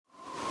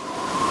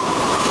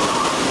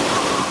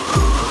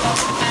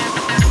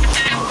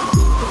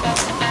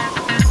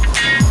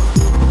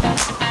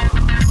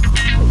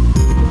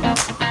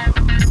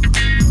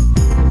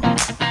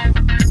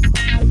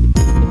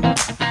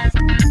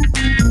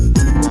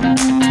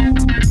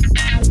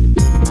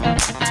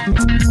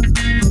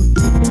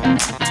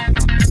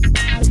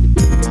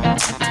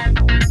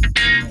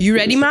You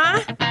ready, Ma?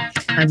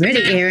 I'm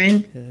ready,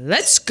 Aaron.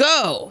 Let's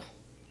go.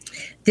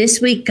 This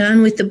week,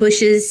 Gone with the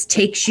Bushes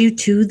takes you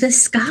to the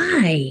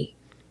sky.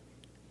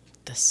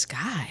 The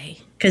sky?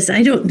 Because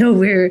I don't know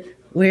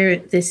where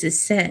this is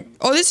set.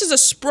 Oh, this is a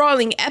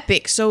sprawling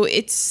epic, so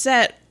it's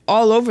set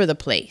all over the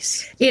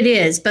place. It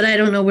is, but I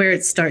don't know where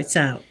it starts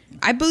out.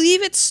 I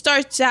believe it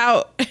starts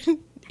out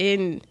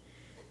in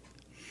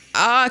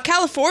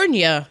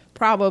California,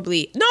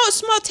 probably. No, a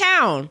small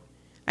town.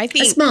 I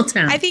think a small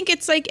town. I think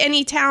it's like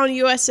any town,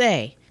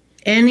 USA.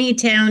 Any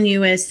town,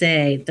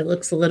 USA that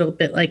looks a little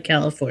bit like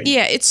California.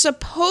 Yeah, it's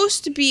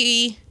supposed to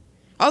be,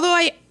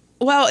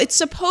 it's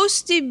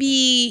supposed to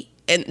be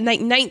in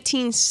like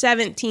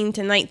 1917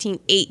 to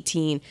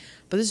 1918,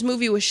 but this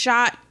movie was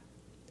shot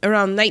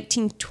around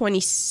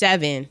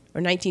 1927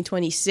 or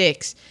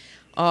 1926.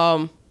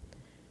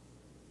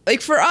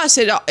 Like for us,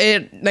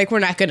 it like we're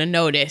not gonna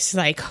notice.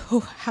 Like,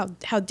 oh,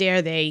 how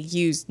dare they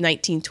use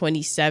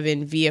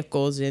 1927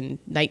 vehicles in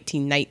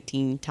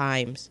 1919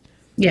 times?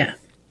 Yeah.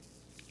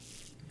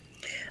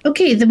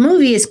 Okay, the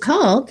movie is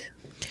called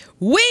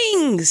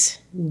Wings.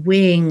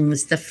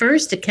 Wings, the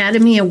first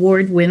Academy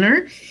Award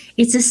winner.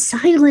 It's a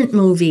silent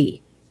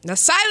movie. The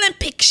silent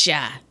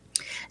picture.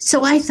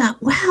 So I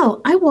thought,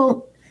 wow, I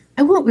won't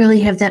really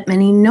have that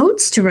many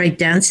notes to write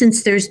down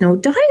since there's no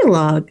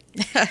dialogue.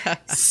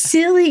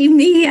 Silly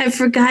me. I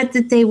forgot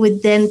that they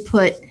would then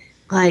put,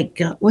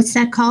 like, what's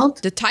that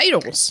called? The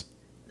titles.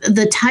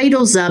 The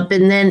titles up,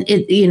 and then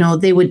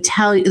they would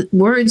tell you,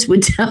 words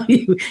would tell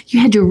you,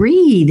 you had to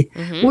read.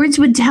 Mm-hmm. Words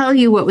would tell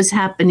you what was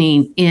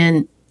happening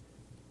in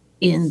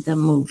the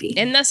movie.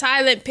 In the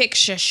silent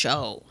picture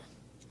show.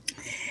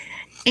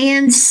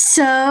 And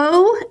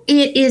so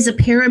it is a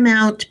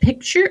Paramount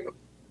picture.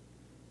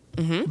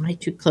 Mm-hmm. Am I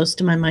too close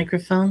to my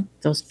microphone?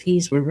 Those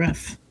P's were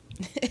rough.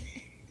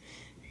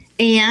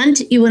 And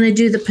you want to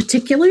do the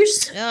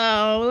particulars?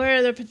 Oh,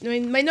 where are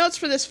my notes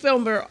for this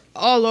film are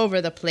all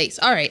over the place.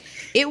 All right.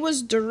 It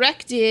was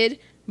directed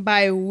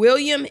by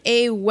William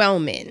A.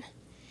 Wellman.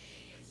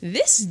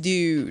 This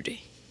dude.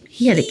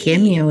 He had a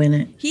cameo in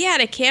it. He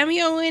had a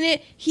cameo in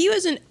it. He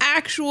was an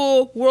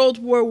actual World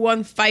War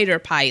I fighter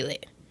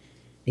pilot.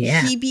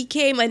 Yeah. He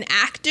became an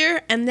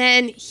actor, and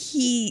then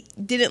he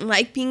didn't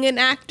like being an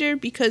actor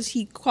because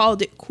he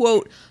called it,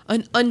 quote,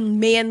 an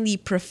unmanly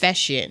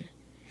profession.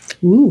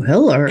 Ooh,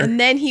 hello. And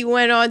then he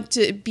went on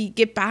to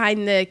get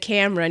behind the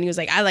camera, and he was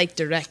like, I like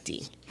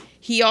directing.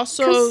 He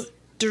also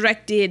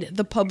directed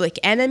The Public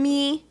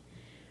Enemy,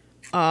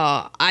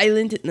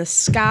 Island in the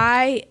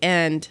Sky,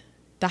 and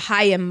The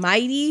High and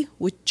Mighty,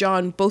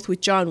 both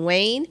with John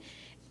Wayne.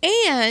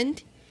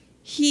 And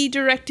he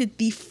directed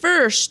the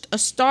first A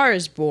Star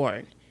is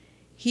Born.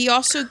 He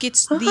also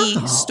gets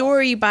the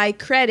story by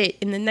credit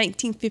in the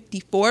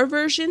 1954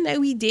 version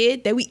that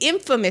we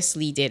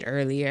infamously did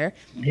earlier.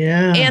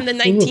 Yeah. And the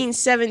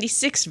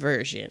 1976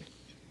 version.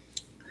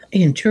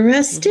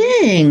 Interesting.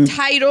 Mm-hmm.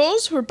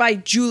 Titles were by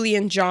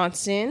Julian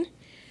Johnson.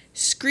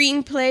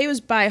 Screenplay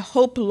was by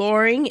Hope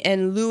Loring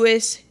and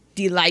Louis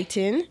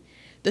DeLayton.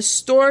 The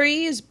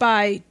story is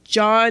by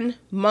John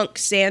Monk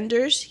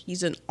Sanders.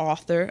 He's an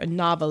author, a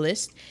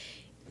novelist.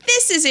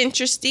 This is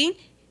interesting.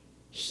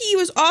 He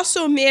was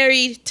also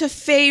married to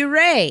Fay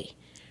Wray.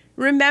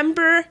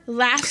 Remember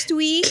last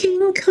week?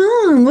 King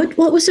Kong.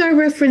 What was our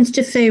reference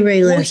to Fay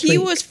Wray last week? Well,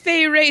 he was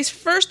Fay Wray's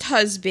first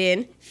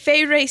husband.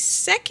 Fay Wray's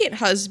second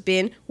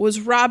husband was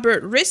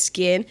Robert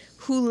Riskin,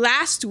 who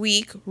last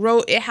week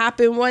wrote It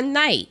Happened One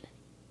Night.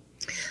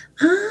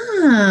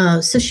 Oh,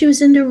 so she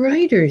was into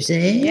writers,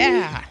 eh?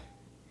 Yeah.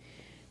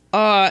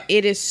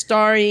 It is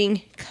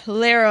starring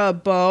Clara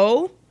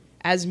Bow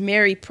as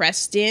Mary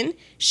Preston.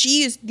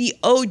 She is the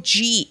OG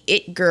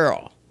It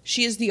Girl.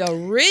 She is the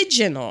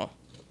original.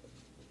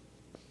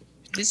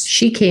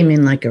 She came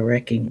in like a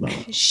wrecking ball.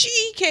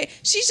 She's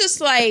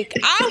just like,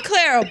 I'm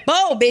Clara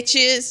Bow,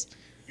 bitches.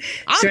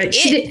 That's right.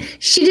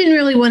 She didn't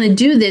really want to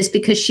do this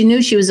because she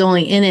knew she was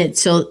only in it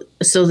so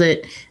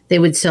that they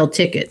would sell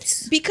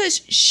tickets. Because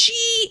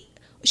she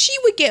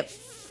would get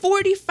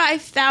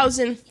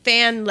 45,000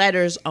 fan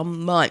letters a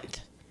month.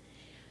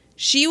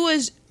 She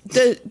was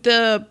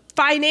the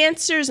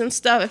financiers and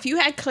stuff. If you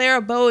had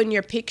Clara Bow in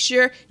your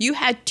picture, you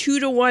had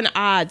 2-to-1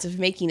 odds of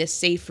making a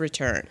safe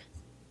return.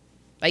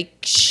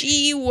 Like,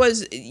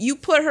 you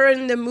put her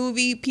in the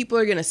movie, people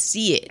are going to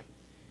see it.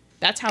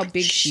 That's how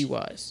big she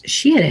was.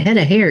 She had a head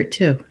of hair,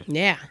 too.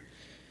 Yeah.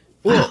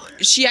 Well,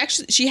 she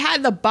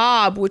had the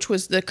bob, which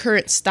was the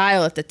current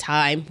style at the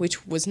time,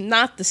 which was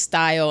not the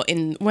style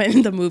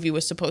when the movie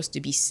was supposed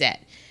to be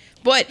set.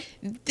 But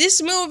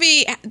this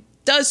movie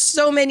does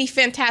so many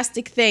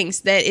fantastic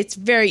things that it's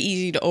very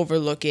easy to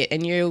overlook it,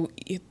 and you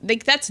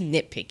like that's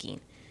nitpicking.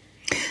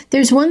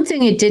 There's one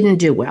thing it didn't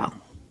do well.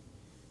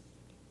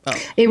 Oh.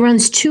 It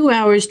runs 2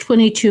 hours,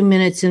 22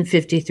 minutes, and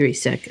 53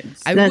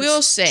 seconds. I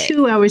will say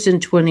 2 hours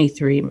and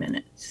 23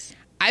 minutes.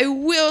 I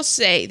will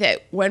say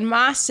that when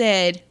Ma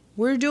said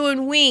we're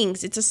doing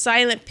Wings. It's a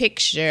silent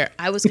picture.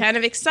 I was kind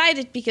of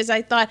excited because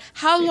I thought,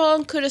 how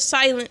long could a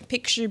silent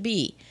picture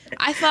be?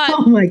 I thought,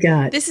 Oh my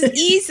God. this is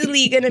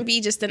easily going to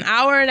be just an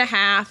hour and a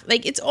half.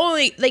 Like, it's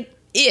only, like,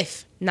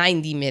 if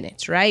 90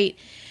 minutes, right?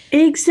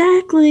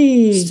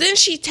 Exactly. So then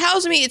she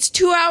tells me it's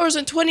 2 hours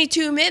and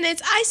 22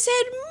 minutes. I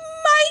said,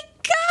 my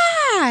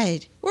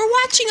God, we're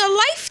watching a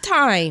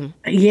Lifetime.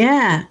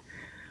 Yeah.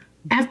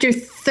 After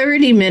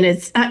 30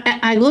 minutes,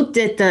 I looked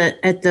at the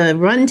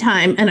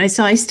runtime and I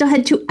saw I still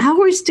had 2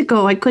 hours to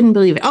go. I couldn't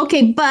believe it.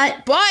 Okay,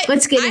 but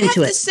let's get into it.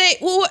 I have to say,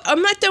 well,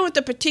 I'm not done with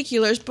the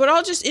particulars, but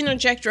I'll just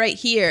interject right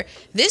here.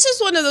 This is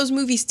one of those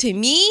movies to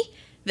me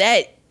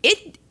that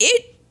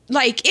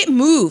it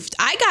moved.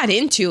 I got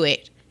into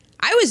it.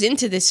 I was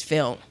into this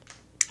film.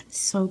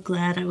 So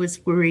glad. I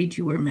was worried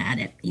you were mad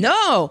at me.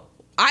 No.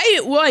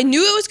 I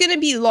knew it was going to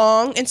be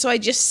long, and so I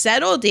just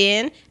settled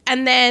in,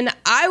 and then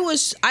I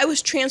was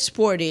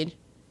transported.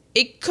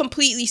 It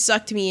completely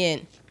sucked me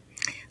in.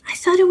 I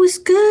thought it was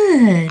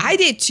good. I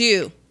did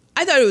too.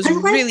 I thought it was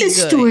really good. I liked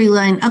the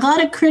storyline. A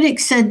lot of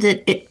critics said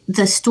that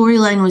the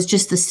storyline was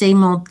just the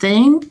same old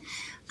thing.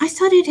 I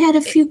thought it had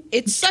a few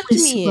it sucked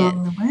me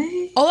in. The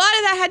way. A lot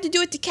of that had to do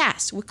with the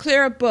cast, with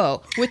Clara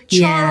Bow, with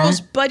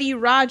Charles Buddy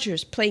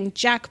Rogers playing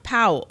Jack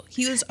Powell.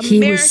 He was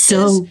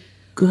so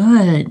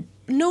good.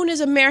 Known as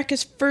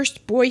America's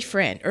first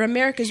boyfriend or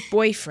America's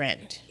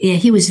boyfriend. Yeah,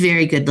 he was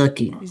very good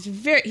looking.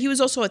 He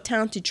was also a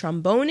talented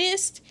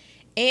trombonist,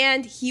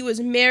 and he was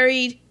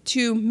married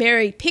to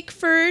Mary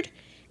Pickford,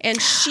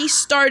 and she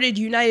started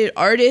United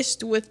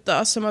Artists with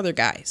some other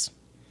guys.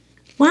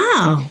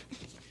 Wow.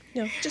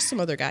 Just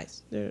some other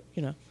guys. And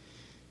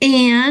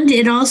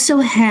it also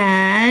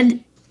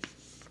had...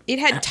 It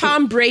had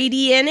Tom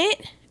Brady in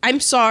it. I'm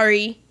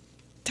sorry.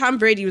 Tom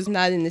Brady was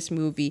not in this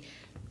movie.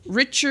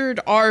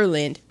 Richard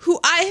Arland, who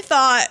I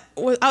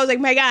was like,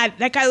 my God,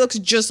 that guy looks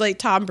just like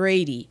Tom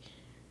Brady.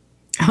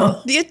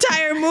 Oh. The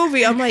entire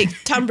movie, I'm like,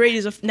 Tom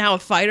Brady's now a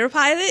fighter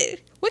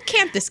pilot? What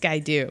can't this guy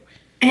do?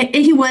 And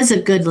he was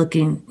a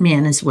good-looking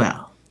man as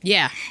well.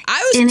 Yeah.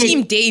 I was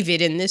Team David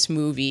in this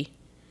movie.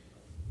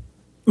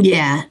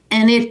 Yeah,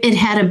 and it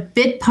had a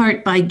bit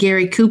part by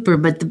Gary Cooper,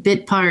 but the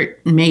bit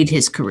part made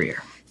his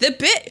career.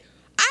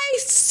 I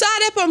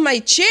sat up on my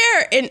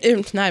chair,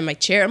 not in my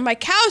chair, on my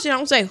couch, and I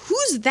was like,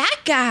 who's that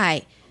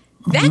guy?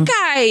 Mm-hmm.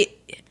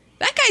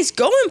 That guy's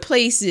going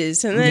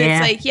places. And then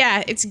it's like,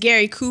 yeah, it's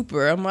Gary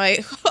Cooper. I'm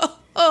like,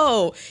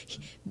 oh,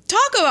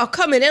 talk about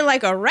coming in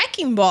like a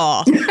wrecking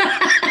ball.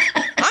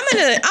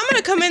 I'm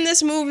gonna come in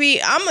this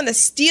movie, I'm gonna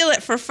steal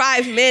it for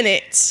 5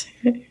 minutes,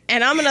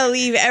 and I'm gonna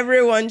leave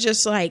everyone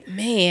just like,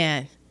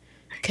 man,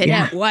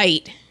 Cadet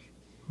White.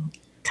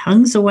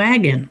 Tongues a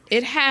wagon.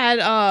 It had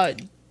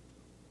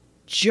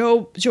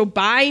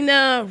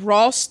Jobina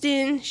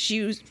Ralston.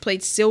 She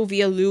played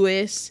Sylvia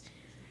Lewis.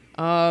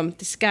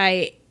 This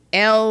guy,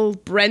 L.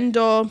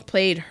 Brendel,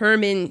 played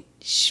Herman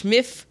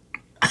Schmimpf.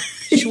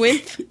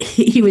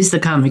 He was the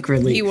comic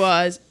relief. He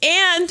was.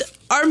 And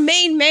our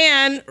main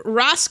man,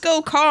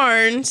 Roscoe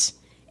Carnes,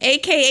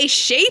 a.k.a.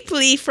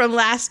 Shapley from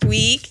last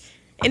week,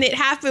 and It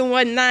Happened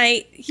One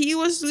Night, he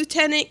was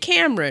Lieutenant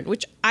Cameron,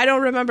 which I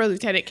don't remember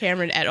Lieutenant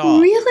Cameron at all.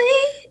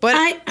 Really? But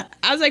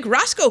I was like,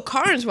 Roscoe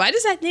Carnes, why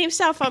does that name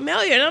sound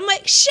familiar? And I'm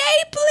like,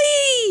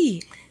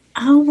 Shapley!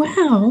 Oh,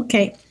 wow.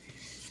 Okay.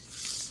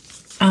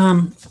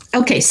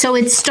 Okay, so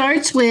it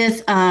starts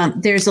with,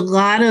 there's a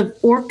lot of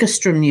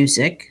orchestra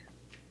music.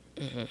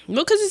 Mm-hmm.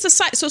 Well, because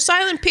so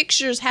Silent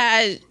Pictures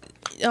had,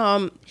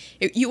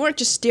 you weren't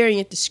just staring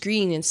at the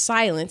screen in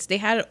silence. They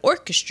had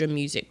orchestra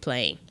music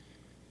playing.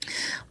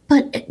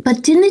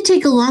 But didn't it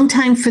take a long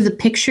time for the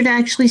picture to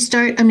actually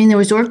start? I mean, there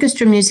was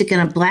orchestra music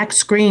and a black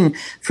screen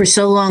for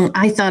so long.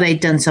 I thought I'd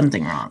done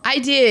something wrong. I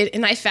did,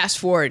 and I fast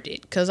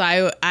forwarded because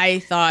I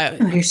thought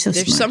there's smart.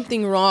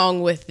 Something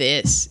wrong with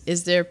this.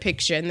 Is there a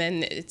picture? And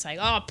then it's like,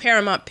 oh,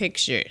 Paramount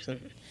Pictures.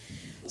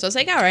 So it's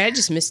like, all right, I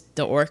just missed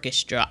the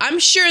orchestra. I'm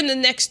sure in the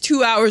next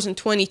 2 hours and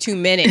 22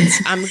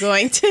 minutes, I'm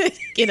going to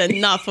get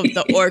enough of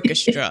the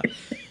orchestra.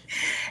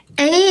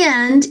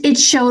 And it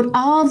showed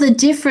all the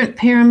different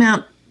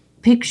Paramount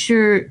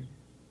pictures.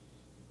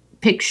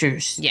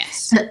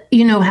 Yes.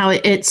 You know how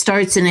it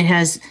starts and it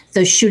has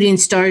the shooting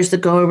stars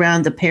that go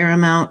around the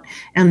Paramount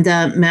and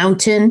the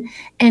mountain.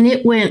 And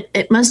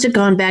it must have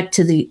gone back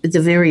to the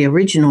very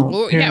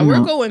original. Yeah, we're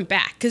going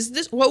back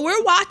because what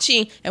we're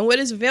watching and what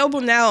is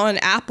available now on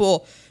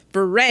Apple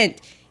for rent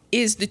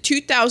is the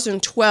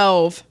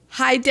 2012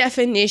 high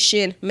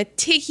definition,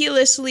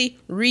 meticulously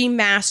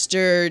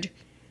remastered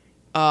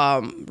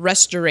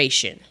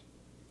restoration.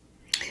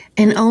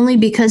 And only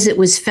because it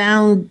was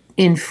found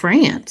in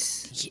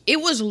France.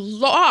 It was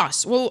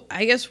lost. Well,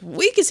 I guess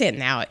we could say it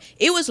now.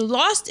 It was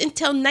lost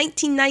until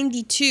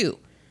 1992.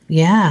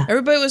 Yeah.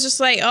 Everybody was just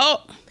like,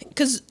 oh,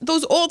 because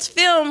those old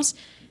films,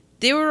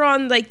 they were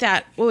on like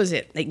that, what was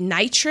it, like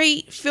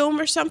nitrate film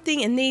or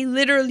something, and they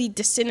literally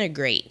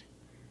disintegrate.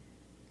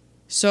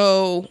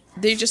 So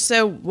they just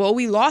said, well,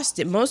 we lost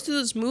it. Most of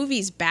those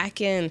movies back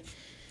in,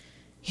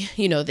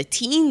 the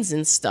teens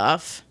and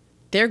stuff,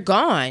 they're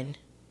gone.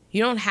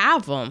 You don't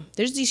have them.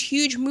 There's these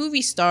huge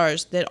movie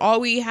stars that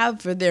all we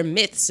have are their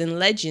myths and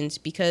legends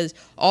because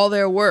all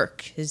their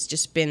work has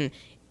just been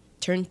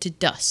turned to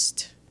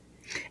dust.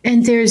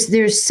 And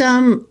there's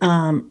some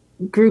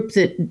group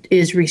that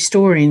is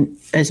restoring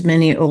as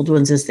many old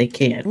ones as they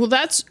can. Well,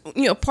 that's,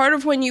 part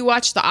of when you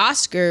watch the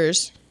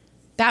Oscars,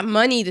 that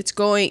money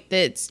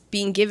that's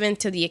being given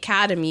to the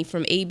Academy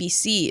from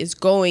ABC is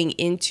going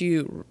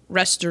into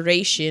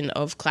restoration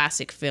of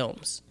classic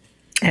films.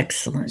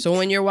 Excellent. So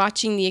when you're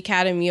watching the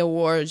Academy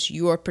Awards,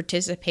 you are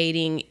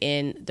participating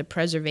in the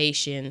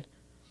preservation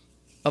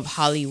of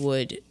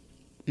Hollywood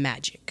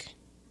magic.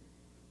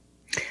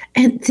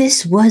 And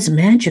this was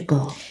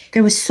magical.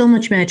 There was so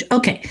much magic.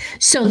 Okay,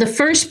 so the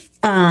first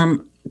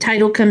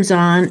title comes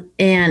on,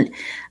 and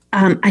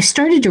I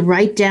started to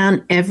write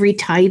down every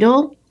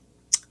title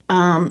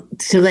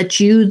to let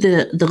you,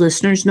 the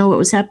listeners, know what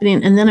was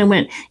happening. And then I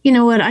went, you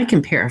know what? I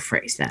can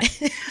paraphrase that.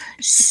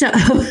 So,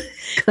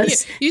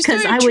 you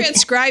started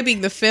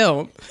transcribing the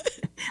film.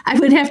 I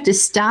would have to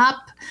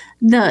stop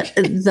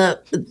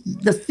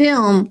the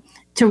film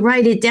to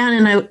write it down,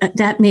 and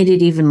that made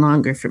it even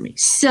longer for me.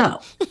 So,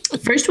 the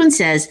first one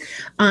says,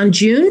 on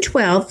June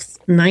 12th,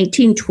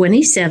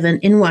 1927,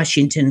 in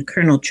Washington,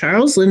 Colonel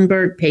Charles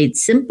Lindbergh paid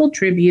simple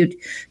tribute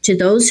to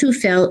those who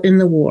fell in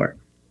the war.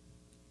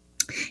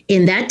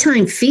 In that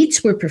time,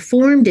 feats were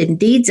performed and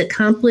deeds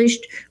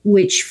accomplished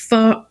which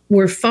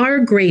were far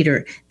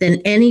greater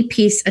than any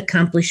peace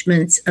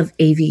accomplishments of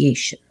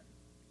aviation.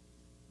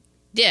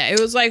 Yeah, it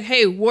was like,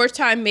 hey,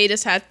 wartime made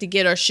us have to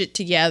get our shit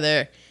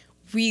together.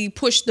 We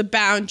pushed the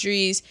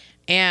boundaries,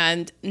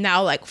 and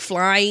now, like,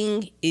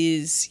 flying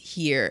is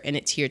here, and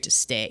it's here to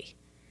stay.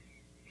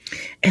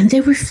 And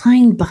they were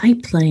flying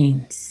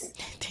biplanes.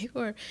 They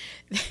were.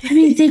 I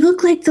mean, they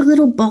look like the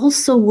little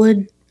balsa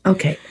wood.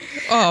 Okay.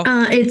 Oh.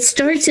 It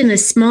starts in a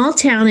small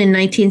town in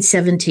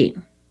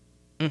 1917.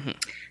 Mm-hmm.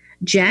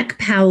 Jack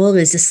Powell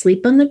is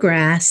asleep on the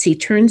grass. He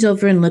turns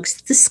over and looks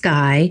at the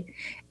sky.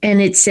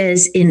 And it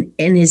says, in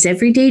his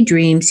everyday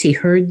dreams, he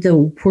heard the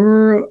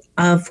whir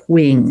of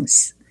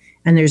wings.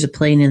 And there's a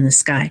plane in the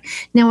sky.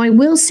 Now, I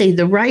will say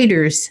the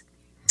writers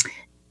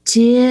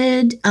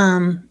did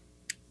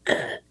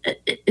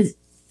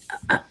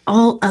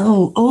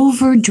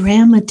over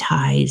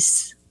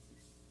dramatize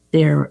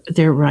their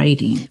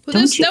writing. Well,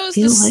 that was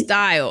the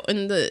style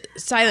in the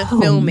silent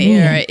film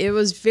era. It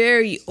was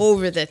very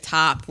over the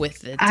top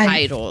with the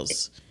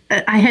titles.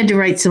 I had to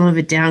write some of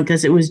it down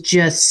because it was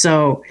just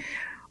so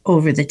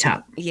over the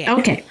top. Yeah.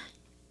 Okay.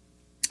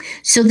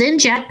 So then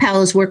Jack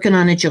Powell is working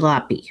on a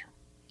jalopy.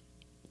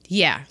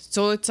 Yeah.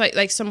 So it's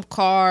like some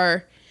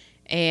car,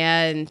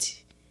 and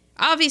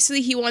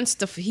obviously he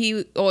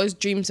always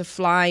dreams of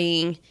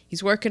flying.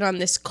 He's working on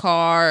this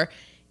car.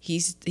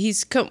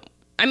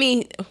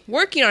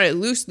 Working on it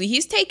loosely.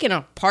 He's taking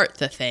apart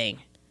the thing.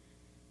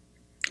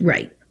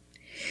 Right.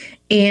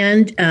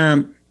 And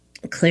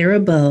Clara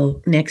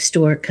Bow next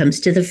door comes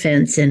to the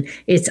fence, and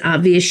it's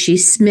obvious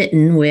she's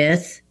smitten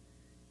with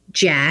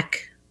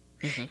Jack.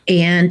 Mm-hmm.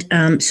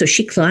 And so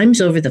she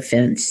climbs over the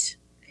fence.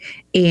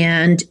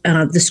 And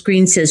the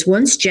screen says,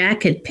 once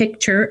Jack had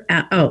picked her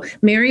out.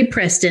 Mary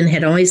Preston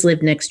had always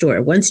lived next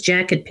door. Once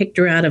Jack had picked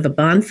her out of a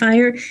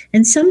bonfire,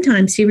 and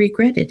sometimes he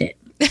regretted it.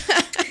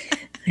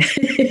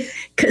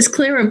 Because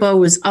Clara Bow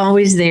was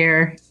always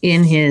there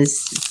in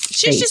his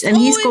face. And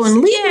he's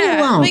going, leave me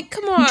alone. Like,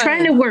 come on. I'm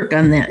trying to work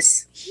on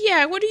this.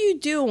 Yeah, what are you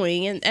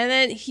doing? And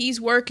then he's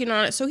working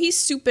on it. So he's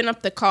souping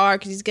up the car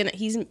because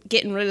he's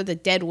getting rid of the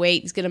dead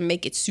weight. He's going to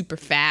make it super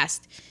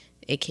fast,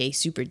 aka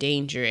super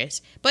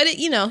dangerous. But,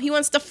 he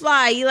wants to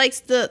fly. He likes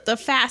the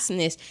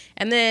fastness.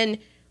 And then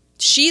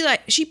she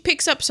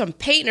picks up some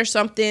paint or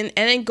something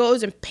and then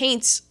goes and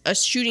paints a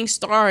shooting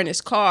star in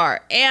his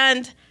car.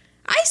 And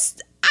I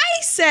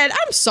said,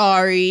 I'm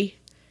sorry.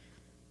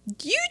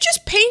 You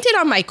just painted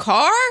on my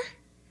car?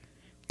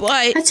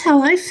 But that's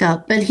how I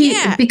felt. But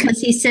because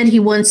he said he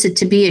wants it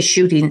to be a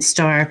shooting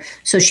star,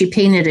 so she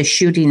painted a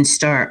shooting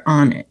star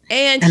on it.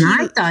 And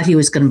I thought he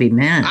was going to be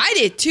mad. I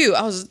did too.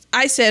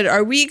 I said,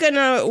 are we going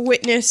to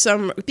witness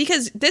some,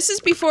 because this is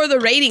before the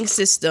rating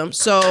system.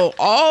 So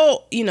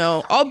all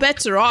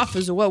bets are off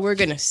as to what we're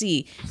going to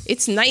see.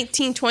 It's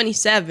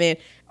 1927.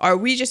 Are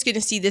we just going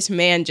to see this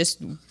man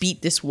just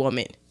beat this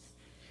woman?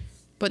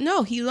 But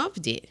no, he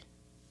loved it.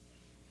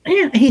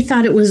 Yeah, he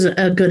thought it was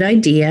a good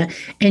idea.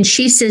 And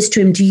she says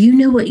to him, do you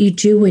know what you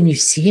do when you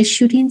see a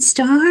shooting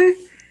star?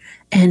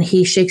 And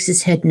he shakes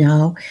his head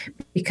no,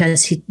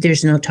 because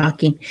there's no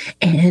talking.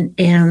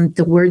 And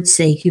the words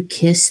say, you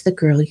kiss the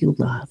girl you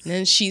love.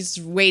 And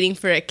she's waiting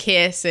for a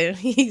kiss. And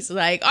he's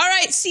like, all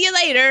right, see you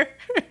later.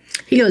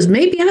 He goes,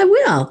 maybe I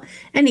will.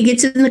 And he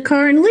gets in the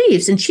car and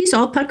leaves. And she's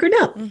all puckered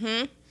up.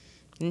 Mm-hmm.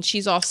 And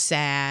she's all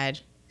sad.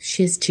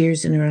 She has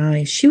tears in her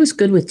eyes. She was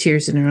good with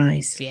tears in her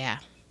eyes. Yeah.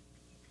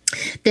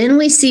 Then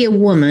we see a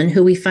woman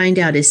who we find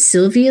out is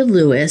Sylvia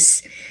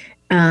Lewis,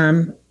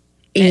 and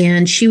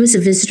she was a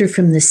visitor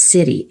from the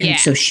city. And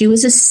so she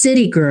was a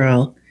city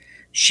girl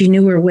She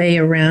knew her way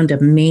around a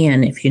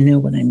man, if you know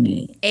what I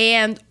mean.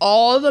 And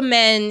all the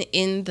men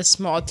in the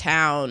small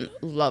town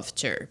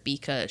loved her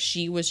because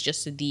she was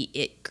just the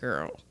it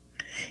girl.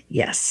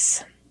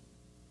 Yes.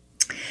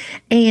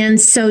 And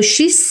so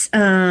she's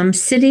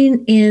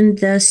sitting in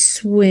the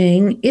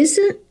swing,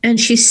 and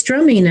she's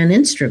strumming an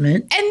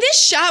instrument. And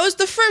this shot was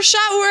the first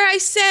shot where I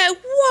said,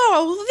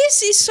 whoa,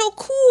 this is so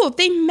cool.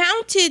 They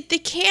mounted the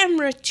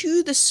camera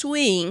to the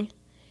swing.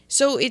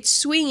 So it's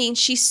swinging.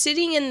 She's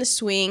sitting in the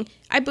swing.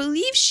 I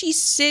believe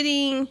she's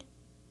sitting.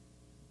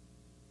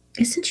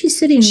 Isn't she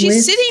sitting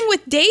She's sitting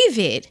with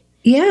David.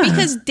 Yeah.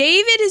 Because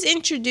David is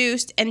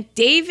introduced, and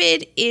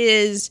David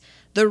is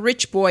the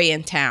rich boy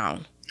in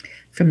town.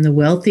 From the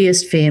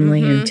wealthiest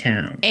family in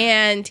town.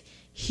 And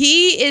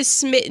he is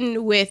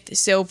smitten with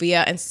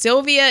Sylvia, and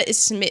Sylvia is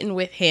smitten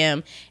with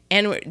him.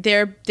 And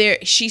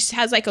she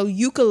has like a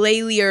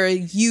ukulele or a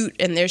uke,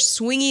 and they're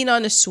swinging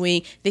on a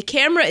swing. The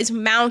camera is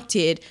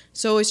mounted,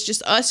 so it's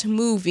just us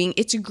moving.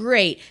 It's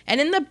great. And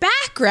in the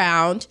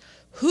background,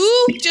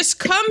 who just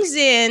comes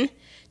in,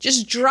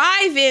 just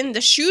driving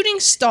the shooting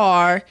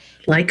star.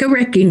 Like a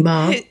wrecking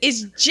ball.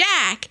 Is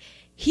Jack.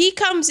 He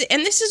comes in,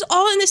 and this is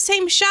all in the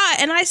same shot.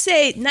 And I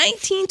say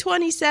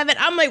 1927.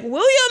 I'm like, William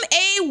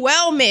A.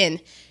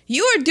 Wellman,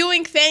 you are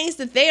doing things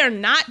that they are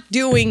not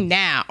doing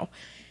now.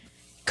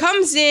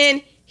 Comes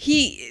in,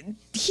 he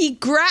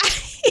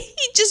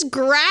just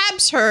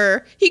grabs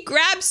her. He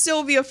grabs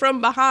Sylvia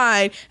from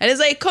behind and is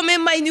like, come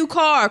in my new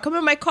car. Come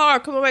in my car.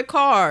 Come in my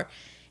car.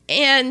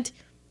 And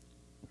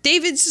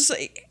David's just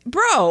like,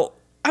 bro,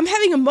 I'm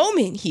having a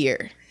moment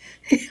here.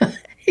 Yeah,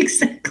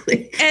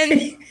 exactly.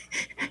 And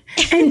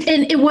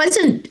it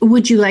wasn't,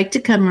 would you like to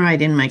come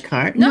ride in my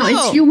car? No,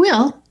 it's you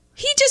will.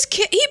 He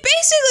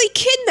basically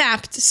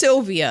kidnapped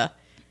Sylvia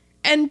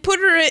and put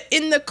her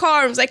in the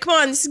car and was like, come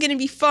on, this is going to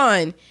be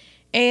fun.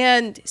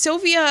 And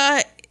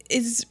Sylvia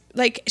is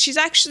like, she's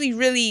actually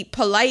really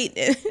polite.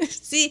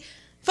 See,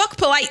 fuck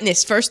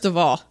politeness, first of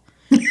all.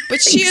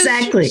 But she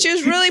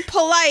was really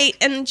polite.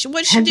 And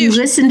what she Have you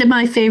listened to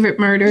My Favorite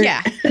Murder?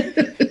 Yeah.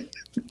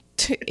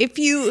 If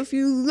you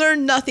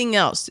learn nothing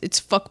else, it's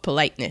fuck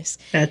politeness.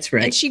 That's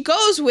right. And she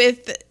goes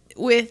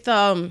with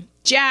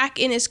Jack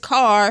in his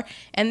car,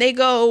 and they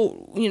go,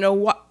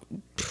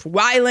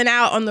 whiling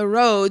out on the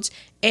roads.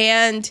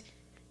 And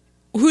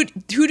who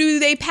do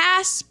they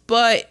pass?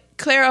 But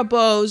Clara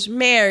Bow's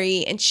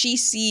Mary, and she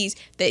sees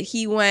that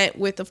he went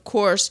with, of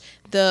course,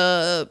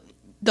 the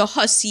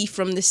hussy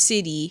from the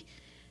city,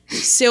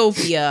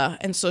 Sylvia,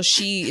 and so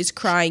she is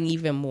crying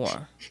even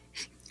more.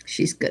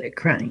 She's good at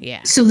crying.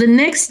 Yeah. So the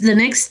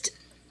next,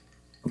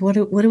 what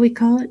do we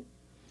call it?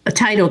 A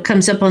title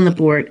comes up on the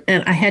board,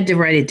 and I had to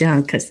write it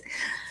down because.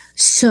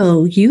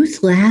 So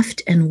youth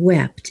laughed and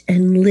wept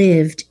and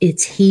lived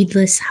its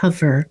heedless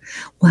hover,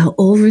 while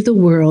over the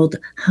world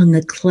hung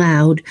a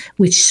cloud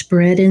which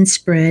spread and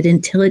spread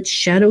until its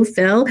shadow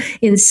fell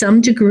in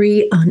some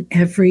degree on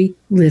every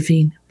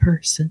living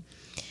person.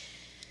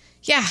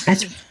 Yeah.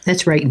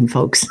 That's writing,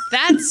 folks.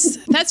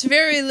 That's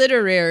very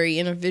literary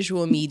in a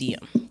visual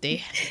medium.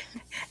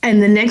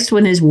 And the next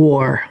one is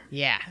war.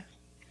 Yeah.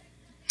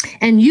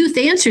 And youth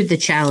answered the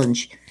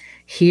challenge.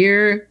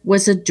 Here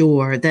was a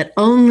door that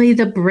only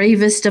the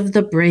bravest of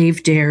the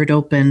brave dared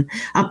open,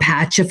 a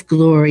patch of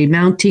glory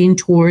mounting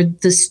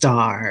toward the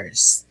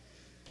stars.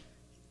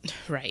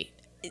 Right.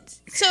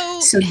 So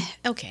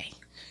okay.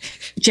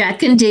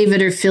 Jack and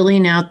David are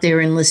filling out their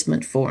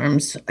enlistment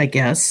forms, I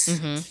guess.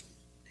 Mm-hmm.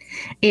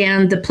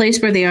 And the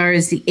place where they are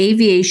is the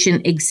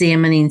Aviation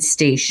Examining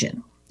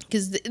Station.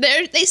 Because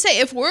they say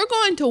if we're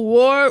going to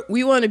war,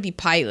 we want to be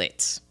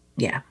pilots.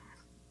 Yeah.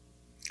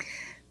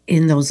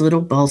 In those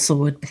little balsa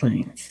wood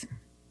planes.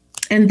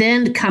 And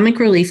then comic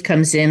relief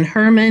comes in.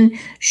 Herman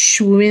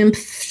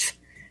Schwimpf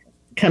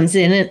comes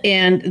in,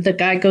 and the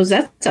guy goes,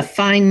 that's a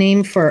fine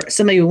name for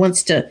somebody who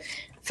wants to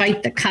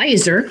fight the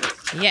Kaiser.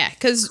 Yeah,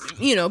 because,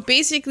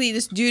 basically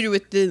this dude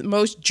with the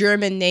most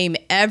German name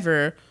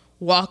ever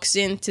walks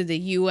into the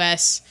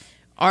U.S.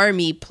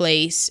 Army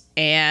place,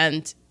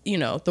 and,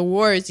 the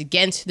war is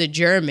against the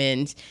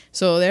Germans.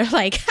 So they're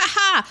like,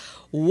 haha,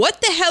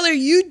 what the hell are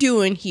you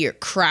doing here,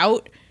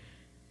 Kraut?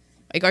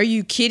 Like, are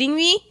you kidding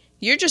me?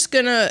 You're just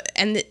gonna,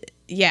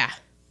 yeah.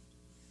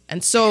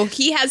 And so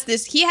he has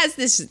this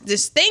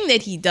thing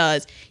that he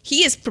does.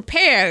 He is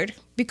prepared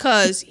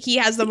because he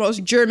has the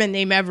most German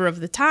name ever of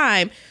the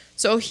time.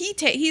 So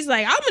he's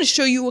like, I'm gonna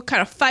show you what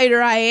kind of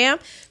fighter I am.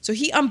 So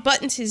he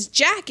unbuttons his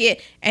jacket,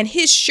 and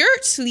his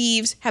shirt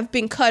sleeves have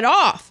been cut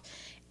off.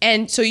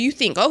 And so you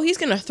think, oh, he's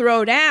gonna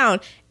throw down,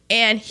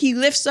 and he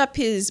lifts up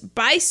his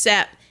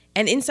bicep,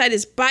 and inside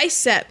his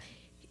bicep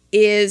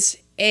is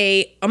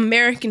a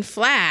American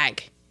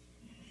flag.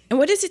 And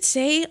what does it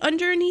say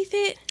underneath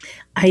it?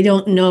 I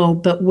don't know,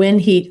 but when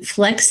he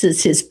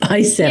flexes his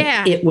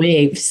bicep, it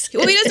waves.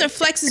 Well, he doesn't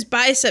flex his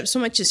bicep so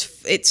much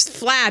as it's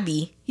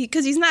flabby,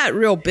 because he's not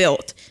real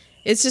built.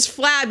 It's just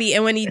flabby,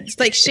 and when he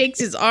shakes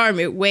his arm,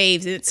 it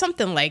waves, and it's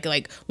something like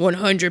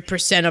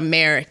 100%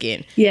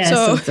 American. Yeah,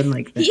 so something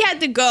like that. He had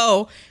to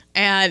go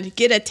and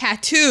get a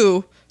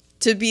tattoo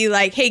to be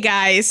like, hey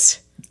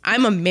guys,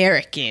 I'm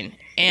American,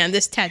 and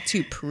this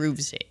tattoo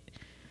proves it.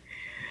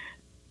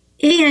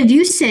 And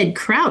you said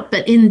kraut,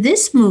 but in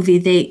this movie,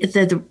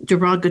 the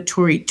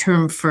derogatory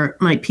term for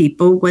my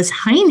people was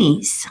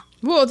heinies.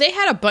 Well, they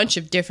had a bunch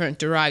of different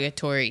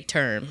derogatory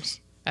terms.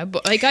 I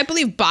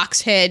believe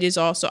boxhead is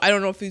also, I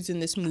don't know if it's in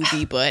this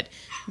movie, but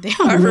they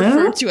are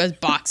referred to as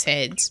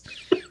boxheads.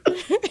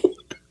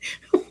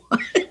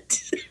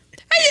 What?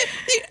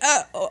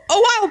 A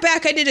while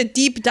back, I did a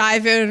deep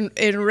dive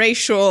in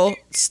racial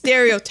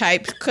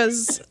stereotypes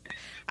because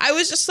I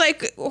was just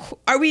like,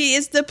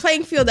 is the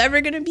playing field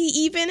ever going to be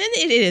even? And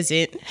it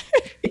isn't.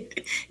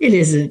 It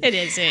isn't. It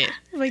isn't.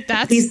 Like,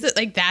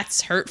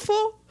 that's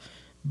hurtful?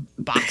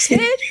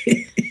 Boxhead?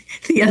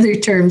 The other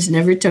terms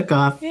never took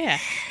off. Yeah.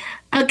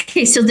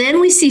 Okay, so then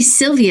we see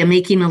Sylvia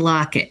making a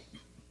locket.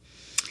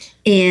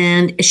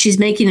 And she's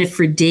making it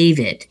for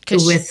David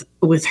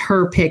with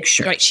her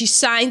picture. Right, she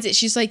signs it.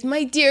 She's like,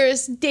 my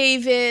dearest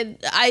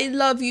David, I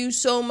love you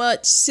so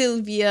much,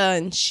 Sylvia.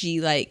 And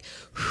she like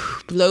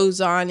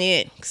blows on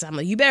it. Because I'm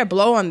like, you better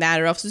blow on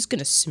that or else it's going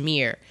to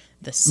smear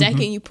the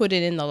second you put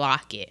it in the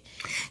locket.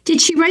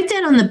 Did she write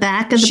that on the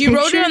back of the picture? She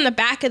wrote it on the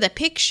back of the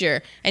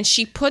picture. And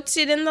she puts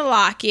it in the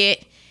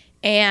locket.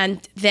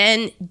 And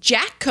then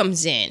Jack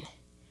comes in.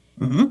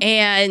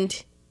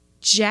 And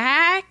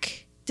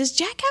Jack... Does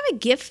Jack have a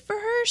gift for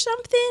her or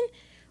something?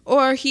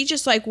 Or he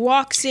just like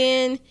walks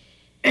in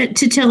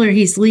to tell her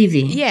he's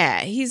leaving.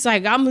 Yeah, he's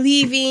like, I'm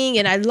leaving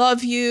and I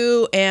love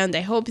you and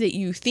I hope that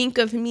you think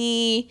of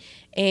me.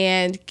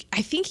 And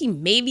I think he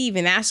maybe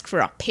even asked for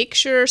a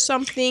picture or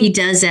something. He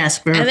does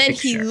ask for a picture. And then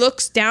he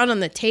looks down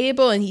on the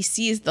table and he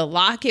sees the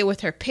locket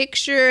with her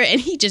picture and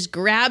he just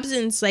grabs it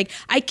and it's like,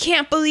 I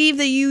can't believe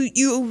that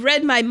you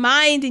read my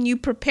mind and you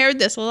prepared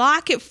this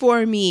locket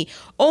for me.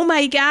 Oh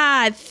my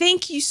God,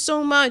 thank you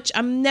so much.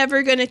 I'm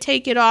never going to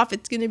take it off.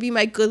 It's going to be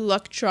my good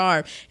luck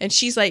charm. And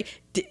she's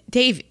like,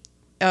 David.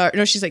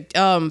 No, she's like,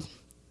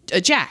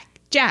 Jack.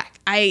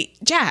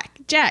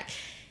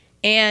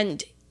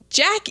 And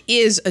Jack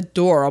is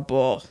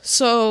adorable,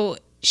 so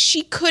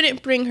she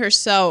couldn't bring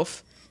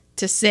herself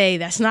to say,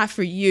 that's not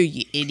for you,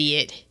 you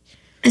idiot.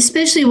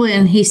 Especially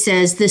when he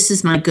says, this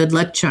is my good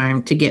luck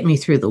charm to get me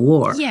through the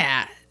war.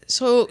 Yeah,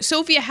 so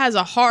Sophia has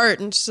a heart,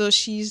 and so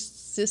she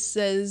just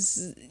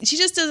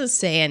doesn't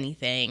say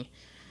anything.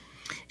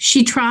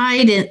 She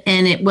tried,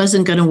 and it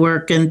wasn't going to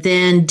work, and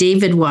then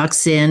David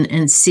walks in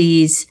and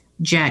sees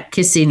Jack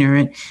kissing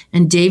her,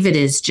 and David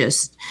is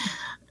just,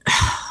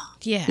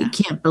 yeah, he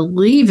can't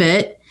believe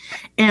it.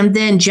 And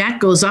then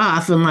Jack goes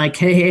off and like,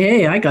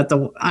 hey, I got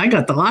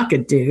the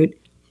locket, dude.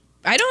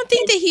 I don't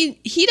think that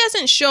he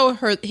doesn't show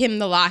him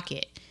the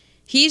locket.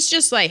 He's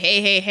just like,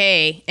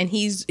 hey, and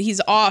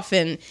he's off,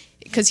 and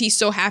because he's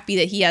so happy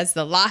that he has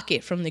the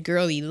locket from the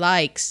girl he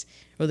likes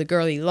or the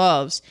girl he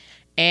loves.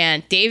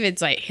 And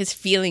David's like, his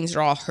feelings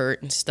are all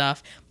hurt and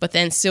stuff. But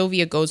then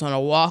Sylvia goes on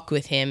a walk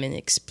with him and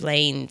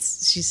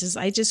explains. She says,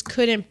 I just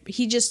couldn't.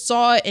 He just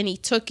saw it and he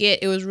took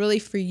it. It was really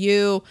for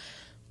you,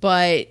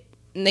 but.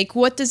 Like,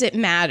 what does it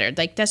matter?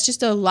 Like, that's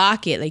just a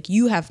locket. Like,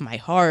 you have my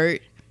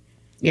heart.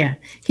 Yeah.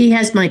 He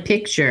has my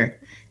picture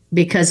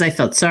because I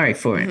felt sorry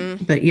for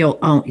him. But you'll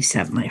always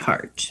have my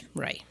heart.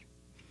 Right.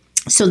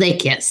 So they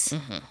kiss.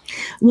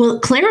 Well,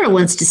 Clara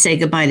wants to say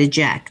goodbye to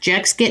Jack.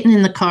 Jack's getting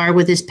in the car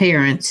with his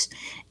parents.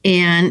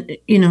 And,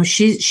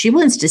 she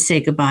wants to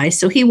say goodbye.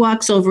 So he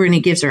walks over and he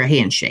gives her a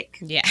handshake.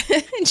 Yeah.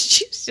 And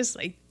she's just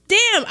like,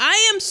 damn,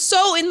 I am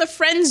so in the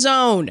friend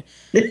zone.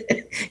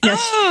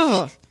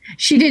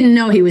 She didn't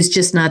know he was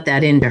just not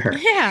that into her.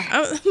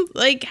 Yeah,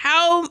 like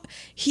how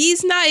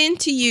he's not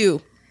into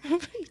you.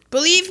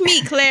 Believe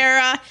me,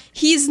 Clara,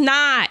 he's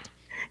not.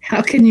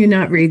 How can you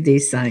not read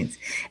these signs?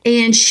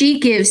 And she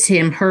gives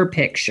him her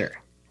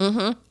picture.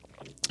 Her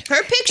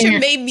picture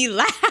made me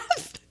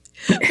laugh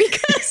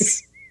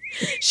because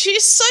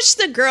she's such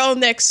the girl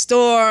next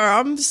door.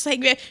 I'm just like,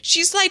 man,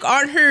 she's like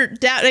on her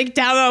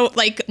down,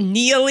 like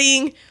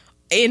kneeling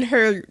in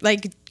her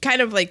like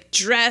kind of like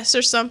dress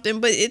or something,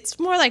 but it's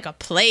more like a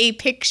play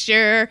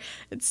picture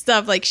and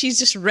stuff. Like she's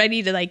just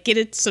ready to like get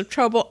into some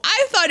trouble.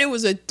 I thought it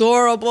was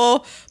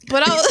adorable,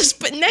 but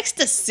but next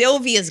to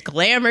Sylvia's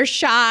glamour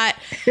shot,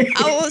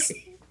 I was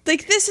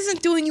like, this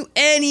isn't doing you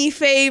any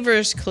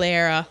favors,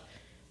 Clara.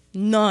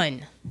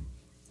 None.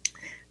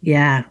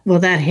 Yeah, well,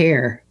 that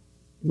hair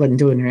wasn't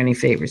doing her any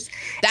favors.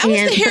 That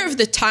was the hair of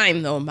the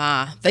time, though,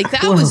 Ma. Like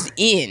that was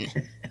in.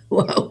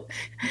 Whoa.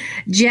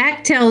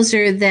 Jack tells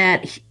her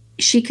that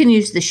she can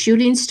use the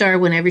shooting star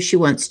whenever she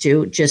wants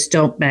to. Just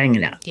don't bang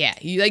it out. Yeah,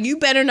 you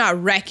better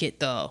not wreck it,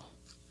 though.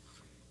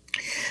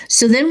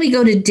 So then we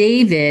go to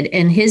David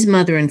and his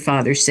mother and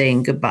father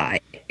saying goodbye.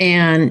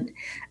 And,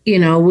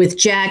 with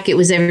Jack, it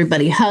was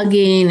everybody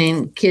hugging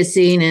and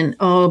kissing. And,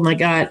 oh, my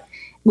God.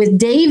 With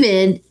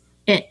David,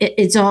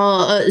 it's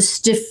all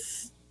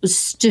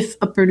stiff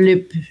upper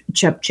lip,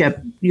 chop,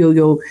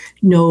 yo.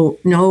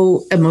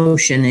 No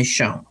emotion is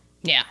shown.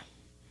 Yeah.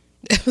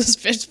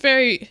 It's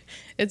very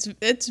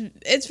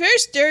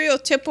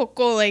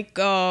stereotypical, like,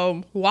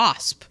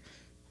 wasp.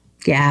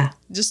 Yeah.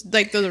 Just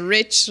like the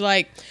rich,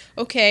 like,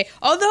 okay.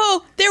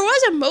 Although there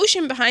was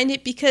emotion behind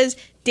it because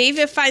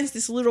David finds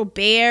this little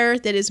bear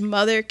that his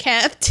mother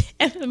kept.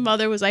 And the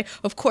mother was like,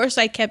 of course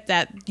I kept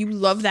that. You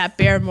love that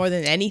bear more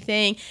than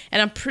anything.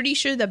 And I'm pretty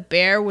sure the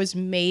bear was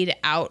made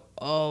out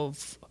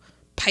of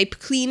pipe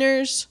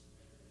cleaners.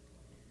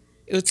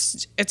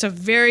 It's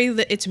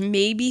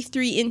maybe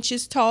 3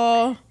 inches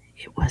tall.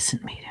 It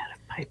wasn't made out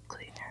of pipe cleaners.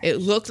 It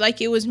looked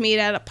like it was made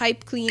out of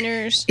pipe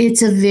cleaners.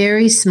 It's a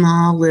very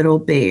small little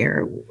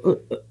bear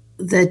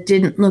that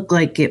didn't look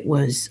like it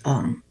was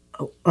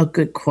a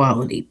good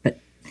quality.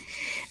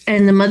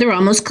 And the mother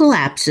almost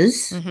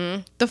collapses.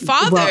 Mm-hmm. The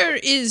father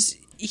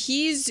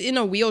he's in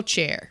a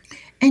wheelchair.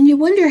 And you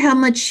wonder how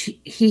much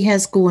he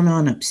has going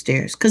on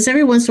upstairs. Because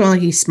every once in a while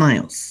he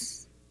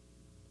smiles.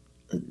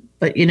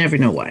 But you never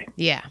know why.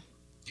 Yeah.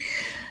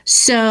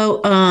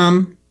 So,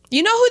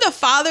 you know who the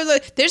father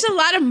there's a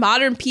lot of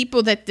modern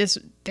people that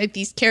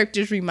these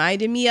characters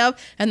reminded me of,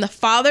 and the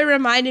father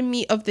reminded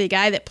me of the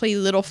guy that played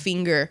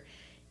Littlefinger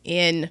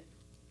in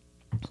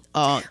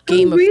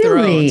Game of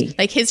Thrones.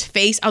 Like his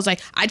face, I was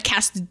like, I'd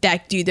cast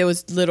that dude that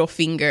was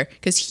Littlefinger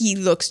because he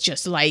looks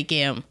just like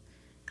him.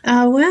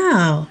 Oh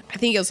wow. I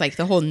think it was like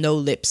the whole no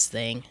lips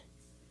thing.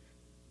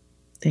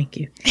 Thank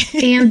you.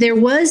 And there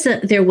was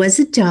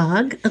a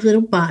dog, a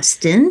little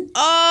Boston.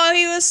 Oh,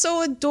 he was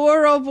so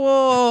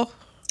adorable.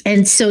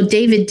 And so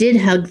David did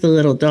hug the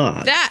little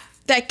dog.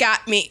 That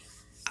got me.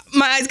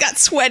 My eyes got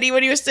sweaty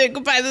when he was saying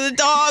goodbye to the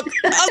dog.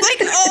 I was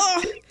like,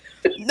 oh,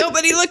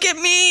 nobody look at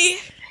me.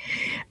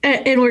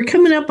 And we're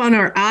coming up on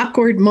our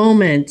awkward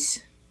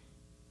moment.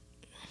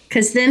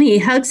 Because then he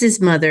hugs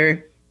his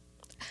mother.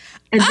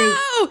 And they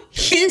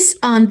kiss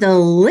on the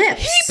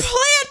lips. He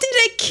planted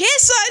a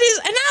kiss on his...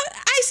 And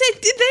I said,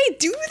 did they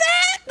do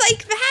that?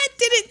 Like, that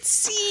didn't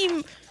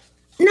seem...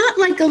 Not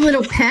like a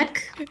little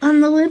peck on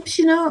the lips,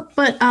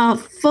 but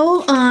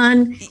full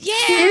on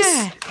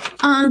kiss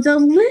on the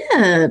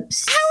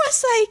lips. I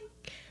was like,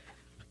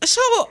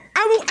 so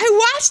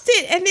I watched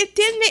it and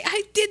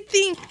I did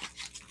think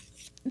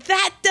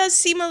that does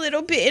seem a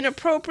little bit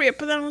inappropriate,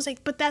 but then I was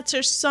like, but that's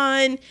her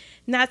son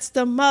and that's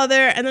the mother.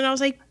 And then I was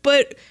like,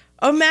 but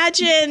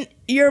imagine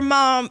your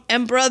mom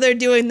and brother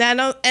doing that.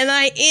 And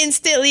I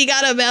instantly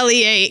got a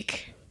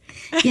bellyache.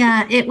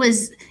 Yeah, it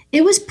was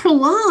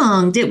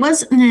prolonged. It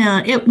wasn't.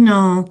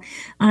 No.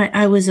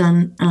 I was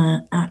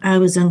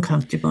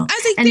uncomfortable. I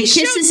was like, and he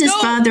kisses his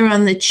father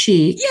on the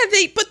cheek.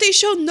 Yeah, but they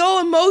show no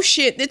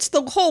emotion. It's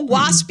the whole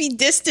waspy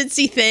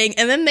distancy thing,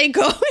 and then they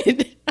go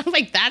and I'm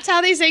like, that's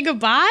how they say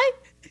goodbye.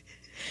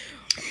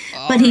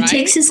 But he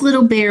takes his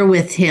little bear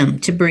with him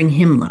to bring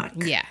him luck.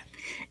 Yeah.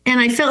 And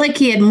I felt like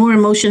he had more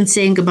emotion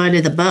saying goodbye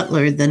to the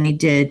butler than he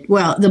did.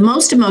 Well, the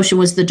most emotion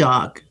was the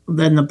dog,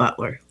 then the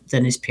butler,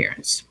 then his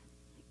parents.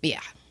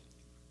 Yeah.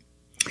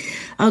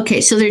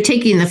 Okay, so they're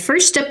taking the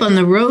first step on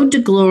the road to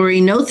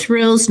glory. No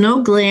thrills,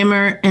 no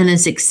glamour, and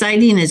as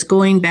exciting as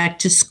going back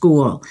to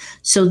school.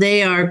 So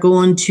they are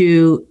going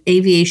to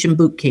aviation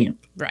boot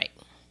camp. Right.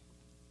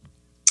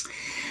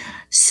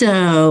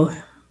 So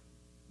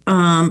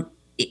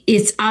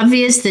it's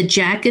obvious that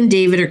Jack and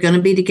David are going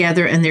to be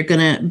together and they're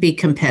going to be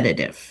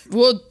competitive.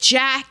 Well,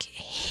 Jack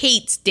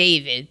hates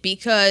David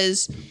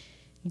because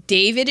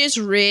David is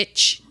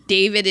rich.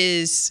 David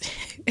is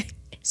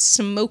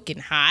smoking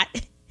hot.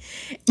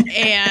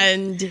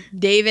 And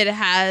David,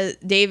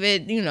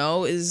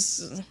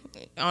 is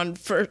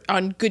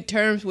on good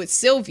terms with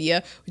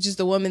Sylvia, which is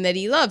the woman that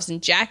he loves,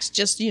 and Jack's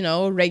just,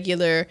 the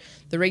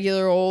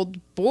regular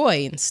old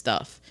boy and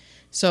stuff.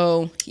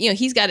 So,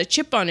 he's got a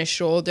chip on his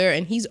shoulder,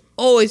 and he's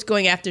always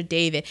going after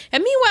David.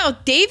 And meanwhile,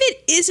 David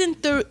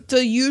isn't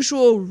the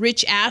usual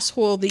rich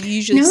asshole that you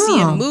usually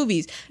see in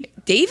movies.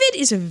 David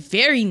is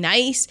very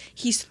nice.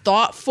 He's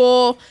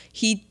thoughtful.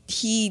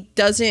 He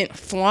doesn't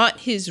flaunt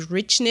his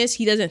richness.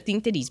 He doesn't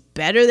think that he's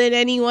better than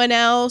anyone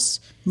else.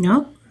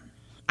 No.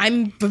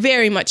 I'm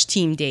very much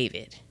Team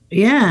David.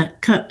 Yeah.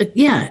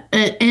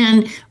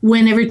 And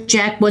whenever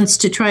Jack wants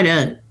to try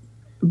to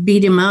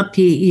beat him up,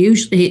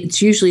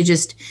 it's usually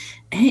just,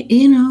 hey,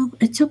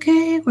 it's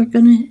okay. We're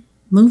going to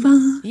move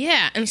on.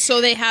 Yeah. And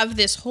so they have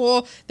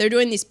they're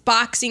doing this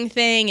boxing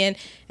thing,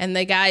 and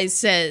the guy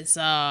says,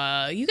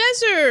 you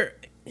guys are,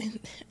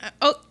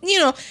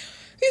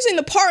 using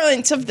the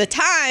parlance of the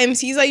times,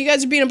 he's like, you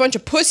guys are being a bunch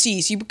of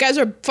pussies. You guys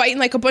are fighting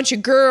like a bunch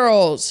of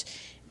girls.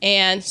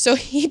 And so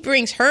he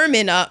brings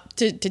Herman up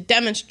to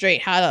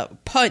demonstrate how to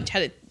punch,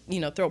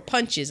 throw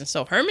punches. And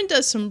so Herman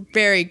does some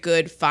very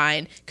good,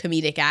 fine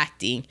comedic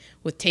acting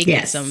with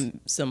taking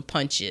some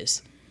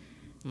punches.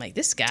 I'm like,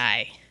 this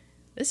guy,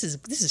 this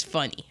is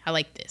funny. I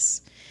like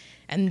this.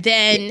 And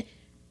then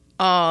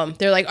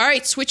they're like, all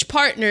right, switch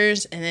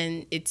partners. And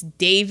then it's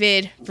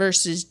David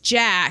versus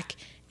Jack.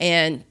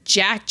 And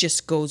Jack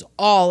just goes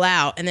all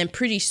out. And then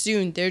pretty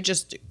soon they're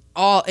just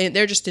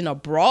in a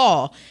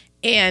brawl.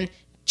 And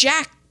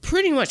Jack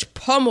pretty much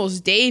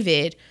pummels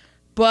David.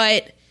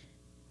 But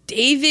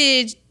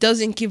David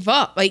doesn't give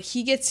up. Like,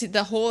 he gets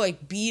the whole,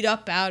 like, beat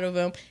up out of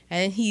him,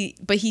 and he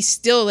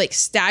still, like,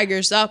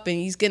 staggers up, and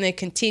he's gonna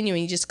continue,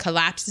 and he just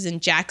collapses in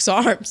Jack's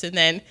arms. And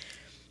then,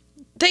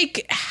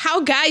 like,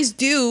 how guys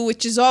do,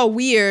 which is all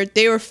weird,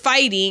 they were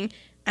fighting,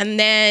 and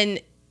then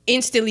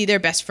instantly they're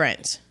best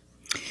friends.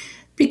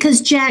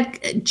 Because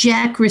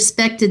Jack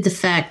respected the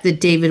fact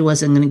that David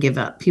wasn't going to give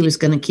up. He was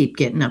going to keep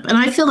getting up. And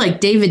I feel like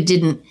David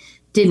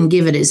didn't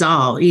give it his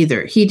all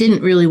either. He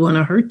didn't really want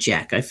to hurt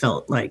Jack, I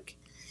felt like.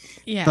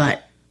 Yeah.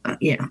 But,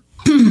 yeah.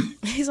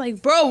 He's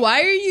like, bro,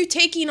 why are you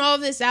taking all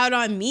this out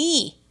on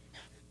me?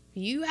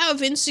 You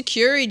have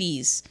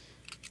insecurities.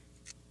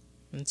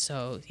 And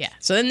so, yeah.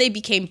 So then they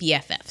became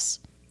BFFs.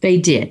 They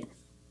did.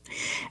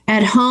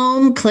 At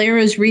home,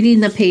 Clara's reading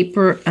the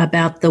paper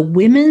about the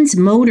Women's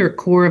Motor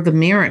Corps of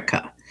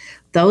America,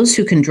 those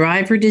who can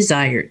drive are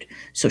desired.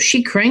 So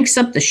she cranks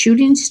up the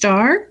Shooting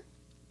Star,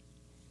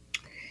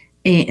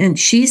 and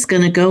she's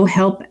going to go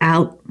help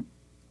out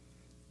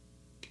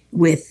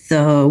with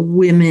the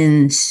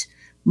Women's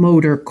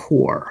Motor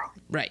Corps.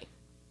 Right.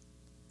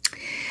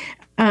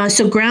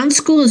 So ground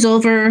school is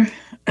over.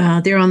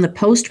 They're on the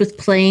post with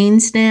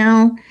planes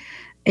now,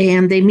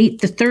 and they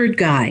meet the third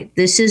guy.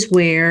 This is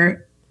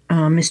where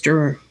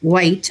Mr.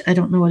 White, I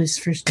don't know what his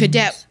first name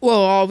is.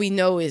 Well, all we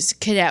know is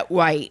Cadet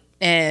White,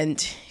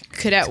 and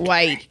Cadet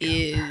White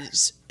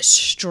is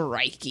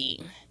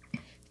striking.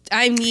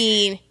 I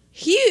mean,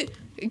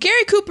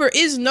 Gary Cooper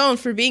is known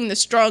for being the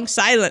strong,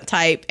 silent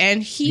type,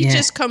 and he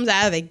just comes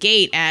out of the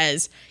gate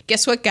as,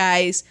 guess what,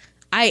 guys?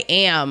 I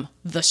am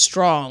the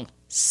strong,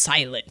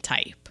 silent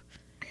type.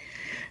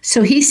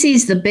 So he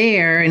sees the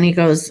bear, and he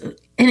goes,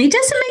 and he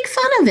doesn't make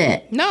fun of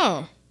it.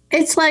 No.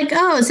 It's like,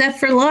 oh, is that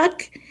for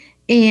luck?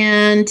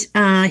 And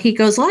he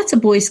goes, lots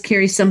of boys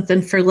carry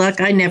something for luck.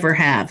 I never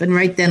have. And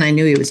right then I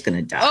knew he was going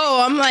to die.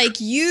 Oh, I'm like,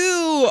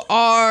 you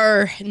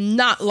are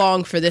not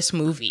long for this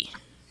movie.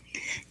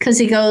 Because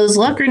he goes,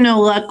 luck or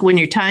no luck, when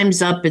your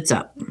time's up, it's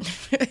up.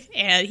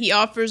 And he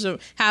offers him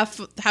half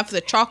of the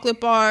chocolate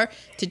bar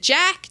to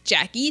Jack.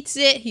 Jack eats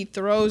it. He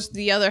throws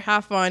the other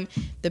half on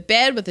the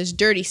bed with his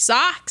dirty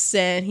socks.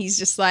 And he's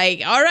just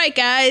like, all right,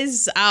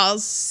 guys, I'll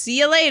see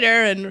you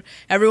later. And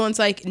everyone's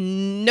like,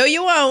 no,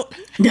 you won't.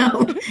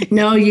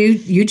 No,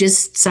 you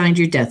just signed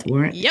your death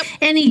warrant. Yep.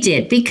 And he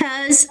did,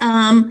 because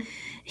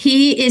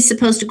he is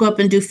supposed to go up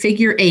and do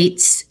figure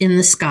eights in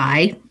the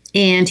sky.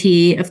 And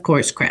he, of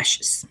course,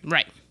 crashes.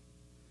 Right.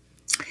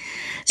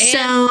 And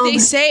so they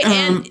say,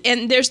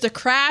 and there's the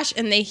crash,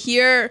 and they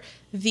hear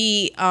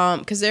the,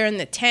 because they're in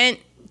the tent,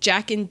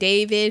 Jack and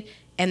David,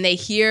 and they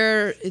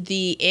hear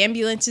the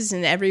ambulances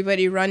and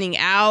everybody running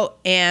out.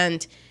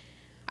 And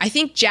I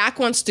think Jack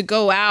wants to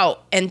go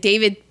out, and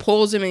David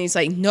pulls him, and he's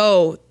like,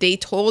 no, they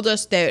told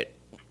us that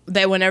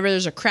whenever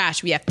there's a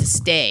crash, we have to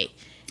stay.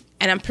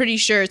 And I'm pretty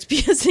sure it's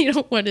because they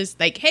don't want us,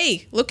 like,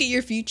 hey, look at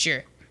your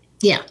future.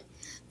 Yeah.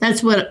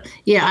 That's what,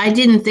 I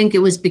didn't think it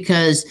was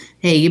because,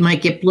 hey, you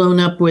might get blown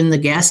up when the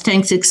gas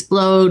tanks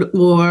explode,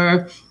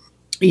 or,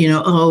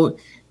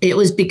 it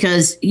was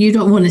because you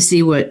don't want to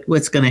see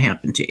what's going to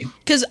happen to you.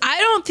 Because I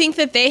don't think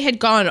that they had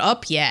gone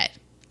up yet.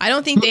 I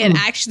don't think they had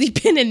actually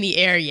been in the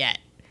air yet.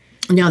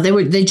 No,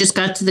 they just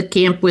got to the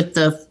camp with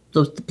the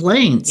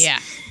planes. Yeah.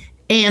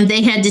 And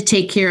they had to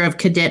take care of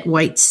Cadet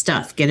White's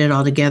stuff, get it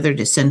all together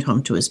to send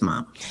home to his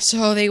mom.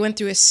 So they went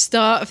through his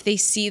stuff. They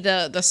see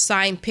the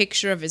signed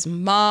picture of his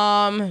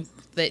mom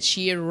that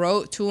she had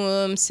wrote to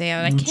him saying,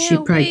 I can't wait. She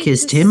probably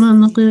kissed him on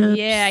the lips.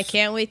 Yeah, I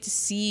can't wait to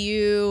see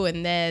you.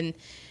 And then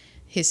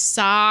his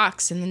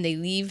socks, and then they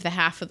leave the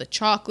half of the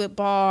chocolate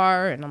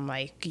bar. And I'm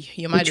like,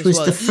 you might as well eat it.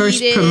 Which was the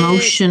first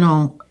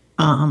promotional,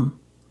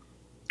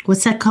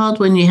 what's that called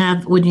when you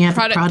have product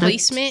a product?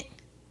 Placement?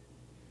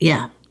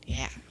 Yeah.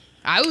 Yeah.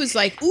 I was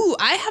like, ooh,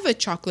 I have a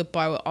chocolate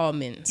bar with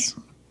almonds.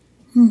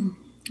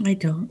 I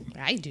don't.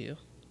 I do.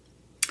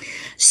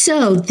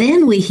 So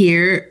then we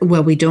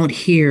don't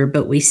hear,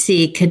 but we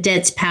see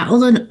Cadets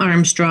Powell and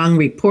Armstrong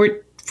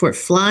report for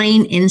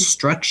flying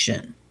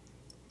instruction.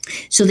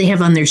 So they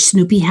have on their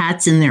Snoopy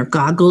hats and their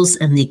goggles,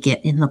 and they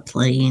get in the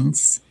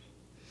planes.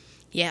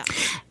 Yeah.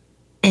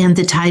 And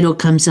the title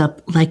comes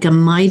up, like a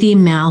mighty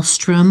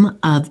maelstrom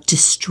of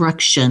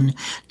destruction.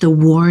 The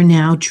war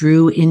now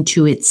drew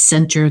into its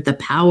center the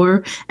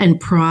power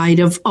and pride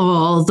of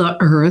all the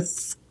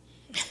earth.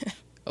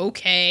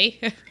 Okay.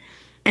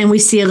 And we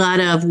see a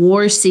lot of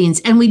war scenes.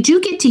 And we do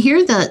get to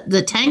hear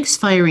the tanks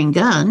firing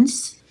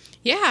guns.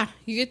 Yeah,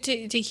 you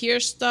get to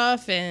hear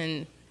stuff.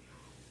 And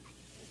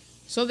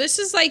so this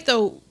is like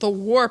the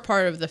war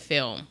part of the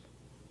film.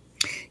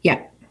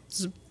 Yeah.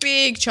 It's a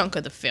big chunk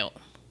of the film.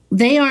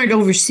 They aren't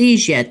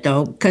overseas yet,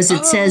 though, because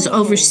it says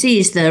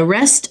overseas. The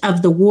rest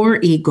of the War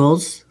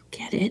Eagles,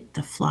 get it?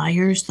 The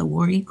Flyers, the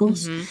War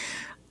Eagles.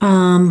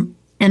 Mm-hmm.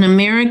 An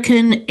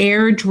American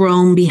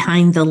aerodrome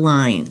behind the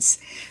lines.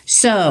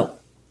 So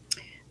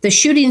the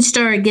Shooting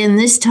Star, again,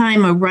 this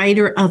time a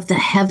rider of the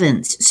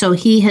heavens. So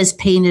he has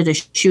painted a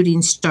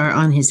shooting star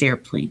on his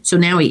airplane. So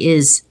now he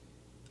is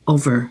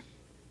over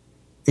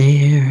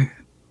there.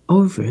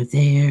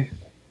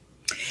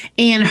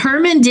 And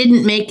Herman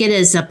didn't make it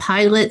as a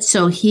pilot,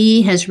 so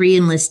he has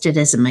re-enlisted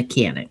as a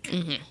mechanic.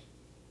 Mm-hmm.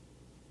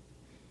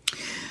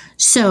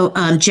 So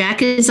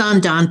Jack is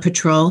on dawn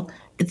patrol.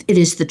 It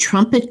is the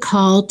trumpet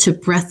call to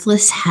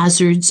breathless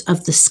hazards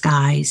of the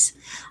skies.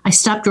 I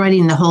stopped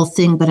writing the whole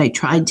thing, but I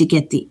tried to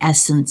get the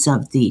essence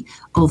of the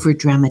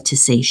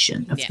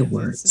over-dramatization of the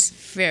words. It's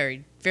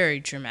very, very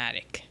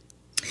dramatic.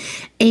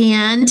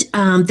 And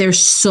they're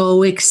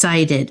so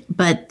excited,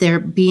 but they're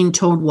being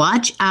told,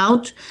 watch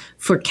out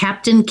for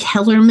Captain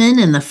Kellerman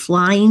and the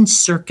Flying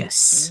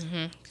Circus.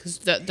 Because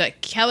the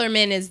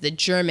Kellerman is the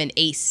German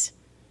ace.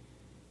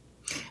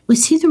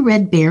 Was he the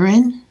Red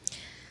Baron?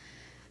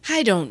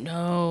 I don't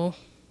know.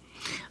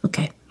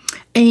 Okay.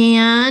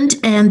 And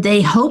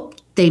they hope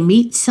they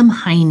meet some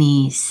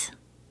Heinies.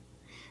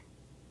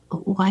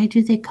 Why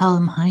do they call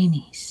them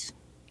Heinies?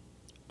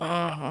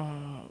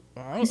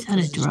 Is that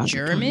a derogatory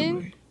German?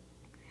 word?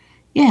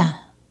 Yeah.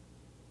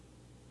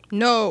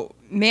 No,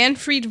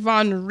 Manfred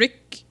von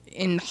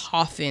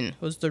Richthofen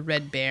was the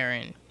Red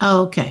Baron.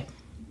 Oh, okay.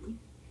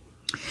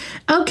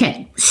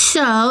 Okay,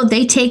 so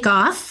they take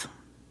off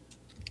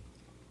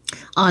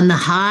on the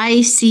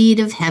high seat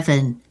of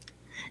heaven. ...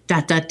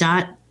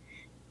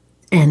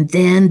 And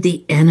then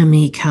the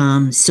enemy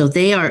comes. So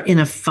they are in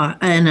a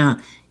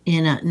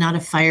not a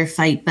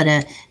firefight, but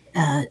a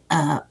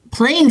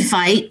plane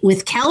fight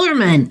with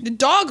Kellerman. The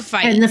dog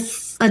fight. And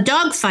a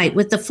dog fight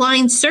with the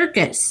Flying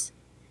Circus.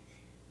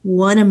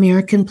 One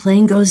American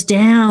plane goes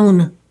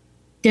down.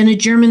 Then a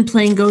German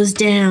plane goes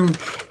down.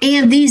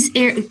 And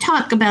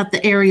talk about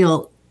the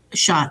aerial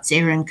shots,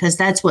 Aaron, because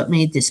that's what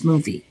made this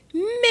movie.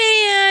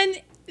 Man,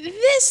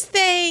 this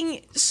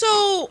thing,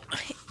 so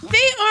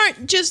they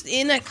aren't just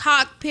in a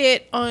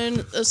cockpit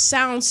on a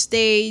sound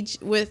stage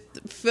with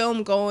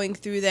film going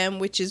through them,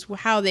 which is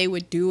how they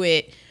would do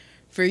it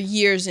for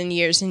years and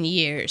years and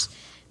years.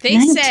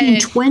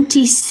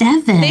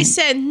 1927. They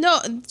said no.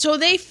 So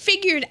they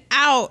figured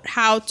out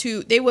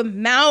they would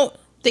mount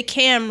the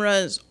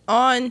cameras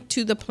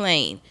onto the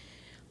plane.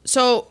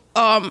 So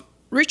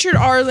Richard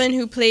Arlen,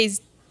 who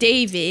plays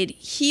David,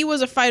 he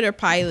was a fighter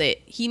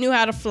pilot. He knew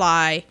how to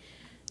fly.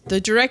 The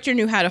director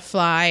knew how to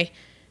fly.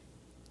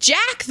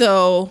 Jack,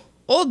 though,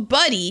 old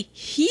buddy,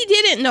 he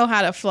didn't know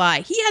how to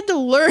fly. He had to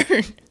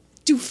learn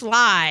to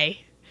fly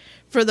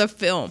for the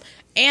film.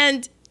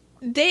 And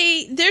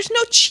there's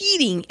no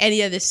cheating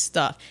any of this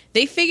stuff.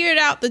 They figured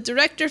out, the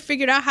director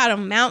figured out how to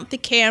mount the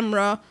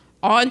camera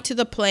onto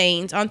the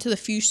planes, onto the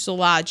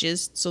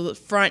fuselages, so the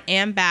front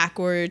and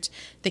backwards.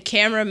 The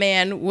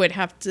cameraman would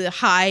have to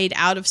hide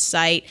out of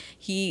sight.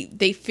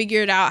 They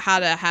figured out how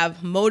to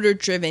have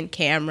motor-driven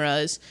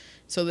cameras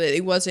so that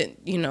it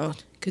wasn't,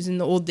 because in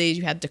the old days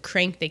you had to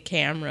crank the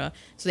camera.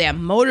 So they have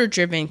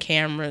motor-driven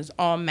cameras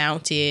all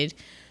mounted.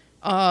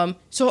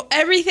 So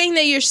everything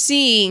that you're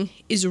seeing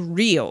is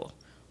real.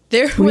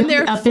 When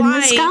they're up flying, in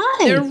the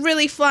sky. They're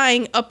really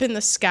flying up in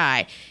the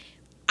sky.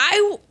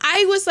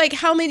 I was like,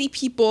 how many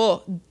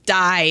people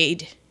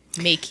died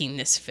making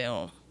this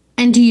film?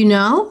 And do you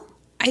know?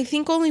 I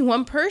think only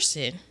one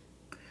person.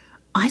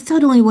 I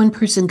thought only one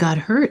person got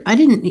hurt. I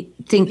didn't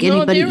think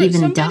anybody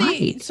even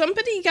died.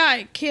 Somebody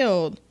got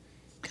killed.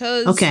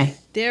 Because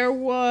there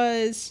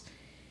was...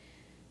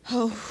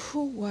 Oh,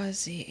 who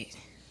was it?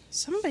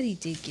 Somebody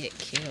did get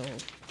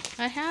killed.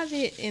 I have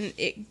it in...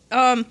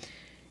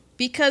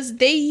 because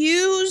they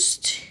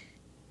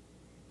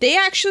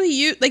actually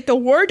used, the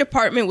War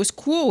Department was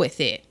cool with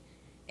it.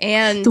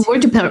 And the War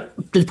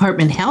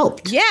Department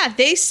helped. Yeah,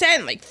 they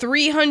sent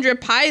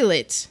 300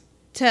 pilots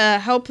to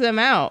help them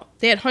out.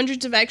 They had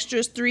hundreds of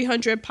extras,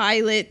 300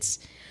 pilots.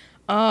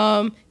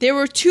 There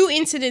were 2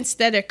 incidents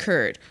that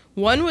occurred.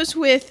 One was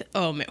with,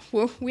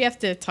 we have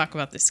to talk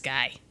about this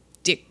guy,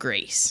 Dick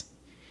Grace.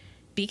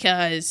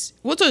 Because,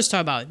 we'll just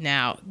talk about it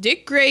now.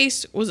 Dick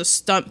Grace was a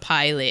stunt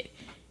pilot,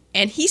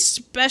 and he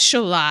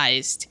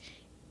specialized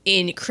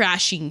in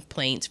crashing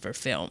planes for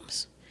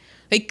films.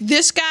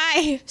 This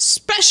guy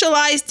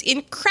specialized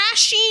in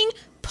crashing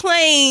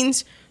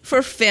planes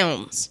for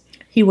films.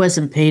 He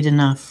wasn't paid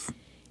enough.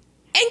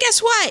 And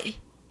guess what?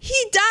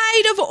 He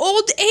died of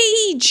old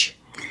age.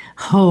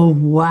 Oh,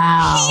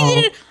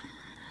 wow.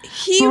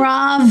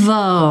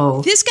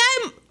 Bravo. This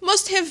guy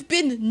must have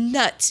been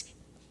nuts.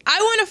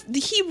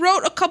 He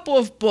wrote a couple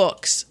of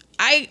books.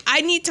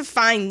 I need to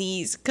find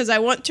these because I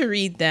want to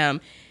read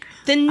them.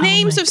 The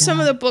names of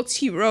some of the books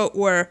he wrote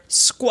were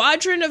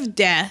Squadron of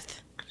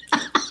Death,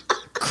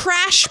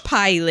 Crash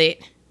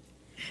Pilot,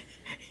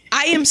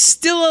 I Am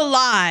Still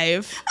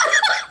Alive,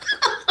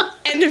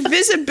 and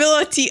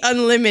Visibility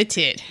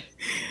Unlimited.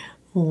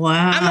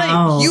 Wow. I'm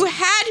like, you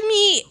had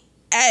me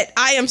at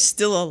I Am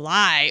Still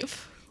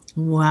Alive.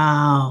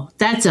 Wow.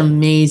 That's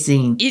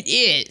amazing. It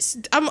is.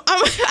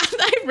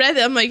 I read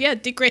it. I'm like, yeah,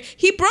 Dick Grace.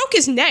 He broke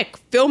his neck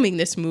filming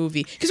this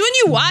movie. Because when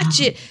you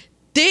watch it,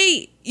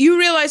 you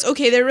realize,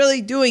 okay, they're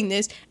really doing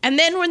this. And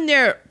then when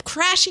they're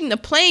crashing the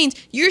planes,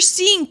 you're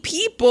seeing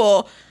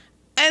people,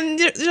 and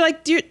they're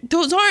like,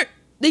 those are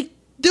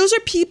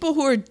people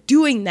who are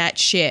doing that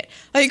shit.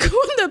 Like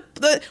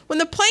when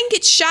the plane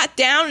gets shot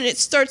down and it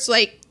starts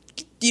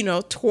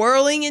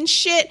twirling and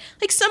shit.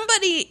 Like,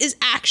 somebody is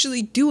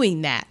actually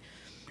doing that.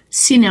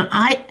 See, now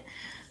I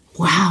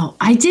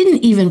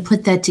didn't even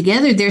put that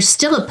together. There's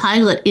still a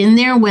pilot in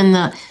there when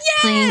the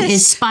plane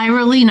is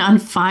spiraling on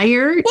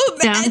fire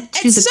down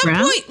to the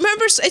ground.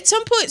 Remember, at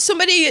some point,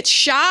 somebody gets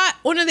shot.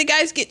 One of the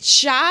guys gets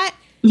shot.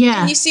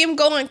 Yeah. And you see him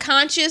go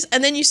unconscious,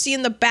 and then you see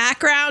in the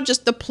background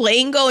just the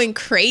plane going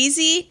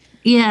crazy.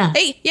 Yeah.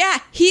 Hey, yeah,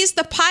 he's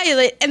the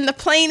pilot, and the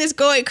plane is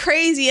going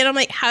crazy. And I'm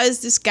like, how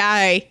does this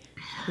guy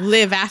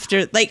live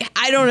after? Like,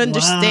 I don't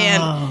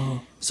understand.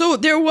 Wow. So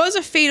there was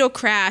a fatal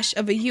crash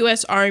of a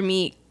U.S.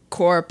 Army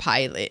Corps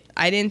pilot.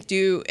 I didn't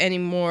do any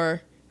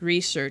more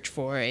research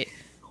for it.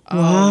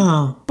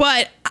 Wow.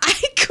 But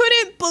I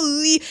couldn't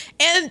believe,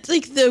 and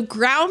like the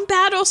ground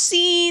battle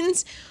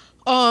scenes,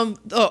 all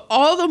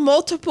the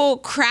multiple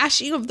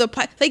crashing of the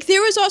like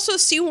there was also a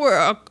scene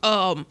where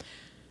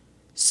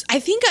I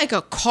think like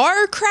a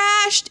car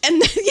crashed,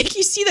 and then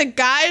you see the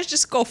guys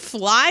just go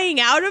flying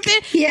out of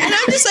it. Yeah. And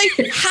I'm just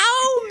like,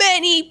 how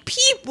many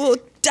people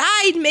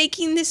died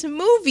making this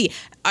movie?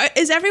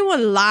 Is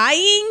everyone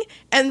lying?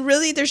 And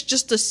really, there's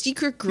just a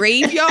secret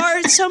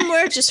graveyard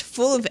somewhere just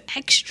full of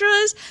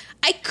extras?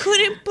 I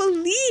couldn't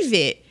believe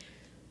it.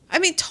 I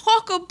mean,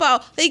 talk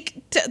about, like,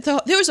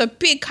 there was a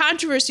big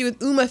controversy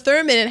with Uma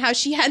Thurman and how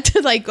she had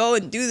to, like, go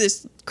and do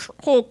this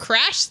whole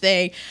crash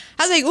thing.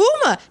 I was like,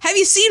 Uma, have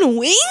you seen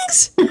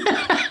Wings? They were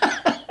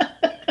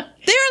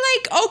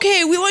like,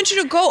 okay, we want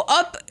you to go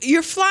up.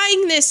 You're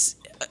flying this,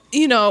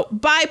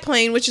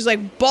 biplane, which is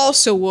like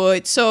balsa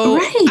wood. So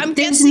I'm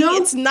guessing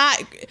it's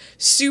not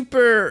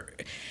super...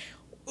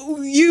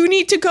 You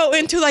need to go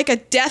into like a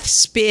death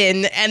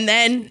spin, and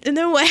then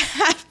what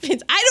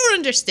happens? I don't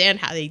understand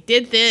how they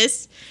did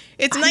this.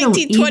 It's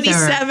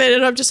 1927,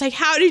 and I'm just like,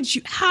 how did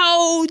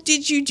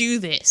you do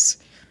this?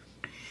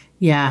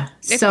 Yeah,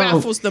 it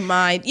baffles the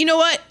mind. You know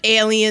what?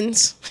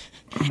 Aliens.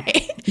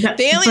 The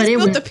aliens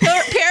built the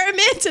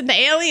pyramids, and the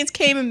aliens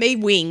came and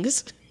made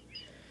Wings.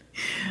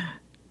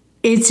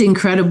 It's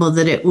incredible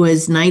that it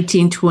was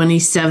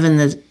 1927,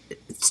 the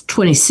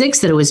 26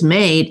 that it was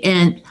made,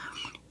 and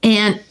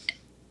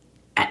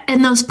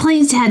those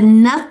planes had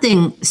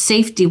nothing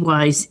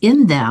safety-wise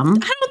in them.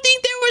 I don't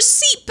think there were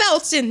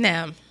seatbelts in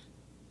them.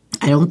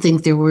 I don't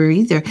think there were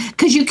either,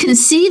 because you can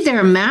see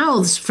their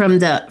mouths from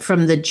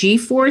the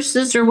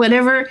G-forces or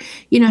whatever.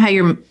 You know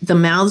how the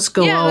mouths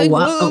go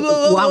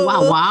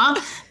wah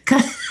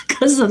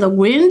because of the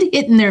wind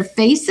hitting their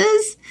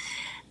faces.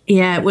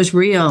 Yeah, it was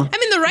real. I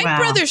mean, the Wright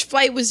brothers'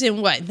 flight was in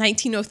what,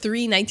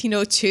 1903,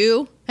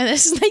 1902, and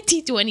this is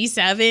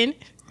 1927.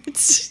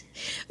 It's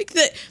like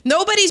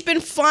nobody's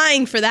been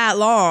flying for that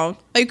long.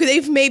 Like,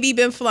 they've maybe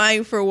been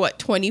flying for what,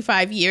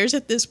 25 years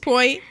at this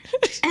point.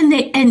 And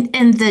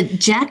the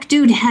Jack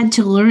dude had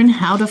to learn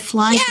how to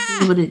fly to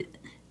be able to.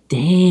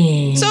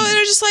 Dang. So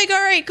they're just like,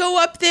 all right,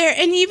 go up there.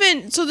 And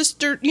even so,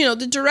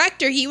 the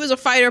director, he was a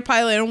fighter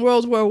pilot in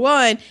World War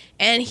I,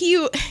 and he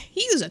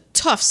was a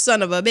tough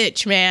son of a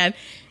bitch, man,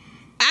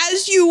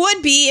 as you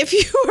would be if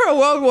you were a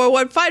World War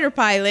I fighter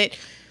pilot.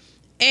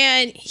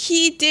 And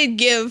he did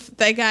give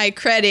that guy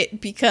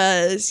credit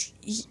because,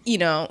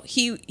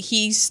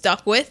 he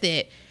stuck with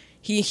it.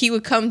 He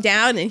would come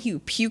down and he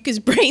would puke his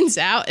brains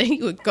out, and he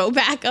would go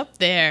back up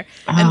there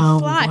and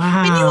fly.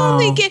 Wow. And you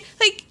only get,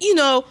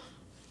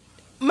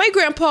 my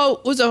grandpa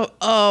was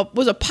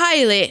a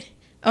pilot.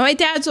 And my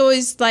dad's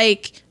always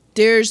like,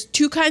 there's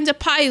two kinds of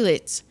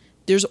pilots.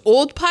 There's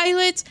old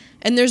pilots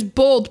and there's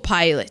bold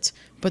pilots.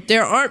 But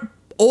there aren't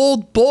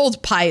old,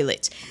 bold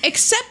pilots,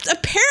 except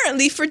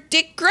apparently for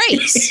Dick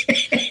Grace.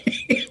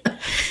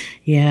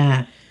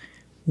 Yeah.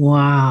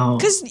 Wow.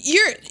 Because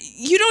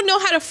you don't know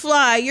how to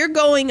fly. You're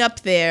going up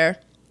there.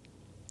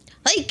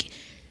 Like,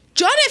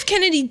 John F.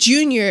 Kennedy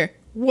Jr.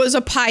 was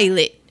a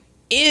pilot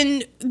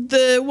in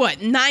the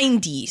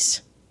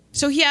 90s.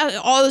 So he had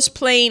all this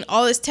plane,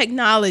 all this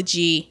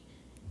technology,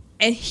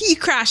 and he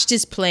crashed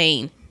his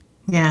plane.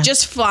 Yeah.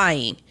 Just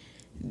flying.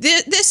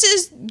 This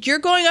is, you're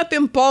going up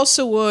in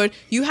balsa wood,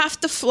 you have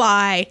to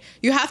fly,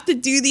 you have to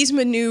do these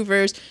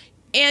maneuvers,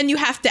 and you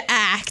have to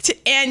act,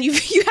 and you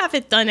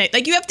haven't done it.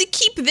 Like, you have to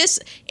keep this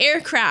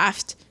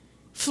aircraft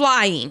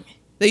flying.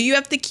 You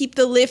have to keep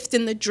the lift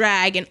and the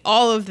drag and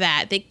all of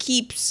that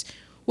keeps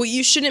what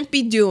you shouldn't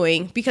be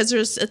doing, because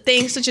there's a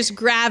thing such as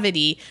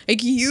gravity.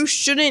 Like, you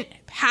shouldn't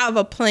have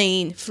a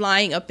plane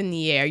flying up in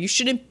the air. You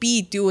shouldn't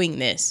be doing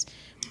this.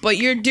 But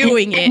you're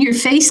doing it. And your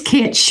face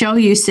can't show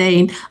you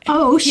saying,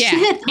 oh,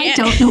 shit, I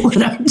don't know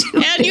what I'm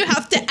doing. And you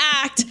have to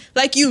act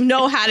like you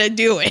know how to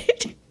do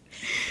it.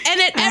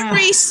 And at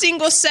every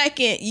single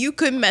second, you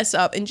could mess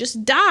up and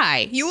just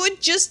die. You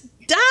would just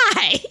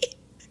die.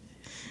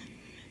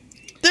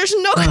 There's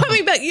no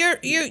coming back.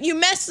 You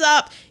mess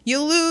up,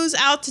 you lose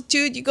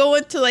altitude, you go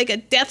into like a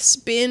death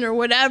spin or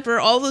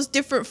whatever, all those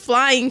different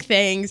flying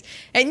things,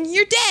 and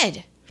you're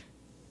dead.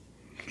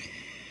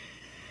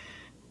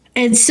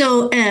 And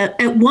so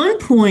at one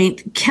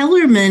point,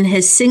 Kellerman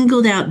has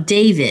singled out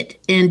David,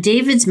 and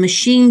David's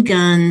machine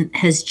gun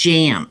has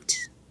jammed.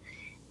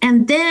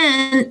 And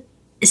then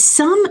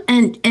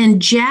and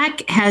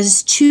Jack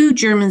has 2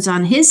 Germans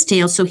on his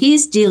tail, so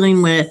he's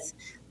dealing with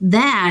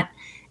that.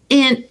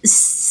 And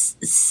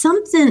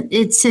something,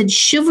 it said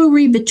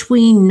chivalry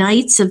between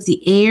knights of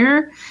the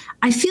air.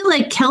 I feel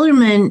like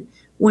Kellerman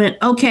went,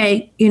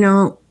 okay,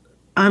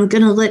 I'm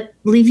going to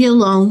leave you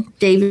alone,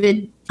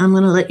 David. I'm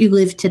going to let you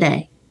live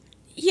today.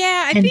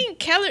 Yeah, I think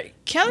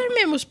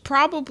Kellerman was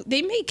probably,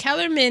 they made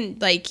Kellerman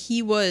like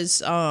he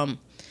was, what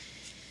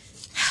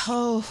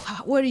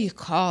do you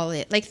call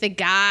it? Like the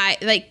guy,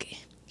 like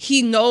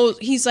he knows,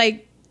 he's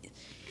like,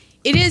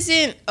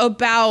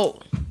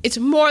 it's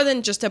more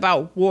than just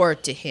about war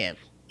to him.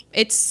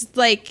 It's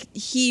like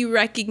he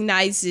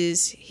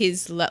recognizes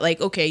his,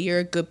 like, okay, you're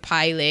a good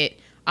pilot.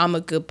 I'm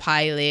a good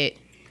pilot.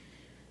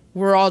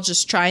 We're all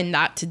just trying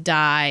not to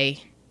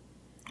die.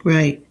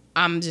 Right.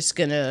 I'm just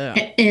gonna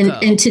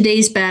and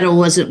today's battle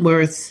wasn't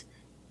worth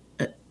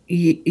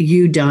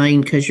you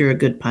dying because you're a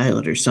good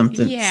pilot or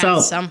something. Yeah,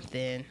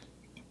 something.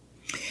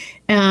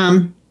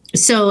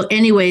 So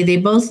anyway, they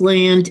both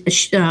land.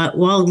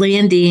 While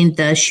landing,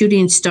 the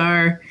shooting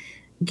star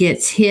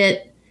gets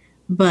hit,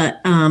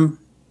 but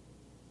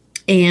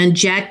and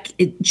Jack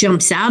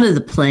jumps out of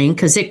the plane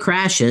because it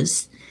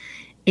crashes.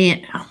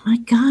 And oh my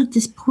God,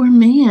 this poor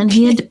man!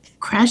 He had to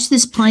crash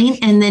this plane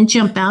and then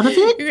jump out of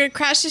it. You're gonna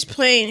crash this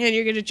plane and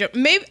you're gonna jump.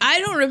 Maybe I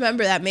don't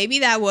remember that. Maybe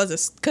that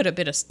could have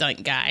been a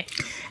stunt guy.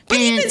 But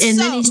then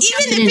he's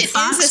jumping in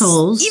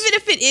foxholes. Even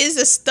if it is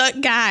a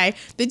stunt guy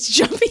that's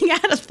jumping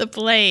out of the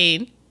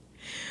plane.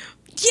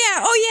 Yeah.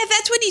 Oh yeah,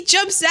 that's when he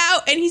jumps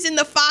out and he's in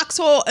the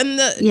foxhole and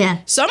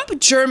some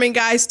German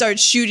guy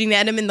starts shooting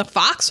at him in the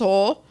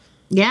foxhole.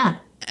 Yeah.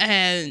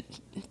 And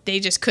they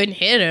just couldn't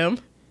hit him.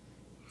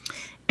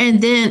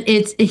 And then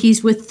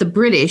he's with the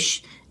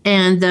British,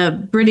 and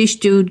the British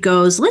dude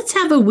goes, "Let's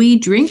have a wee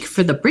drink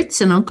for the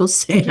Brits and Uncle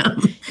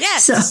Sam."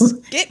 Yes, so,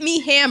 get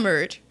me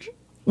hammered.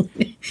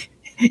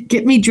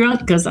 Get me drunk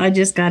because I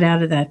just got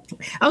out of that.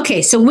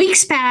 Okay, so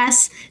weeks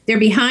pass. They're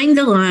behind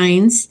the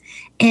lines,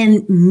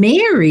 and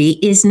Mary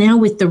is now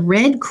with the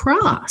Red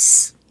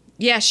Cross.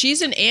 Yeah,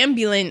 she's an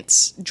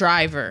ambulance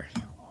driver.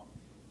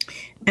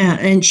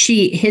 And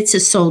she hits a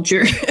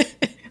soldier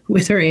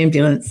with her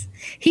ambulance.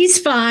 He's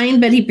fine,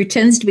 but he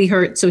pretends to be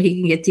hurt so he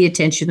can get the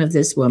attention of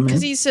this woman.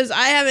 Because he says,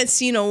 I haven't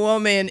seen a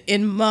woman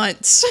in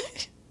months.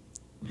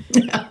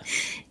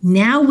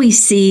 Now we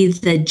see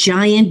the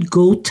giant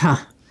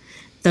Gotha.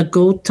 The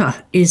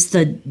Gotha is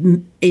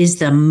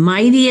the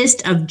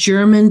mightiest of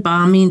German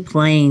bombing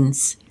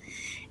planes.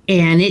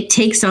 And it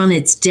takes on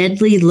its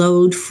deadly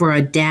load for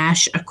a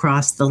dash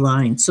across the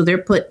line. So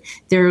they're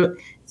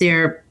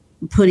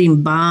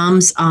putting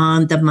bombs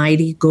on the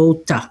mighty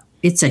Gotha.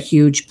 It's a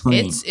huge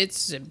plane.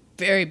 It's a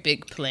very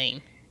big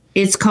plane.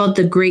 It's called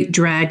the Great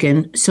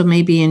Dragon. So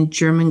maybe in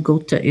German,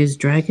 Gotha is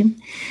dragon.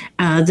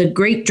 The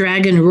Great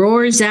Dragon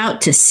roars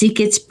out to seek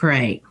its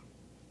prey.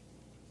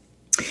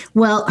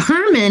 Well,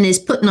 Herman is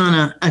putting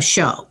on a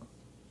show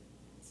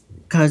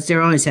because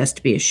there always has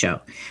to be a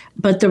show.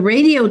 But the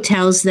radio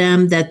tells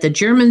them that the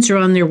Germans are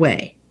on their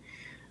way.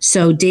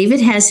 So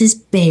David has his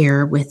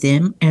bear with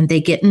him, and they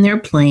get in their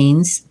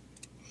planes.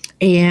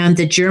 And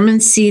the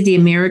Germans see the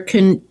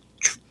American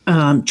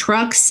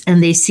trucks,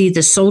 and they see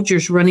the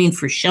soldiers running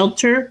for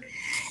shelter,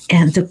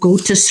 and the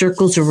Gotha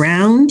circles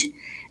around.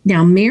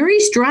 Now,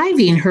 Mary's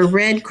driving her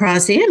Red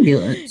Cross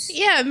ambulance.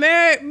 Yeah,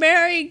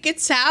 Mary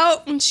gets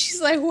out, and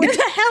she's like, where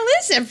the hell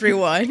is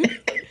everyone?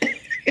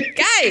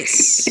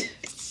 Guys,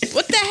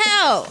 what the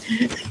hell?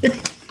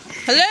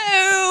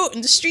 Hello?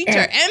 And the streets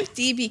are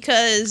empty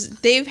because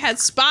they've had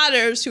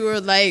spotters who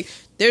are like,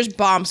 there's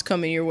bombs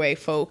coming your way,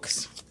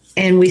 folks.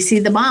 And we see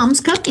the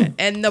bombs coming.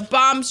 And the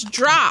bombs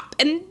drop.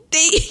 And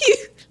they,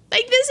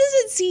 like, this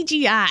isn't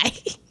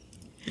CGI.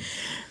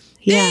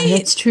 Yeah,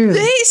 that's true.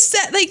 They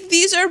set, like,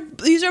 these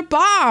are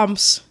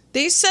bombs.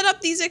 They set up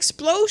these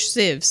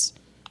explosives.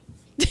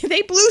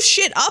 They blew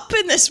shit up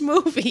in this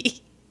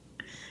movie.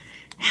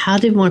 How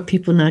did more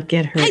people not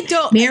get hurt? I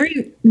don't.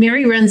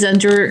 Mary runs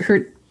under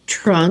her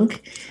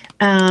trunk.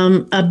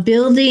 A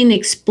building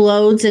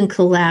explodes and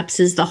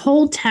collapses. The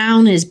whole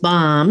town is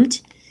bombed.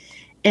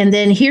 And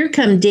then here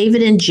come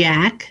David and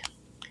Jack.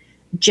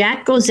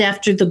 Jack goes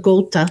after the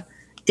Gotha.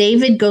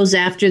 David goes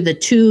after the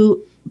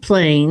 2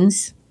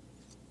 planes.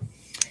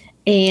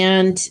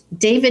 And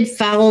David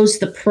follows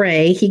the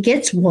prey. He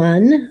gets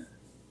one,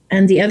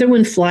 and the other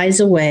one flies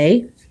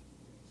away.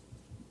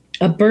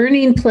 A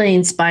burning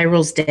plane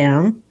spirals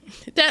down.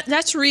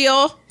 That's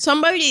real.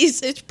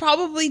 It's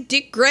probably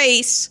Dick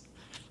Grace.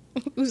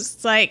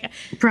 Who's like,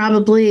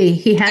 probably.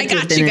 He had I to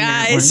have got been you in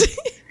that guys. one.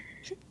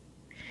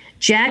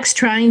 Jack's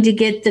trying to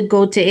get the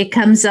Gotha. It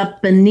comes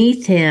up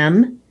beneath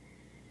him.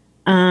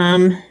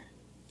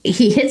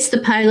 He hits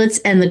the pilots,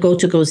 and the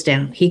Gotha goes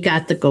down. He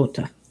got the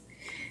Gotha.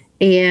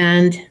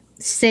 And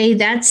say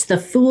that's the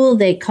fool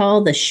they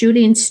call the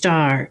shooting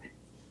star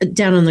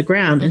down on the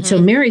ground. Mm-hmm. And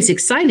so Mary's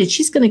excited.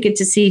 She's going to get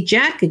to see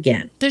Jack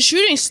again. The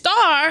shooting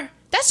star?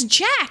 That's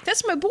Jack.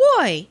 That's my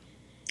boy.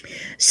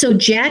 So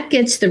Jack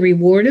gets the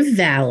reward of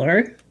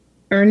valor,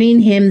 earning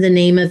him the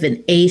name of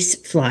an ace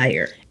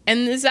flyer.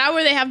 And is that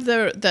where they have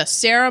the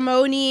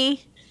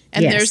ceremony?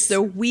 And Yes. there's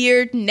the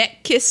weird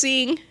neck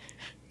kissing.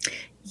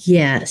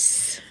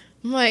 Yes.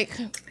 I'm like,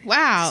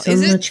 wow, So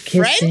is it much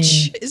French?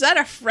 kissing. Is that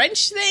a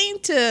French thing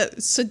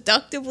to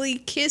seductively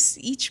kiss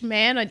each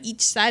man on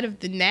each side of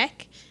the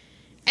neck?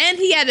 And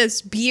he had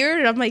his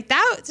beard. I'm like,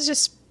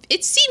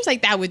 it seems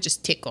like that would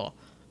just tickle.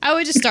 I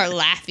would just start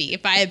laughing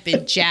if I had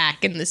been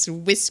Jack and this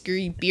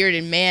whiskery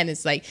bearded man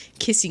is like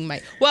kissing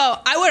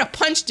well, I would have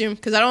punched him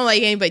because I don't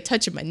like anybody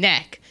touching my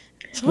neck.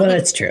 Well,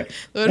 that's true.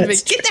 Get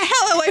the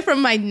hell away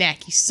from my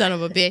neck, you son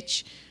of a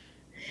bitch.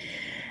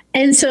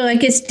 And so I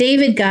guess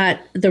David got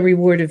the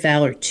reward of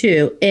valor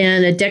too.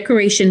 And a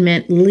decoration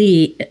meant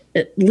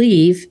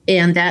leave,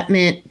 and that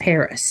meant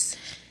Paris.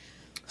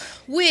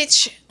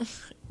 Which,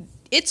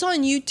 it's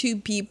on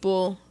YouTube,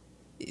 people.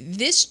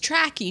 This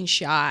tracking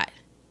shot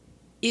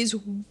is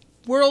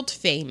world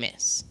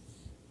famous.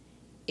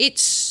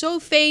 It's so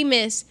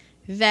famous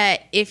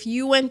that if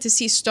you went to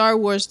see Star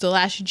Wars The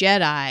Last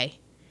Jedi,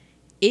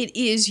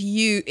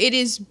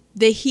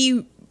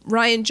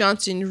 Rian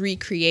Johnson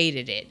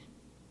recreated it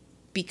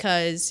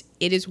because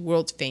it is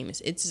world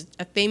famous. It's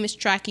a famous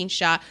tracking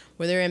shot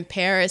where they're in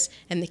Paris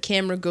and the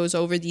camera goes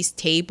over these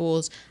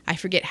tables, I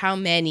forget how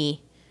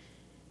many,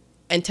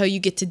 until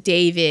you get to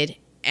David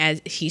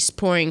as he's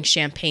pouring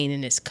champagne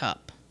in his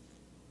cup.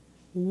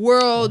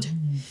 World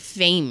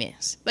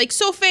famous. Like,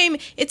 so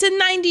famous. It's a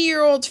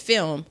 90-year-old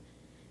film,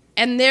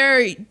 and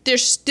they're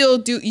still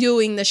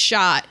doing the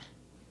shot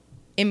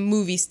in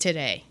movies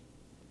today.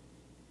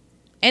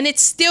 And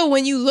it's still,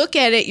 when you look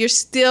at it, you're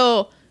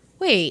still,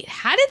 wait,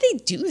 how did they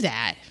do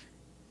that?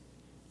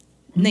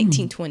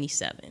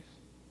 1927.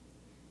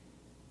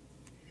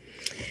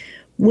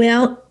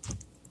 Well,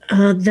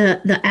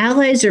 the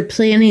Allies are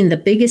planning the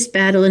biggest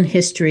battle in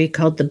history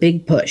called the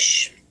Big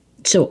Push.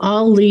 So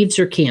all leaves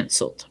are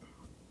canceled.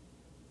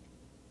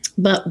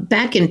 But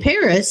back in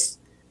Paris,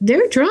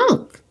 they're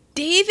drunk.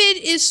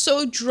 David is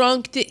so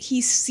drunk that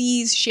he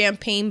sees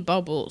champagne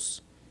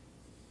bubbles.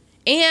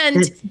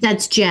 And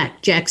that's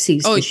Jack. Jack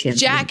sees the champagne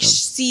Jack bubbles.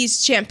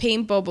 sees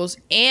champagne bubbles,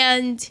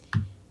 and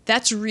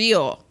that's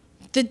real.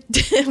 The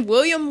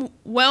William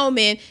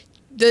Wellman,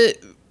 the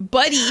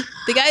buddy,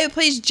 the guy who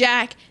plays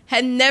Jack,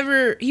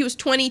 he was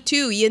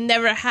 22. He had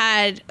never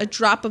had a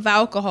drop of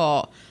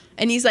alcohol.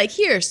 And he's like,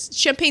 here,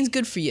 champagne's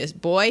good for you,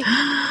 boy.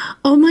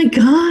 Oh my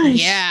gosh.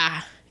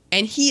 Yeah.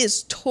 And he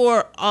is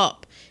tore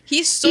up.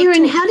 He's so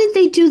Aaron, how did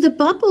they do the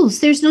bubbles?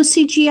 There's no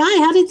CGI.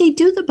 How did they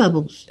do the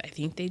bubbles? I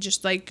think they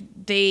just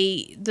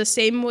the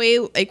same way,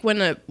 like when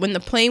the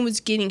plane was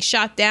getting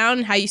shot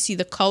down, how you see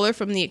the color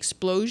from the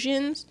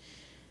explosions,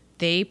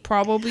 they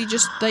probably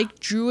just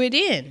drew it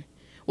in.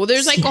 Well,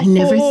 there's I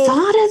never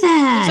thought of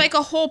that. It's like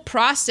a whole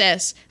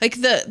process.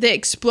 Like the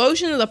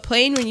explosion of the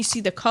plane, when you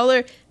see the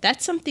color,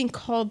 that's something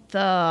called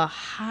the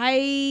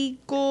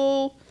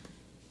Heigl.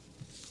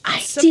 I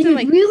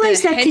didn't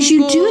realize that, because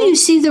you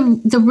see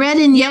the red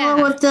and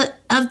yellow of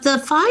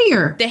the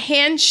fire. The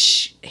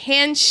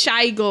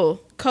Hand-Scheigel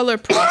color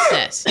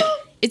process.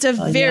 It's a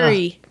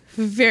very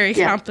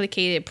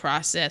complicated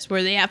process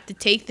where they have to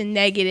take the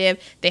negative,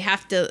 they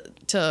have to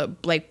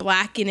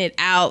blacken it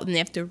out, and they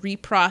have to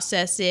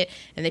reprocess it,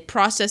 and they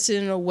process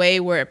it in a way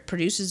where it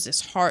produces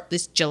this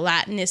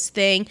gelatinous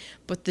thing,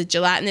 but the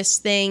gelatinous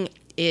thing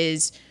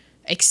is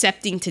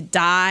accepting to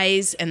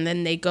dyes, and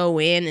then they go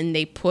in and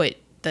they put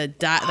the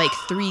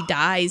 3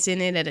 dyes in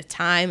it at a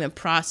time and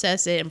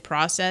process it.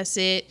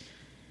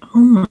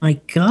 Oh my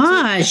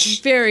gosh. It's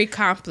very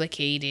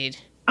complicated.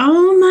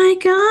 Oh my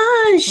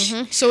gosh.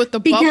 Mm-hmm. So with the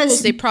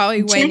bubbles, they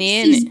probably went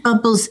in. Sees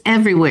bubbles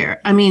everywhere.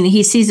 I mean,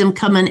 he sees them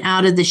coming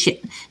out of the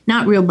ship.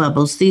 Not real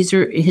bubbles. These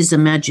are his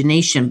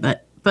imagination,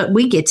 but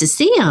we get to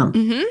see them.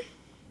 Mm-hmm.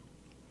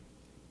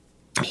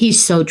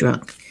 He's so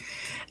drunk.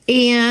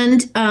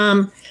 And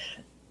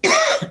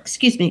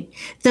excuse me,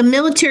 the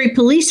military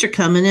police are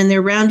coming, and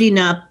they're rounding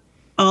up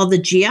all the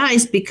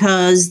GIs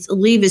because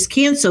leave is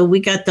canceled. We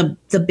got the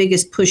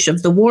biggest push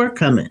of the war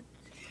coming.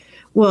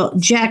 Well,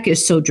 Jack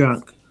is so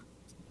drunk.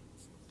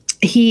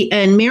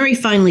 Mary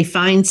finally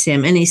finds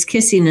him, and he's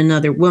kissing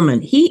another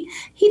woman. He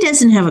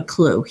doesn't have a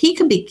clue. He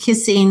could be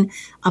kissing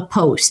a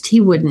post.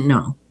 He wouldn't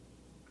know.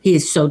 He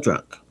is so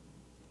drunk.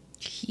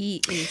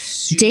 He is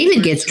super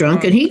David gets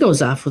drunk, and he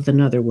goes off with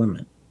another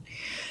woman.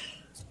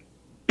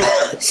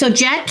 So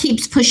Jack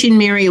keeps pushing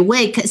Mary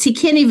away because he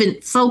can't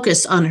even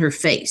focus on her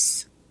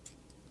face.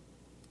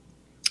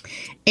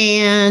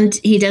 And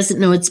he doesn't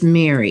know it's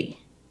Mary.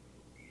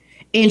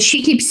 And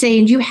she keeps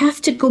saying, you have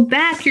to go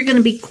back. You're going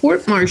to be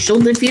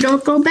court-martialed if you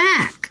don't go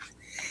back.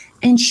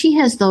 And she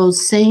has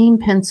those same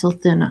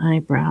pencil-thin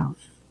eyebrows.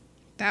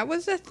 That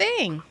was a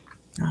thing.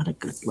 Not a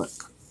good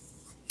look.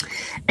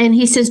 And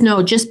he says,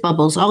 no, just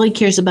bubbles. All he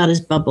cares about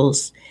is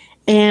bubbles.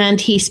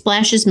 And he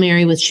splashes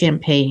Mary with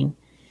champagne.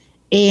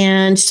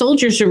 And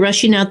soldiers are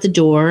rushing out the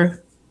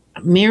door.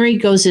 Mary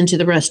goes into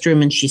the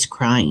restroom, and she's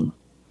crying.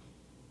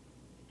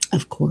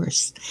 Of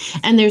course.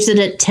 And there's an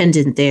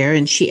attendant there,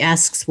 and she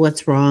asks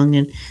what's wrong,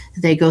 and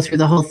they go through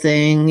the whole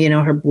thing,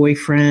 her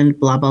boyfriend,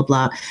 blah, blah,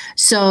 blah.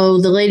 So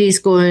the lady's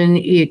going,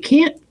 you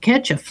can't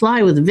catch a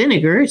fly with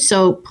vinegar,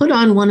 so put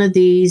on one of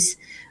these,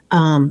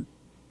 one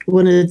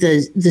of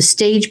the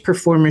stage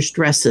performer's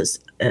dresses.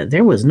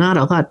 There was not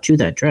a lot to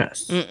that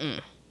dress. Mm-mm.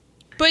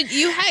 But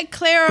you had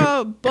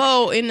Clara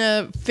Bow in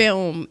a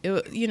film,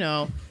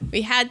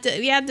 we had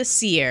to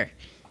see her.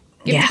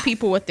 Give the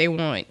people what they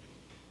want.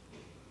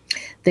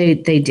 They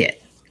did,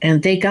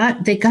 and they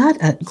got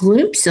a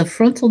glimpse of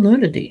frontal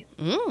nudity.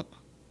 Mm.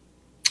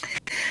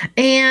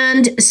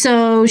 And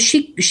so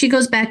she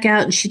goes back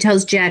out and she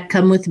tells Jack,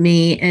 "Come with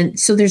me." And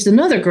so there's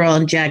another girl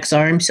on Jack's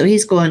arm. So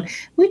he's going,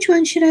 "Which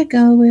one should I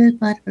go with?"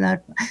 Blah, blah,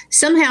 blah.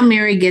 Somehow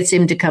Mary gets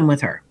him to come with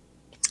her,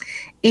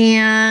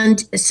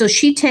 and so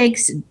she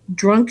takes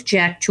drunk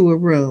Jack to a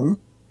room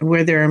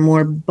where there are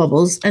more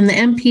bubbles, and the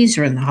MPs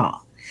are in the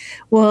hall.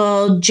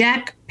 Well,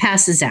 Jack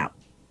passes out,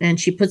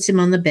 and she puts him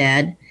on the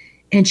bed.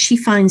 And she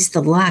finds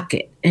the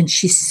locket, and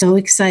she's so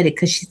excited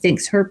because she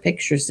thinks her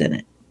picture's in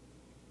it.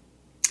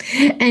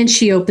 And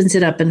she opens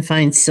it up and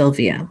finds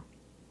Sylvia.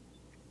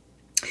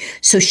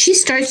 So she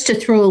starts to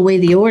throw away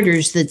the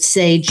orders that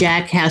say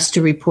Jack has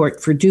to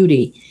report for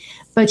duty,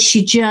 but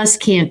she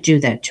just can't do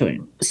that to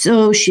him.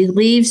 So she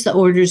leaves the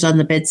orders on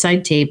the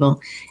bedside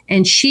table,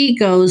 and she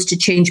goes to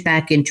change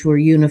back into her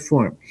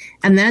uniform.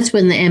 And that's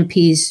when the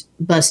MPs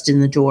bust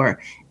in the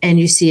door, and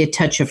you see a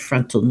touch of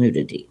frontal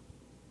nudity.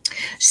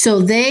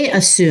 So they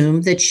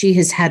assume that she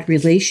has had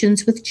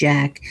relations with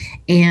Jack,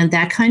 and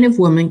that kind of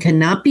woman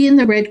cannot be in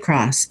the Red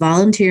Cross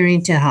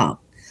volunteering to help.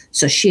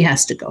 So she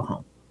has to go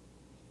home.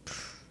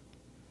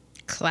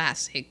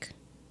 Classic.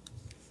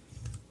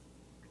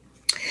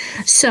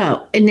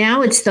 So, and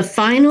now it's the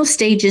final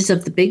stages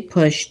of the big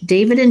push.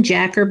 David and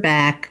Jack are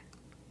back.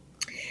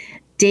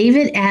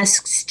 David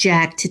asks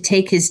Jack to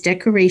take his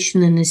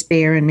decoration and his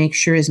bear and make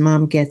sure his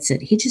mom gets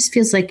it. He just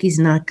feels like he's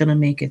not going to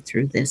make it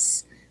through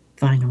this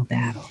final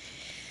battle.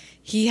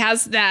 He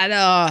has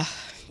that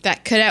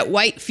Cadet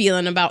White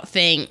feeling about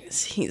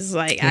things. He's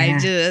like,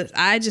 yeah.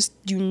 I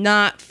just do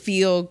not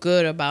feel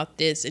good about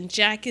this. And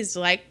Jack is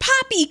like,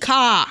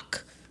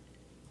 poppycock.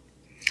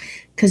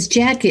 Because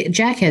Jack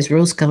has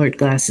rose-colored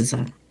glasses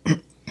on.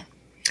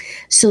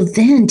 So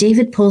then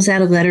David pulls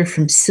out a letter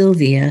from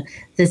Sylvia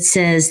that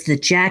says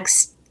that Jack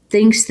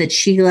thinks that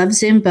she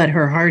loves him, but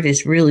her heart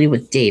is really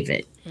with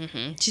David.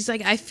 Mm-hmm. She's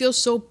like, I feel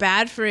so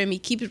bad for him. He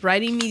keeps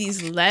writing me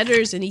these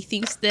letters, and he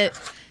thinks that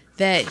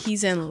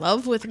he's in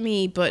love with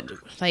me. But,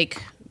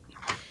 like,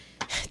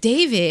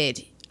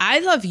 David, I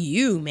love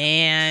you,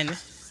 man.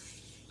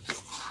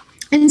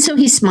 And so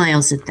he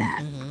smiles at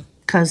that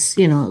because,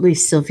 at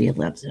least Sylvia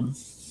loves him.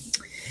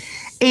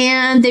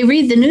 And they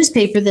read the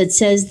newspaper that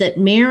says that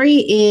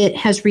Mary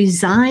has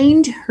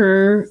resigned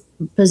her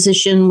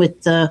position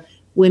with the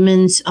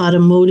Women's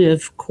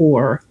Automotive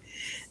Corps.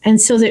 And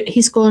so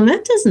he's going,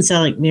 that doesn't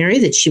sound like Mary,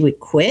 that she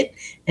would quit.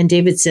 And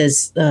David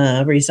says,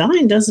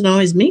 resign doesn't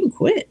always mean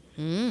quit.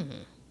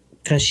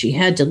 Because she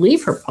had to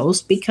leave her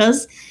post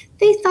because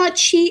they thought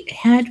she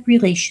had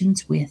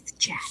relations with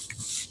Jack.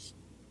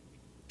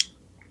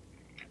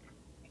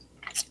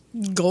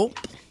 Gulp.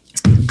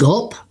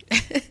 Gulp.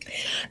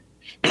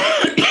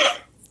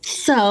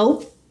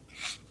 So,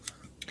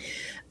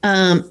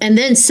 and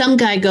then some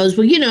guy goes,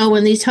 well,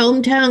 when these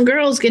hometown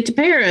girls get to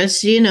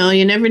Paris, you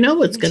never know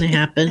what's going to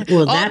happen.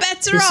 Well, all that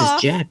bets are pisses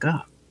off. Jack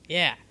off.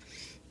 Yeah.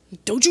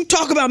 Don't you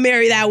talk about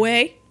Mary that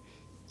way.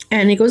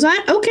 And he goes, okay,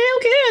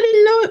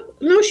 I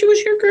didn't know she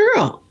was your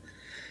girl.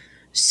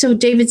 So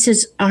David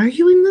says, are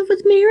you in love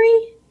with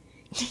Mary?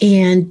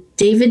 And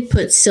David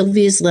put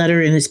Sylvia's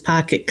letter in his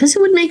pocket because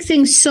it would make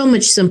things so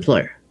much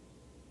simpler.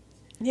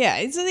 Yeah,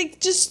 it's like,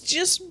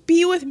 just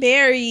be with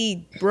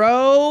Mary,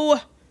 bro.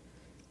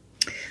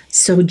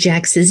 So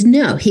Jack says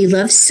no, he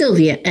loves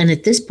Sylvia. And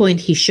at this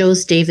point, he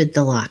shows David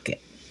the locket.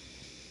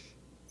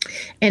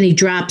 And he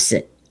drops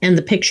it, and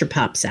the picture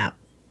pops out.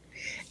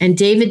 And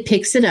David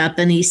picks it up,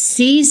 and he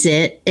sees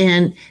it,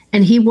 and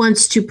he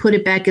wants to put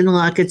it back in the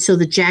locket so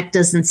that Jack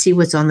doesn't see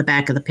what's on the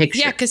back of the picture.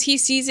 Yeah, because he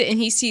sees it, and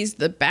he sees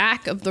the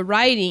back of the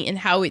writing and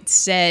how it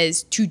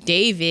says to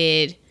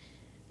David,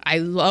 I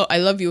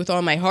love you with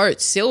all my heart,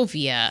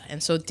 Sylvia.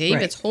 And so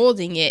David's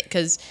holding it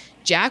because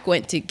Jack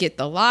went to get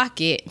the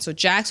locket. And so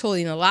Jack's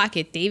holding the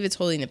locket. David's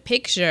holding the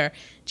picture.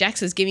 Jack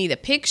says, give me the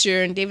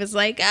picture. And David's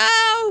like,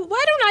 oh,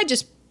 why don't I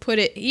just put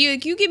it, you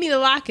give me the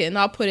locket and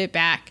I'll put it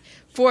back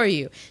for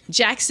you.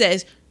 Jack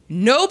says,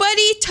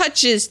 nobody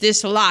touches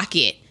this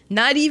locket.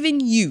 Not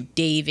even you,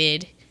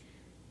 David.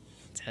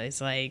 So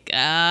he's like,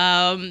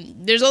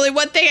 there's only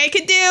one thing I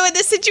can do in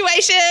this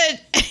situation.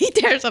 He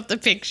tears up the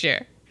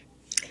picture.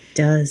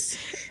 Does.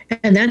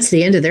 And that's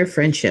the end of their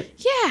friendship.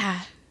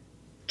 Yeah.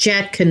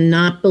 Jack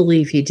cannot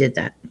believe he did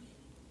that.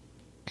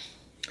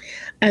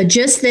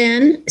 Just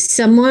then,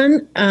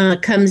 someone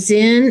comes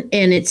in,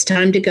 and it's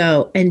time to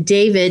go. And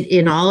David,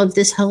 in all of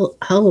this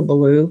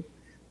hullabaloo,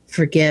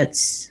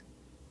 forgets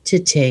to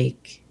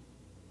take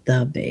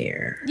the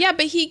bear. Yeah,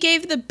 but he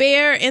gave the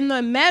bear and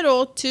the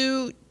medal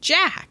to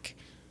Jack.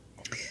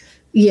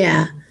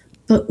 Yeah,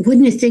 but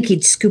wouldn't you think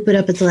he'd scoop it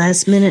up at the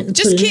last minute and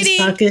Just put it kidding. in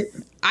his pocket?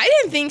 I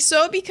didn't think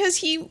so because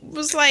he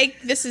was like,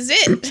 this is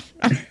it.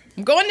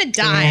 I'm going to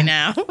die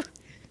now.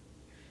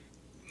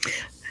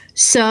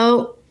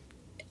 So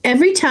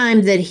every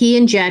time that he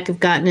and Jack have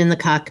gotten in the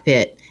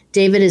cockpit,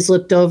 David has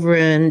looked over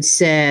and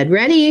said,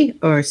 ready,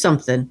 or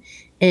something.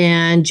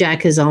 And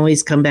Jack has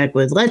always come back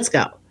with, let's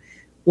go.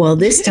 Well,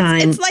 this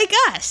time... It's like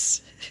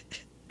us.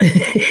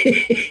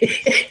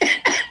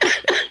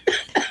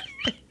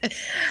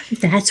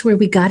 That's where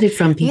we got it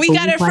from, people. We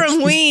got it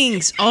from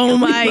Wings. Oh,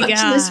 my God. We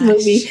watched this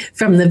movie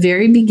from the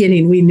very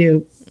beginning. We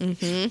knew.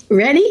 Mm-hmm.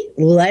 Ready?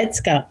 Let's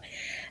go.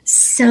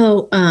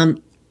 So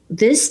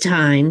this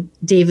time,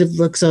 David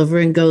looks over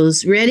and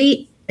goes,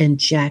 ready? And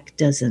Jack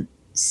doesn't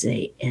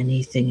say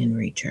anything in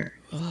return.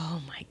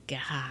 Oh, my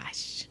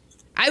gosh.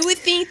 I would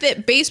think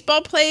that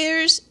baseball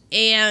players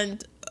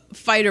and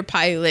fighter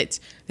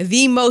pilots are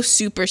the most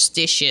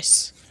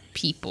superstitious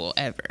people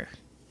ever.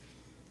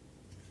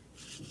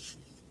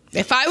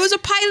 If I was a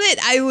pilot,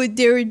 I would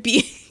drive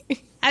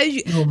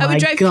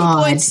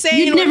people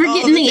insane. You'd never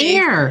get in the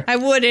air. I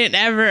wouldn't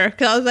ever.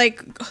 Because I was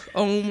like,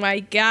 oh my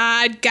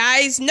God,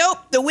 guys, nope,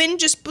 the wind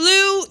just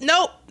blew.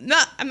 Nope,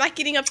 no, I'm not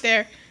getting up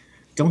there.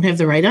 Don't have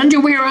the right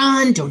underwear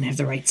on. Don't have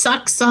the right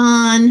socks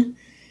on.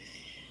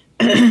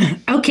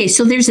 Okay,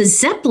 so there's a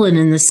Zeppelin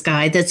in the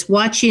sky that's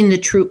watching the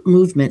troop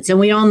movements. And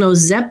we all know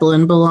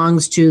Zeppelin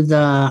belongs to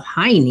the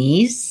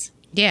Heinies.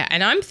 Yeah,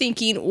 and I'm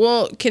thinking,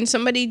 well, can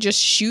somebody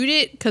just shoot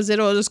it? Because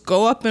it'll just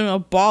go up in a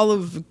ball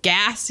of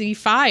gassy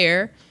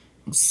fire.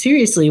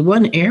 Seriously,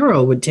 one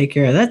arrow would take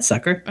care of that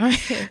sucker.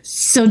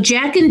 So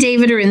Jack and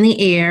David are in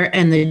the air,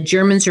 and the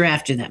Germans are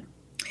after them.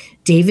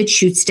 David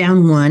shoots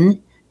down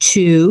 1,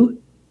 2,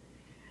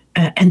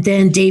 and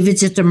then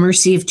David's at the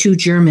mercy of 2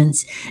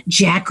 Germans.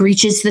 Jack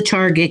reaches the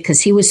target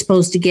because he was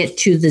supposed to get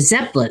to the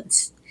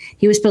Zeppelins.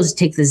 He was supposed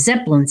to take the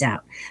Zeppelins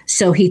out.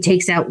 So he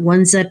takes out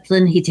 1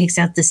 Zeppelin. He takes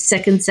out the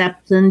 2nd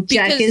Zeppelin.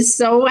 Jack is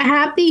so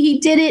happy he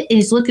did it. And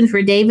he's looking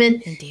for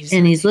David.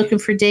 And he's looking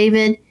for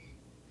David.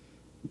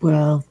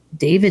 Well,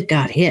 David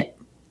got hit.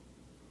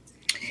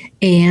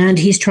 And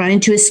he's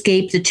trying to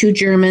escape the 2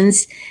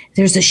 Germans.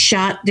 There's a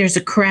shot. There's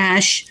a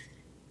crash.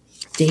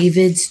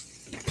 David's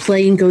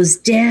plane goes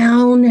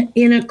down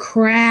in a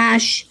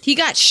crash. He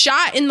got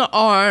shot in the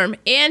arm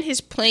and his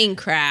plane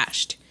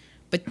crashed.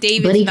 But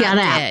David's not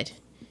dead.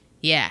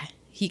 Yeah,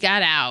 he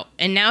got out.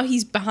 And now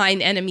he's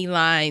behind enemy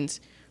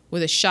lines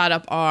with a shot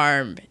up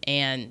arm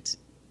and,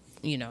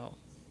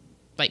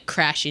 like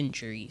crash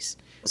injuries.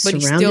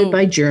 But surrounded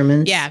by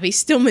Germans. Yeah, but he's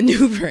still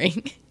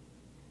maneuvering.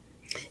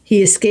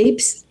 He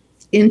escapes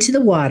into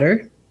the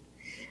water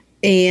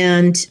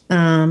and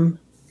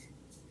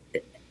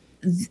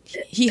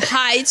he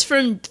hides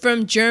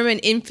from German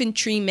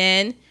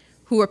infantrymen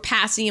who are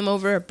passing him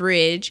over a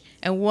bridge,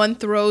 and one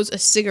throws a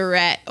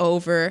cigarette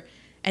over,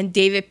 and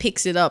David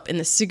picks it up, and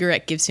the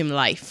cigarette gives him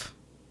life.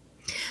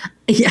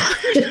 Yeah.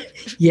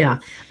 Yeah.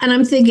 And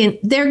I'm thinking,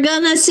 they're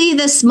gonna see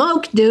the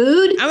smoke,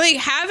 dude. I'm like,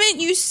 haven't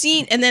you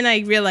seen? And then I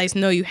realized,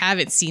 no, you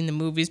haven't seen the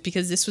movies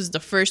because this was the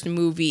first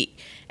movie.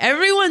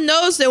 Everyone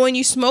knows that when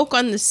you smoke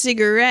on the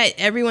cigarette,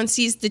 everyone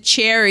sees the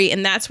cherry,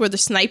 and that's where the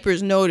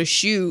snipers know to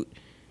shoot.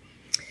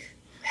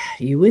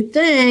 You would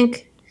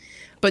think.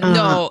 But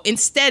no,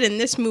 instead in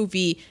this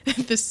movie,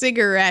 the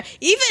cigarette,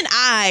 even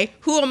I,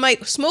 who am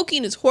like,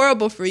 smoking is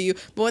horrible for you,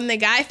 but when the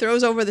guy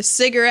throws over the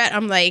cigarette,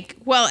 I'm like,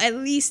 well, at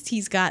least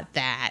he's got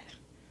that.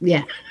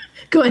 Yeah.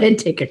 Go ahead and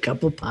take a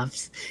couple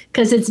puffs,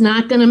 because it's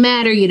not going to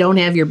matter. You don't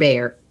have your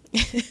bear.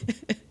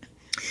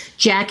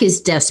 Jack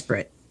is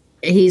desperate.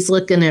 He's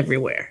looking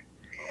everywhere.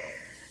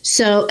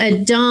 So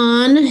at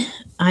dawn,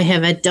 I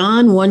have at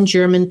dawn 1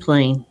 German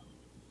plane.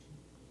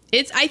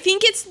 I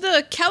think it's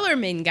the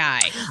Kellerman guy.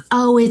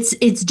 Oh,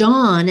 it's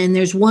dawn, and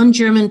there's 1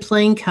 German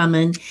plane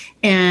coming,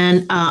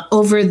 and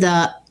over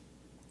the,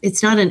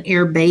 it's not an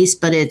air base,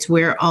 but it's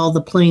where all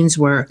the planes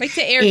were. Like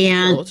the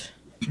airfield.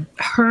 And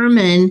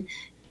Herman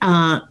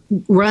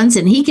runs,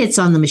 and he gets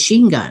on the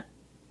machine gun.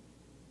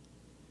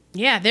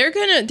 Yeah, they're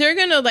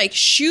gonna like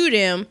shoot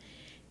him,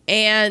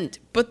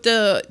 but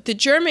the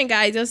German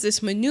guy does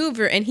this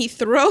maneuver, and he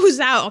throws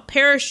out a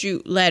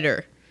parachute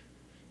letter,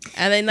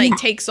 and then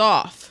takes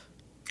off.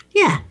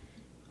 Yeah.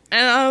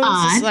 And I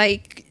was just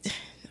like,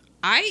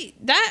 I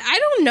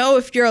don't know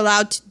if you're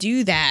allowed to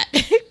do that,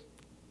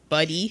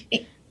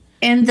 buddy.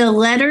 And the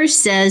letter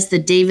says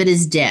that David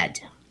is dead.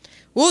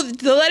 Well,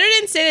 the letter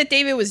didn't say that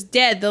David was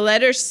dead. The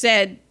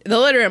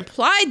letter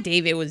implied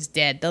David was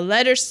dead. The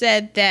letter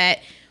said that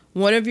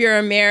one of your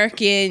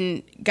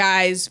American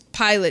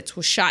pilots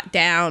was shot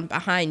down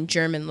behind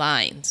German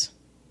lines.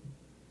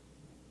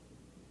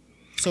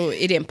 So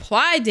it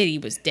implied that he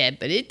was dead,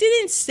 but it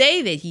didn't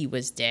say that he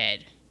was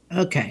dead.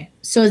 Okay.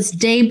 So it's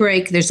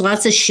daybreak. There's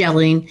lots of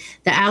shelling.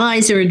 The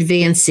Allies are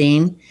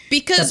advancing.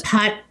 Because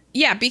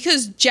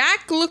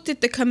Jack looked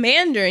at the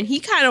commander, and he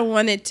kind of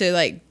wanted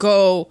to,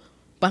 go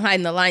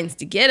behind the lines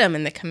to get him,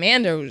 and the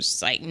commander was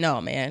just like,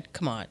 no, man,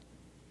 come on.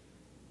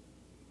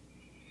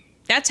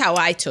 That's how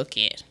I took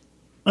it.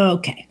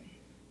 Okay.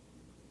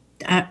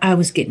 I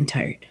was getting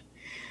tired.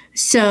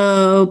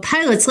 So,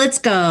 pilots, let's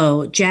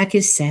go. Jack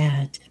is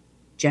sad.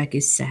 Jack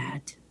is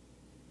sad.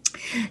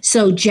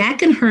 So,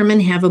 Jack and Herman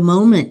have a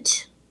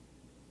moment.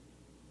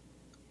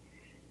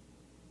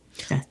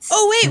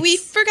 We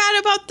forgot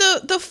about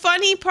the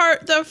funny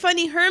part, the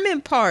funny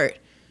Herman part.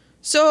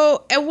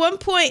 So, at one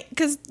point,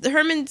 because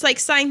Herman's like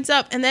signs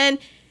up, and then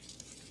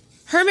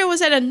Herman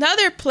was at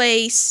another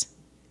place,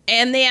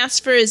 and they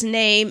asked for his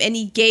name, and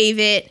he gave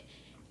it,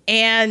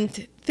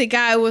 and the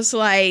guy was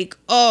like,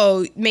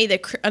 oh, made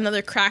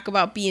another crack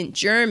about being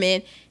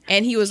German.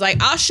 And he was like,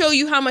 I'll show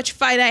you how much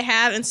fight I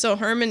have. And so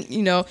Herman,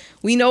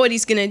 we know what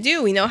he's going to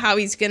do. We know how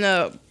he's going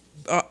to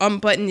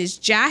unbutton his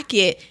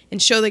jacket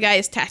and show the guy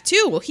his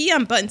tattoo. Well, he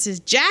unbuttons his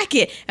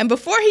jacket. And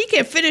before he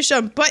can finish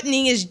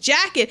unbuttoning his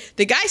jacket,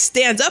 the guy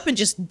stands up and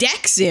just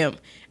decks him.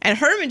 And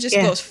Herman just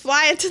goes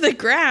flying to the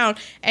ground,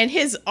 and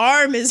his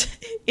arm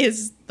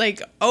is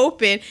like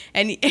open,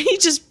 and he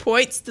just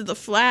points to the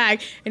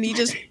flag, and he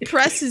just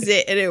presses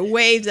it, and it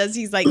waves as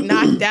he's like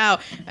knocked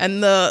out.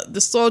 And the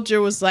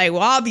soldier was like,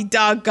 "Well, I'll be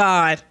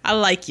doggone. I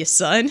like you,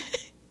 son."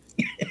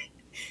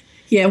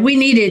 Yeah, we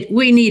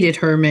needed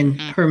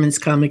Herman's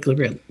comic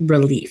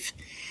relief.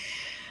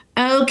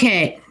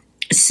 Okay,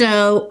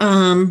 so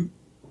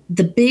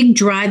the big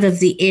drive of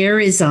the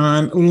air is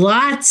on.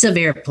 Lots of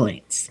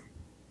airplanes.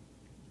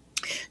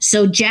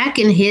 So Jack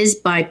in his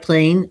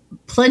biplane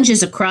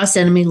plunges across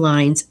enemy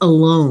lines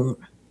alone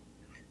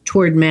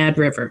toward Mad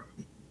River.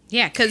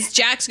 Yeah, because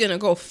Jack's going to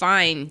go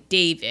find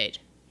David.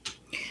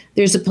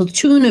 There's a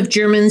platoon of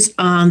Germans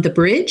on the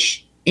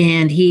bridge,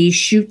 and he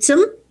shoots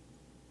them.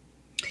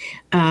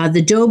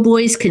 The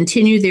doughboys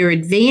continue their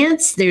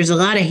advance. There's a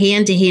lot of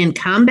hand-to-hand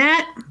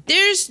combat.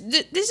 This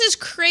is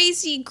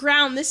crazy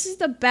ground. This is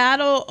the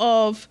Battle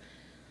of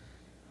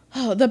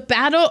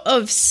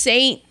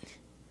St.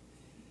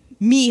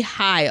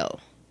 Mihail,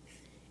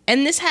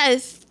 and this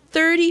has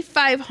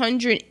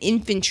 3,500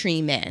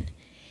 infantrymen.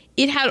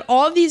 It had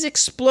all these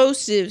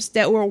explosives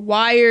that were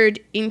wired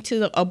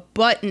into a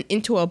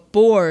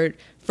board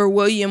for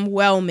William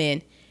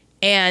Wellman,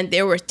 and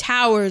there were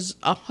towers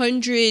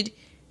 100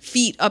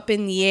 feet up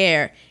in the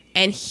air,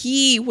 and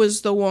he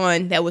was the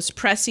one that was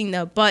pressing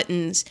the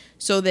buttons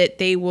so that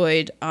they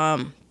would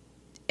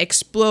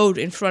explode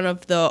in front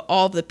of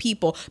all the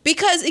people,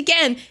 because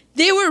again,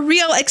 they were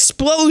real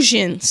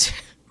explosions.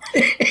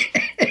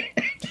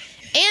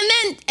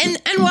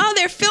 And while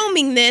they're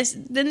filming this,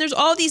 then there's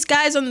all these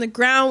guys on the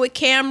ground with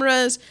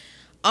cameras.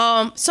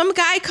 Some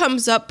guy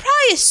comes up,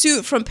 probably a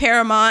suit from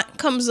Paramount,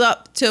 comes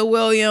up to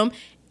William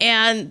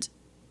and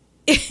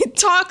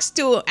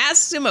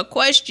asks him a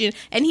question,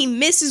 and he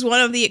misses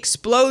one of the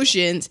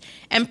explosions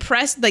and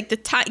gets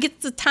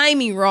the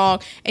timing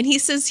wrong, and he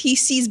says he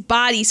sees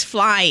bodies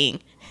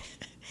flying.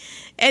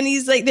 And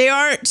he's like, they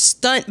aren't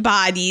stunt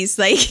bodies.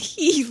 Like,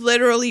 he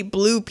literally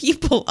blew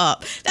people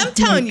up. I'm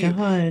telling you,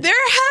 the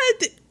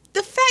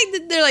fact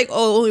that they're like,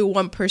 oh, only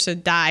one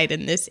person died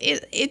in this,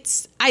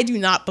 I do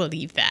not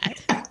believe that.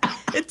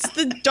 It's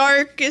the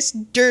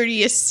darkest,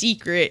 dirtiest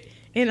secret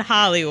in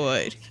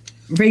Hollywood.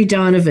 Ray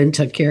Donovan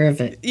took care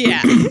of it.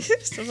 Yeah.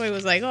 Somebody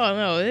was like, oh,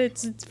 no,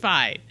 it's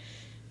fine.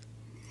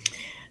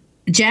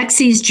 Jack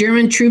sees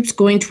German troops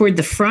going toward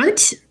the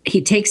front.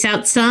 He takes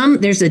out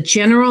some. There's a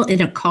general in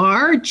a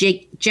car.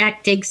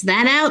 Jack takes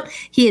that out.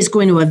 He is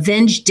going to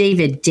avenge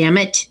David, damn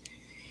it.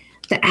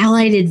 The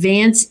Allied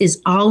advance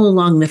is all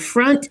along the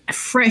front.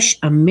 Fresh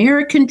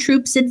American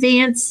troops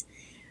advance.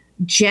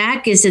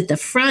 Jack is at the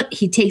front.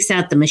 He takes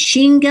out the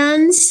machine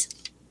guns.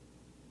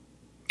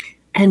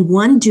 And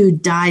one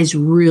dude dies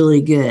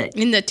really good.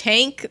 In the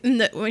tank?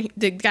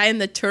 The guy in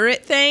the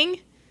turret thing?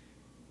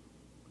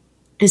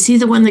 Is he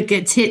the one that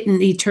gets hit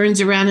and he turns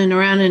around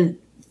and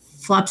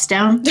flops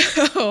down?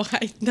 Oh,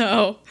 I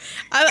know.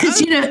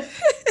 Because you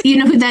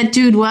know who that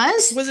dude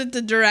was? Was it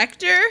the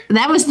director?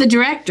 That was the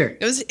director.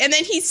 And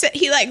then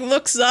he like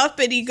looks up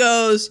and he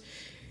goes,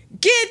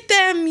 "Get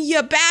them,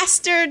 you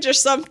bastards," or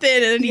something,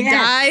 and then he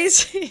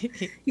dies.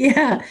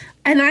 Yeah.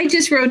 And I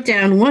just wrote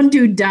down one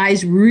dude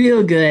dies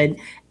real good.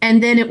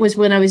 And then it was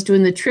when I was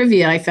doing the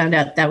trivia, I found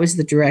out that was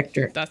the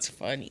director. That's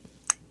funny.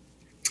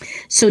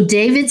 So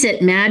David's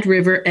at Mad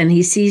River and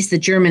he sees the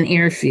German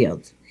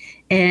airfield.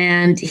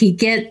 And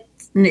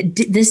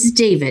this is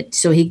David.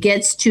 So he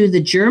gets to the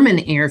German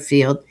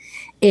airfield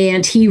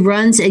and he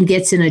runs and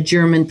gets in a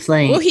German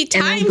plane. Well, he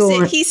times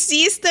it. He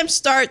sees them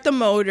start the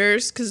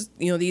motors because,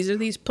 these are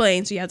these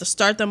planes. So you have to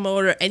start the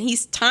motor, and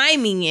he's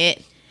timing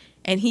it.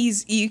 And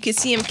you can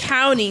see him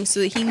counting so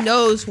that he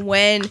knows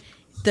when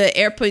the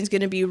airplane's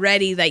going to be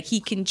ready, like he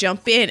can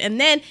jump in. And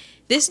then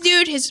this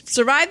dude has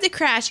survived the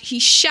crash.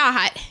 He's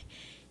shot.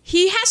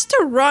 He has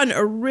to run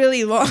a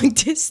really long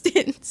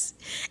distance.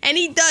 And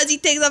he does. He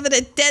takes off in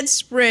a dead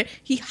sprint.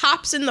 He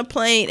hops in the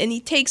plane and he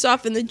takes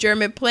off in the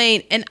German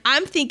plane. And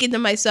I'm thinking to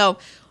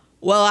myself,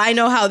 well, I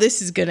know how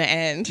this is going to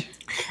end.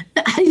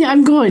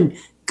 I'm going,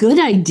 good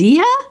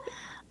idea?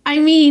 I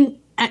mean,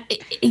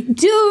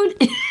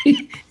 dude,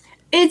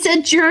 It's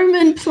a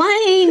German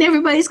plane.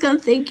 Everybody's going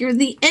to think you're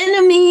the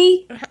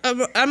enemy.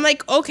 I'm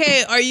like,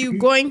 okay, are you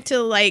going to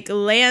like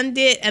land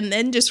it and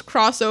then just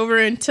cross over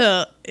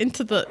into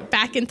the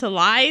back into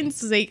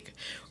lines, like,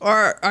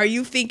 or are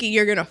you thinking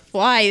you're gonna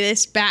fly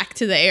this back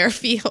to the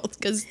airfield?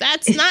 Because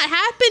that's not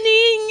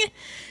happening.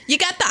 You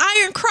got the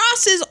Iron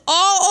Crosses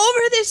all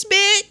over this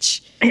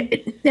bitch.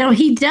 Now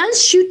he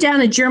does shoot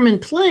down a German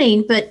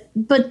plane, but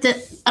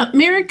the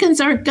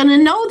Americans aren't going to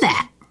know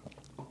that.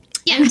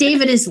 Yeah. And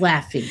David is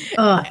laughing.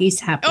 Oh, he's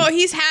happy. Oh,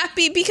 he's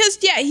happy because,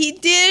 yeah, he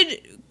did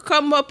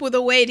come up with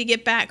a way to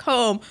get back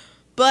home.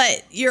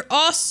 But you're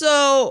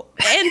also...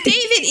 And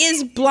David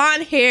is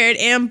blonde-haired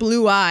and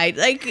blue-eyed.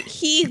 Like,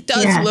 he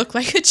does look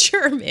like a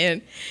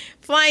German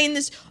flying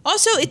this.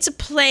 Also, it's a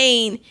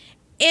plane.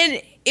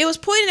 And it was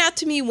pointed out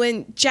to me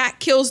when Jack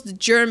kills the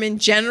German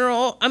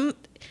general.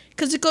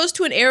 Because it goes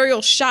to an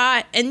aerial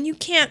shot, and you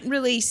can't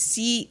really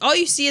see... All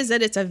you see is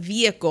that it's a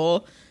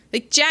vehicle.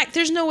 Like, Jack,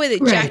 there's no way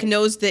that Jack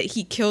knows that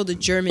he killed a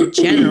German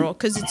general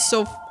because it's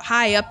so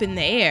high up in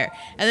the air.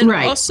 And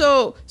then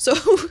also, so,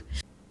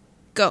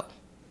 go.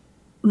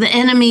 The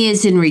enemy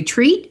is in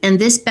retreat, and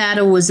this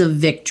battle was a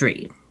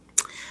victory.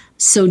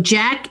 So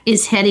Jack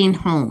is heading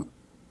home,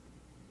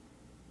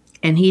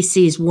 and he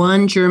sees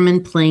one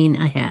German plane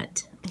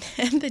ahead.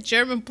 And the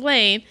German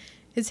plane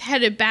is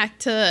headed back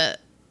to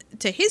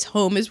his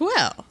home as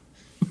well.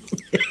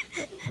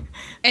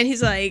 And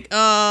he's like,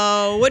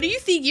 what do you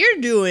think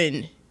you're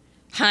doing,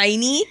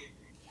 Heine?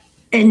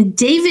 And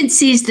David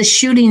sees the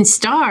shooting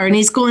star, and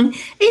he's going,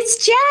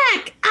 it's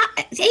Jack.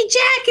 Hey,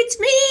 Jack, it's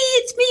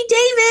me,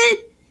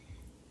 David.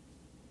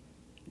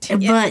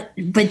 Yeah.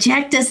 But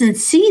Jack doesn't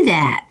see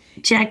that.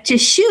 Jack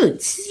just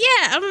shoots.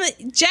 Yeah, I'm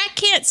like, Jack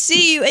can't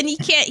see you, and he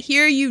can't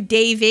hear you,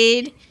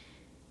 David.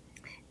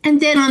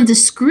 And then on the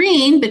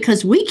screen,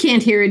 because we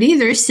can't hear it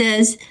either,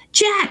 says,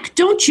 Jack,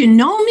 don't you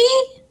know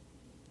me?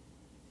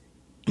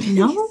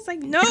 No. It's like,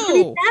 no.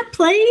 That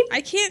plane?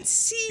 I can't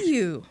see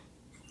you.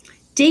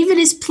 David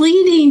is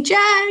pleading,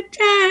 Jack,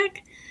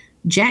 Jack.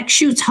 Jack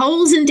shoots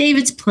holes in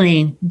David's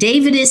plane.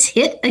 David is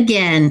hit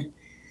again.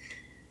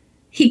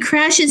 He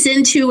crashes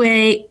into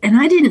and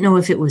I didn't know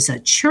if it was a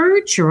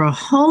church or a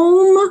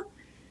home,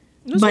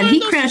 but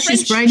he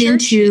crashes right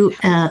into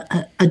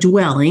a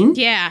dwelling.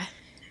 Yeah.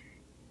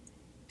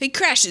 He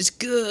crashes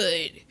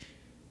good.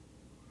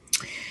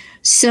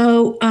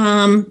 So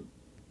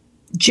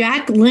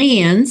Jack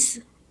lands,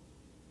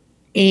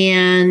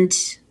 and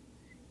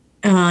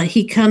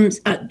he comes.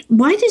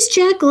 Why does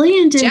Jack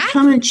land and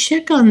come and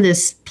check on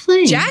this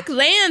plane? Jack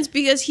lands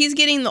because he's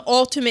getting the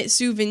ultimate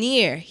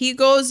souvenir. He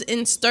goes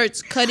and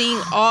starts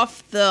cutting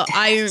off the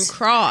Iron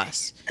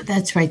Cross.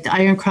 That's right, the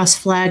Iron Cross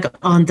flag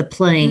on the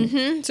plane.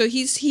 Mm-hmm. So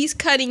he's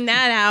cutting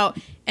that out,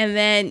 and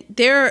then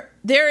they're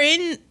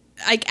in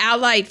like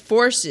Allied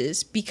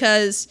forces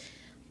because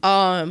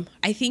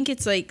I think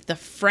it's like the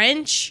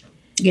French.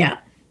 Yeah,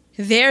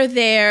 they're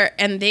there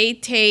and they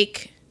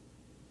take.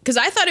 Because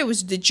I thought it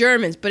was the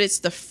Germans, but it's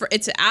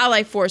the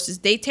Allied forces.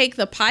 They take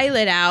the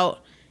pilot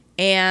out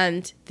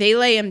and they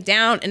lay him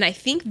down, and I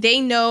think they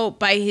know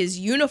by his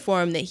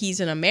uniform that he's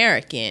an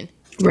American.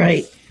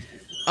 Right.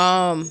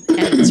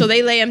 And so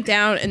they lay him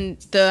down, and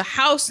the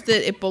house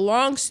that it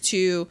belongs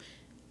to,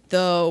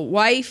 the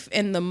wife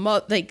and the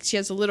mother, like she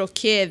has a little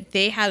kid,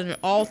 they had an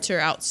altar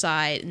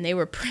outside and they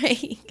were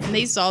praying, and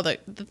they saw the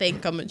thing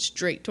coming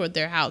straight toward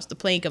their house, the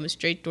plane coming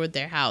straight toward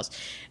their house.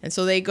 And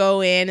so they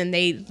go in and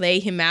they lay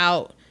him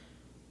out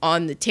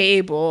on the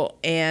table,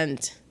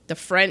 and the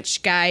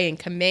French guy in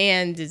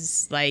command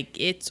is like,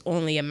 it's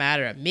only a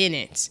matter of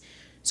minutes.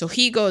 So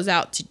he goes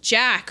out to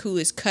Jack, who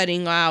is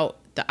cutting out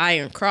the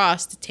Iron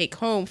Cross to take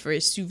home for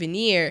his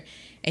souvenir,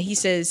 and he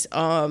says,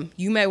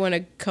 you might want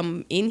to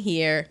come in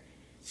here.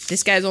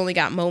 This guy's only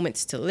got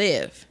moments to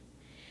live.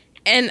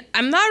 And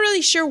I'm not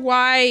really sure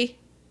why,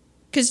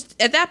 because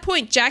at that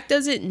point, Jack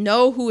doesn't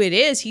know who it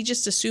is. He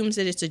just assumes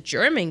that it's a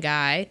German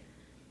guy.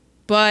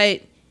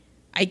 But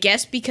I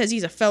guess because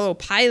he's a fellow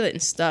pilot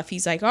and stuff,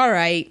 he's like, all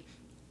right.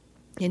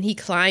 And he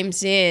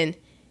climbs in,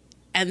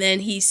 and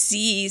then he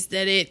sees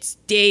that it's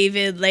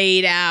David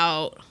laid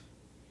out.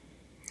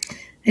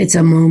 It's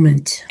a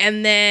moment.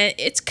 And then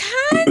it's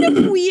kind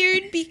of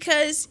weird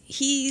because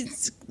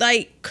he's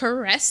like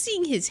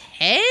caressing his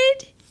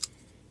head.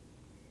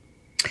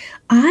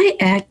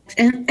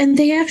 And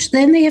they actually,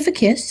 then they have a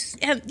kiss.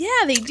 And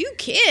yeah, they do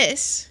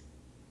kiss.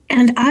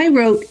 And I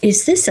wrote,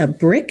 is this a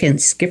Brick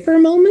and Skipper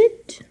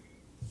moment?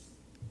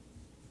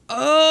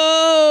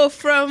 Oh,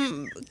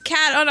 from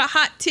Cat on a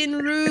Hot Tin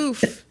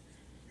Roof.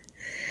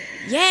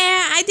 Yeah,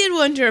 I did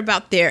wonder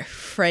about their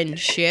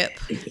friendship.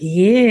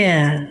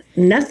 Yeah,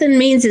 nothing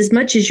means as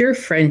much as your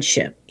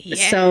friendship.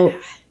 Yeah. So,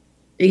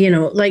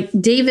 like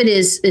David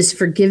is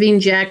forgiving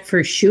Jack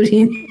for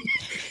shooting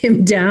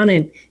him down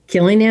and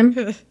killing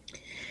him.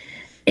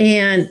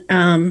 And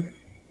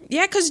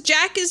yeah, because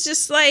Jack is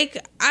just like,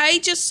 I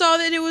just saw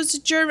that it was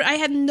a German. I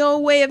had no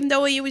way of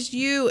knowing it was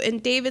you.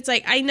 And David's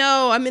like, I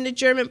know, I'm in a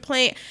German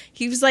plane.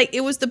 He was like,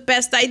 it was the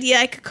best idea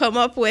I could come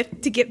up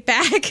with to get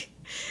back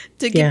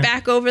to get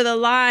back over the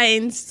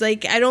lines.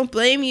 Like, I don't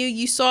blame you.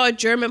 You saw a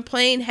German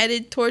plane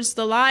headed towards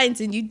the lines,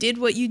 and you did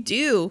what you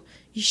do.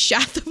 You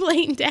shot the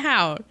plane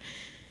down.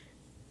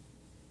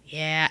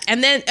 Yeah,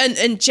 and then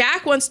and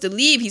Jack wants to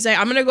leave. He's like,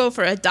 I'm gonna go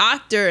for a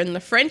doctor, and the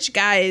French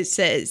guy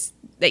says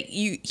that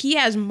he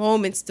has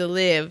moments to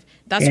live.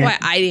 That's why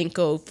I didn't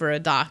go for a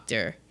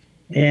doctor.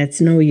 Yeah,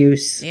 it's no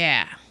use.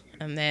 Yeah,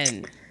 and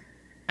then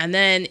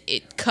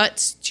it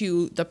cuts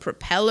to the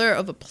propeller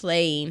of a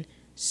plane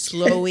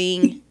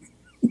slowing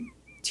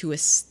to a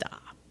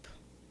stop,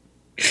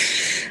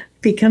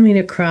 becoming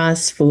a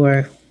cross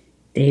for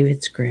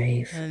David's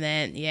grave. And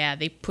then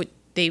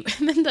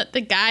and then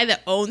the guy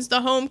that owns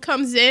the home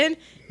comes in,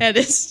 and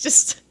it's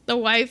just, the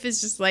wife is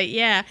just like,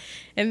 yeah.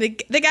 And the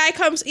guy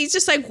comes, he's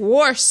just like,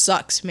 war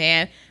sucks,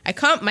 man.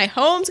 My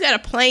home's got a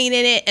plane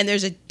in it, and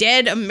there's a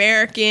dead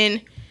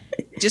American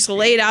just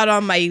laid out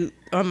on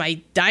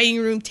my dining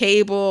room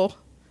table.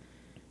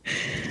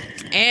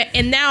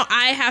 And now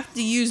I have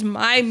to use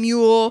my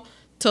mule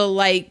to,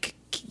 like,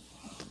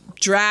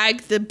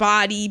 drag the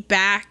body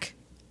back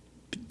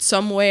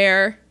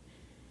somewhere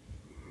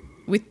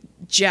with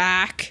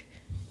Jack.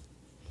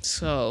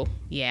 So,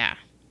 yeah.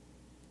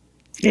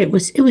 It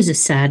was a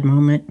sad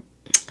moment.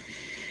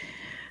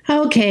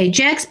 Okay,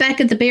 Jack's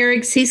back at the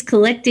barracks. He's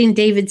collecting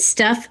David's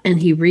stuff,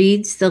 and he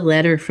reads the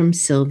letter from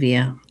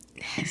Sylvia.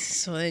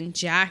 So then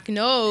Jack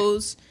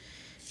knows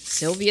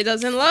Sylvia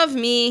doesn't love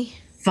me.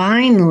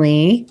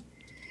 Finally.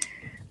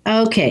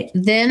 Okay,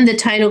 then the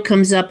title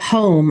comes up,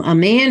 Home, a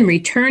man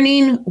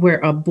returning where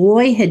a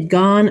boy had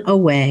gone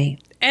away.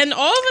 And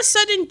all of a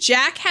sudden,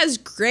 Jack has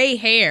gray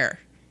hair.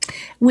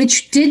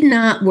 Which did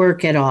not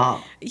work at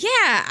all.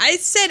 Yeah, I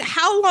said,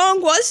 how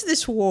long was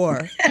this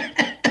war?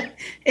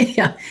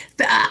 Yeah,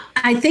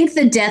 I think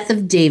the death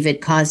of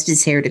David caused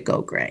his hair to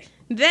go gray.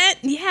 Then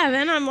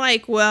I'm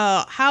like,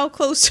 well, how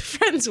close to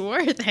friends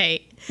were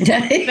they?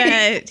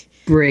 That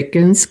Brick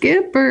and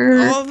Skipper.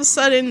 All of a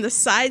sudden, the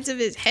sides of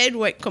his head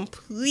went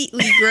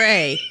completely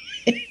gray.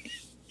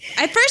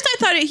 At first, I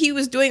thought he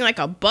was doing like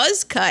a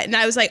buzz cut, and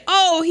I was like,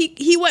 oh,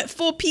 he went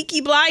full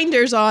Peaky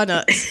Blinders on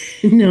us.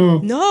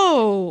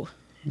 No.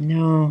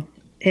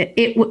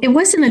 It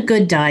wasn't a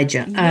good dye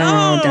job.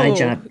 Dye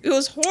job. It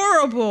was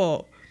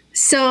horrible.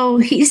 So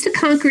he's the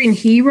conquering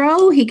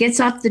hero. He gets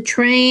off the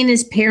train.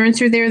 His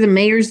parents are there. The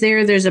mayor's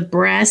there. There's a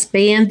brass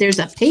band. There's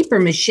a paper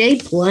mache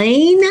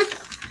plane.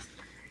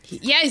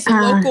 Yeah, he's a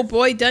local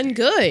boy done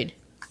good.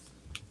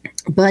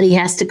 But he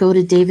has to go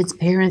to David's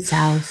parents'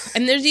 house.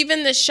 And there's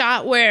even the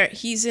shot where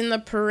he's in the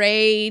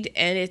parade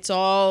and it's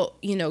all,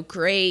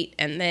 great.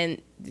 And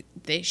then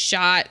the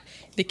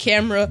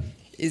camera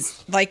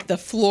is like the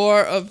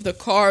floor of the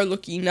car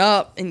looking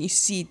up, and you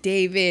see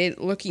David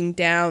looking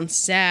down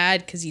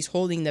sad because he's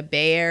holding the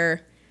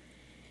bear.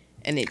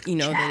 And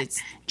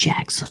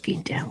Jack's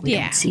looking down. We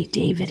don't see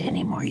David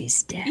anymore.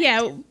 He's dead.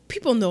 Yeah,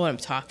 people know what I'm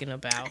talking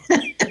about.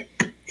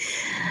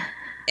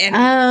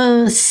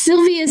 And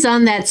Sylvia's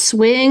on that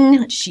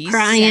swing, she's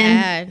crying.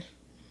 Sad.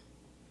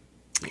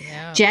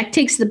 Yeah. Jack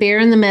takes the bear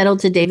and the medal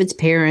to David's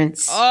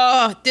parents.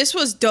 Oh, this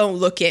was Don't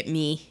Look at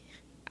Me.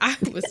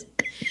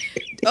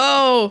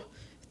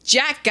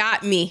 Jack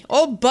got me.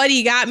 Old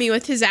buddy got me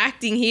with his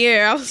acting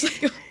here. I was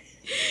like,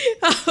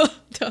 oh,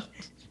 no.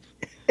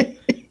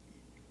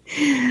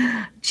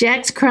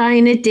 Jack's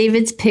crying at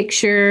David's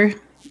picture.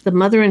 The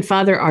mother and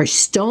father are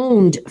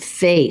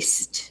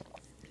stoned-faced.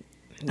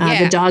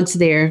 The dog's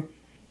there.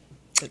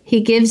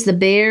 He gives the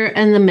bear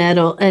and the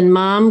medal, and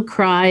Mom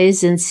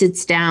cries and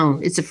sits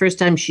down. It's the first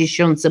time she's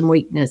shown some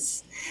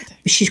weakness.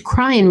 She's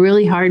crying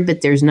really hard,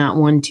 but there's not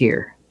one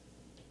tear.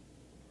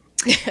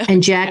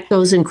 And Jack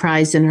goes and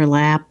cries in her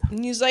lap.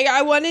 And he's like,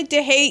 I wanted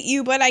to hate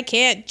you, but I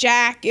can't,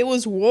 Jack. It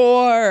was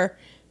war.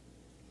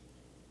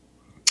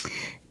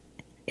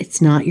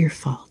 It's not your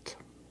fault.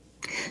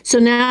 So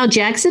now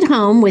Jack's at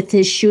home with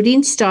his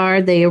shooting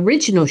star, the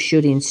original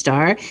shooting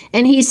star,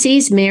 and he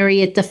sees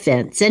Mary at the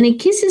fence, and he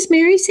kisses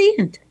Mary's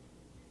hand.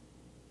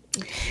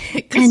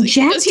 And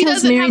Jack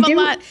tells Mary he doesn't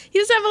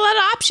have a lot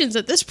of options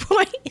at this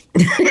point.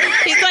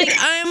 He's like,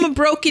 I'm a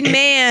broken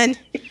man.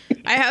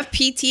 I have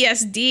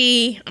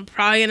PTSD. I'm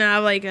probably going to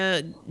have like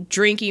a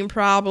drinking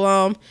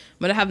problem. I'm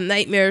going to have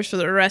nightmares for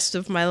the rest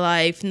of my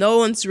life. No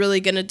one's really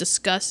going to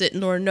discuss it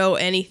nor know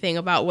anything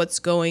about what's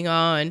going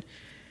on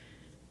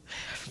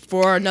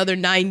for another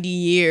 90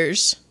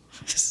 years.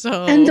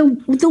 So, and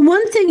the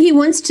one thing he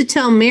wants to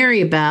tell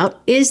Mary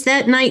about is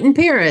that night in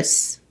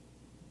Paris.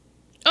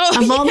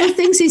 Of all the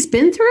things he's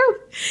been through,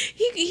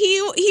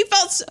 he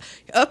felt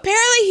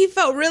apparently he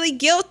felt really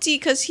guilty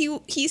because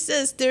he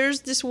says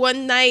there's this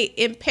one night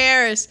in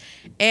Paris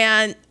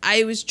and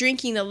I was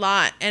drinking a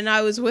lot and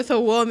I was with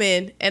a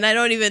woman and I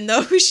don't even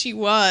know who she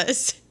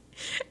was.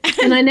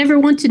 And I never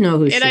want to know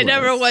who she was. And I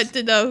never want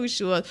to know who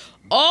she was.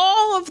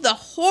 All of the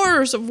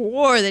horrors of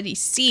war that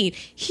he's seen.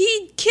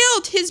 He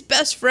killed his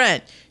best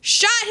friend,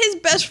 shot his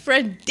best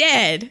friend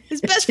dead.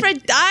 His best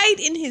friend died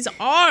in his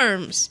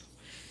arms.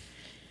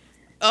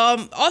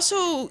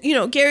 Also,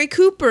 Gary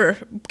Cooper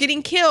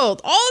getting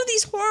killed. All of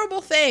these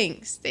horrible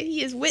things that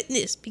he has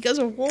witnessed because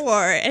of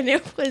war. And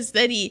it was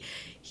that he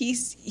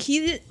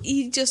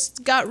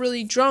just got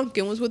really drunk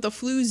and was with a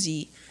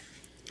floozy.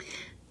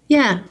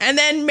 Yeah. And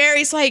then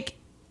Mary's like,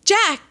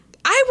 Jack,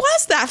 I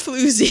was that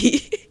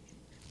floozy.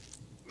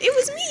 It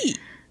was me.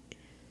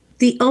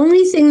 The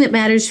only thing that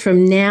matters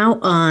from now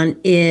on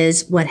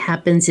is what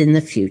happens in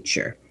the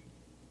future.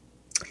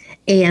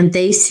 And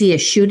they see a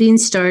shooting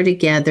star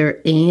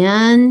together,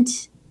 and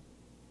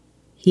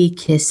he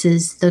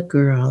kisses the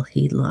girl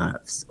he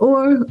loves,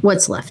 or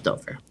what's left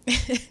over.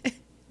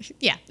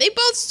 Yeah, they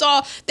both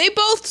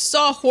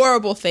saw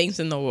horrible things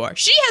in the war.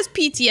 She has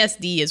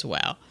PTSD as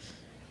well.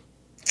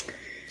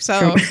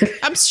 So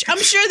I'm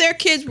sure their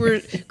kids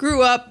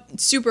grew up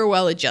super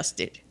well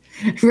adjusted.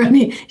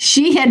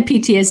 She had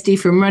PTSD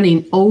from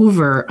running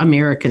over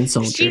American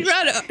soldiers. She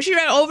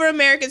ran over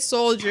American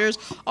soldiers.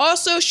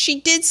 Also,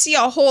 she did see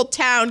a whole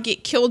town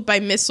get killed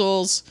by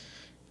missiles.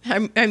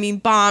 I mean,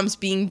 bombs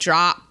being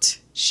dropped.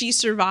 She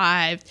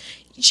survived.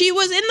 She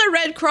was in the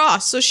Red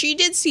Cross, so she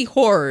did see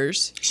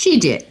horrors. She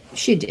did.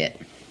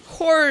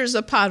 Horrors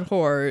upon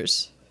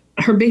horrors.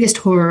 Her biggest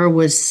horror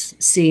was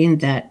seeing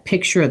that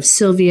picture of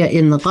Sylvia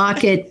in the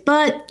locket,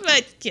 but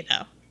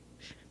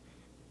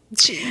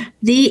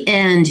the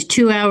end,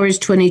 2 hours,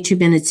 22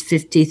 minutes,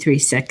 53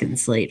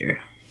 seconds later.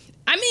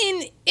 I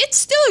mean, it's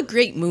still a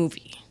great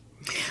movie.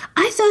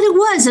 I thought it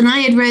was, and I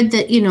had read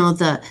that,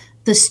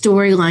 the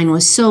storyline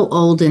was so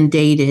old and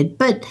dated.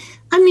 But,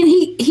 I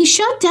mean, he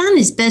shot down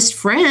his best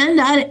friend.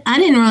 I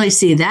didn't really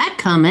see that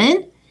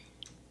coming.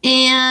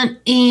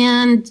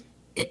 And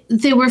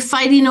they were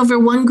fighting over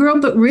one girl,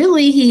 but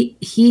really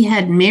he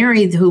had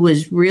Mary, who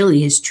was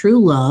really his true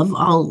love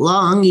all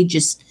along. He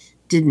just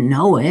didn't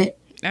know it.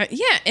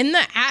 Yeah, and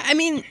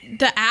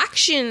the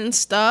action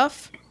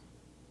stuff,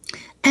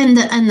 and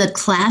the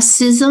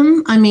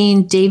classism. I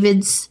mean,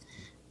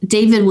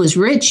 David was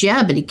rich,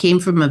 yeah, but he came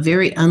from a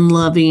very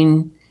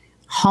unloving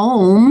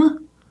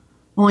home.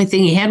 Only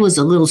thing he had was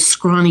a little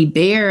scrawny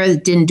bear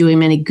that didn't do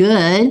him any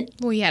good.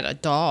 Well, he had a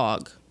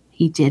dog.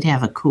 He did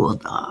have a cool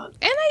dog,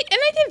 and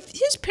I think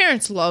his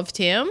parents loved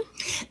him.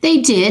 They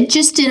did,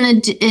 just in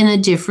a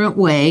different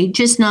way,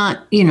 just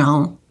not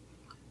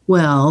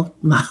Well,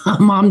 my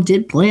mom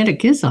did plan to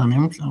kiss on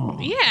him, so...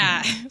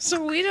 Yeah,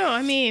 so we don't...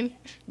 I mean,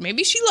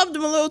 maybe she loved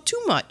him a little too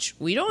much.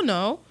 We don't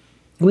know.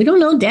 We don't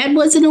know. Dad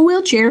was in a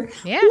wheelchair.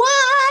 Yeah.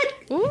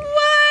 What?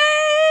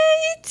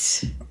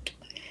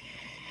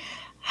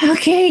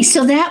 Okay,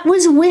 so that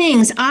was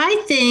Wings.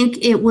 I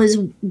think it was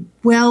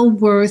well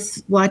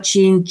worth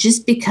watching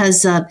just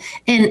because of...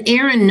 And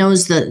Aaron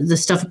knows the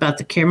stuff about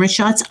the camera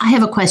shots. I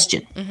have a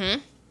question. Mm-hmm.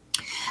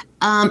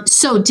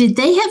 So did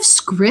they have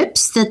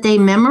scripts that they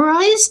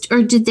memorized,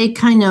 or did they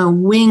kind of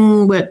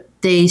wing what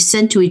they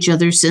said to each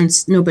other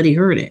since nobody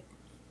heard it?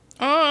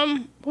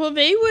 Well,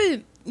 they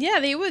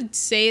would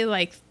say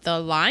like the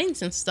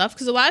lines and stuff,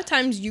 because a lot of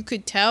times you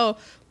could tell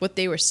what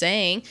they were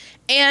saying.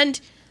 And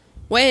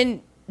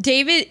when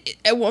Jack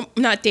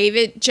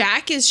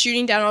is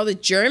shooting down all the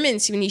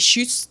Germans, when he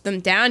shoots them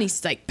down,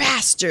 he's like,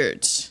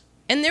 bastards.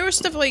 And there was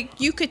stuff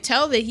like, you could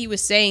tell that he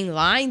was saying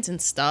lines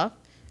and stuff,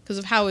 because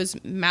of how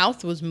his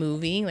mouth was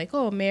moving, like,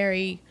 oh,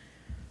 Mary,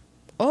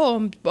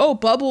 oh,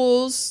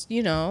 Bubbles,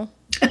 So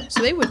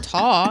they would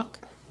talk.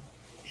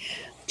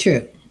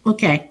 True.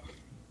 Okay.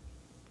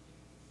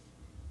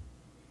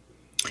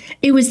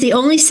 It was the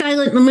only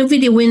silent movie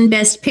to win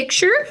Best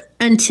Picture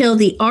until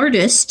The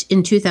Artist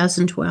in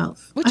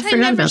 2012. Which I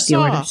never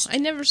saw. I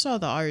never saw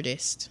The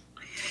Artist.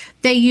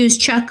 They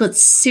used chocolate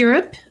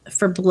syrup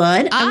for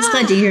blood. I was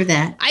glad to hear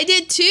that. I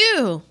did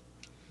too.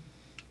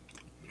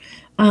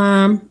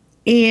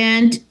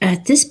 And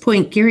at this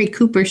point, Gary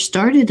Cooper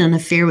started an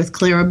affair with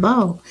Clara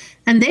Bow,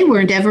 and they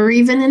weren't ever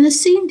even in a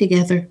scene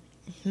together.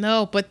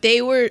 No, but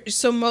they were.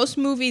 So most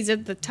movies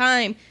at the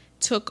time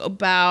took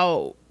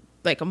about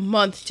like a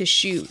month to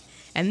shoot,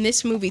 and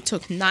this movie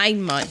took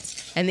 9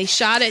 months, and they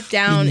shot it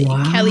down in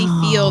Kelly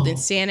Field in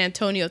San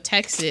Antonio,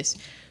 Texas.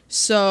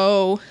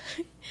 So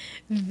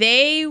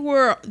they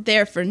were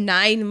there for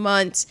 9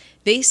 months.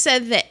 They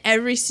said that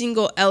every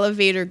single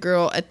elevator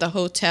girl at the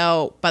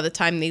hotel by the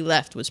time they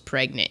left was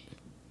pregnant.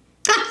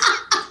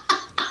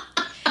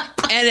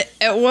 And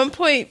at one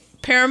point,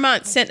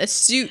 Paramount sent a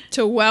suit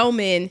to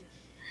Wellman,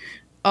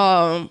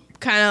 kind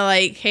of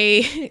like,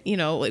 hey,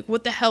 like,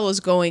 what the hell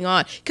is going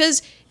on?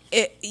 Because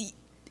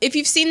if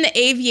you've seen The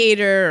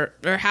Aviator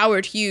or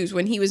Howard Hughes,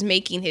 when he was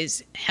making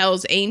his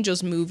Hell's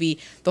Angels movie,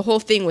 the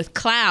whole thing with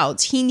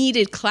clouds, he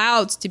needed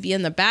clouds to be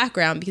in the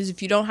background, because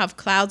if you don't have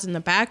clouds in the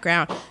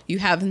background, you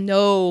have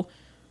no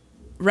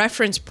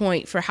reference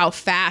point for how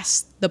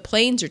fast the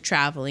planes are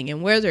traveling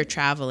and where they're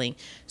traveling.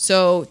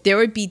 So there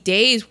would be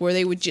days where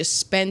they would just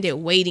spend it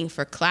waiting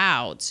for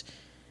clouds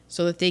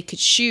so that they could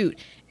shoot.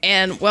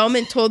 And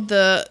Wellman told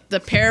the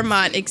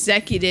Paramount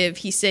executive,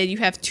 he said, you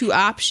have two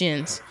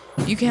options.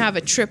 You can have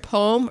a trip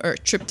home or a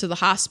trip to the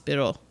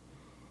hospital.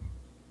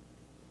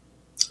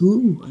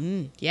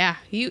 Ooh. Yeah,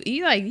 he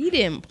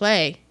didn't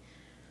play.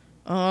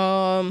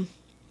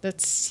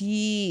 let's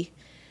see.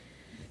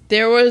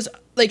 There was,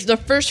 like, the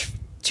first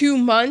 2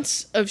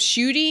 months of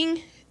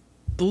shooting,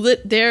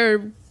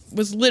 there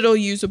was little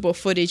usable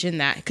footage in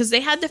that because they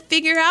had to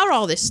figure out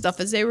all this stuff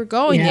as they were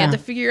going. Yeah. They had to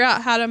figure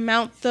out how to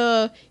mount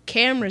the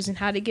cameras and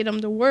how to get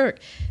them to work.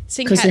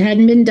 Because it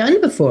hadn't been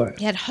done before.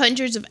 It had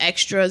hundreds of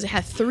extras. It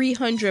had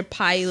 300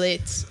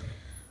 pilots.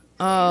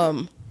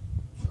 Let's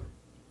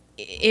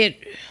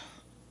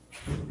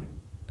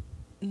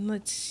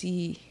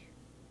see.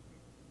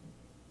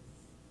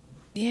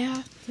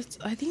 Yeah,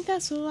 I think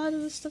that's a lot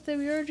of the stuff that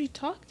we already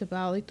talked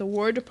about. Like, the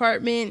War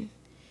Department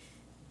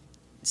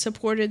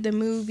supported the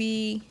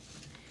movie.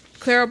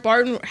 Clara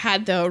Barton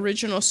had the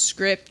original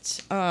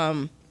script.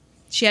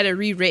 She had it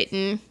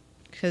rewritten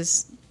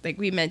because, like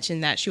we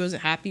mentioned, that she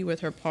wasn't happy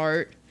with her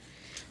part.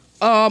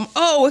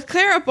 With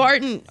Clara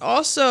Barton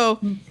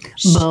also.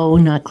 Bo,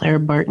 not Clara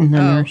Barton, the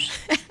nurse.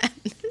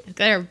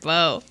 Clara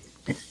Bo.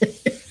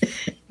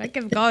 I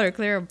could have called her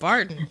Clara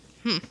Barton.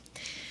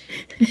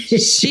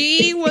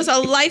 She was a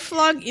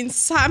lifelong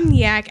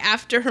insomniac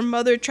after her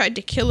mother tried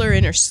to kill her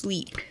in her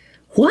sleep.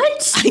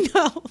 What? I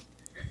know.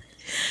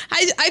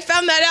 I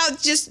found that out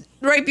just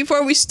right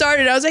before we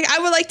started. I was like, I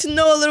would like to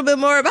know a little bit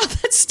more about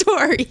that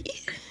story.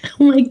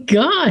 Oh my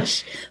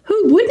gosh.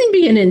 Who wouldn't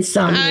be an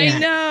insomniac? I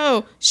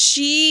know.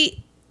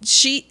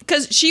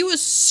 Because she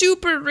was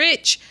super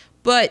rich,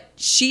 but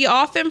she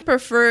often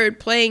preferred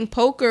playing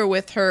poker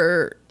with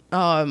her,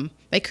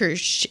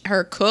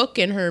 her cook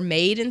and her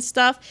maid and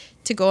stuff,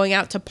 to going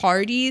out to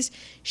parties.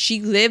 She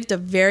lived a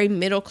very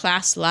middle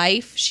class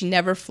life. She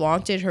never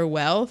flaunted her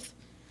wealth.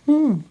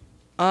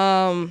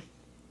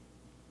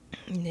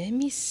 Let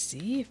me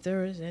see if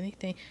there was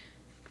anything.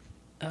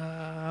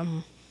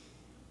 Yeah,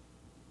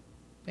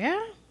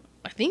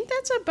 I think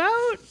that's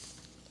about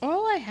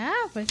all I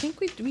have. I think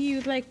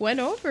we like went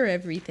over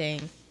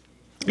everything.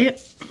 Yep.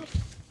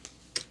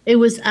 It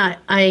was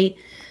I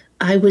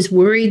was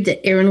worried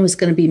that Aaron was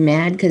going to be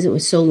mad because it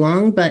was so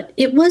long, but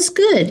it was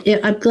good.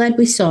 I'm glad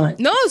we saw it.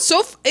 No, it's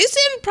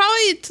in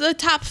probably the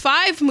top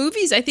 5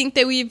 movies I think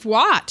that we've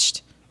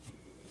watched.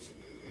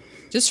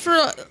 Just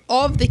for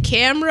all of the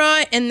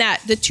camera and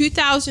the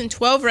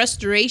 2012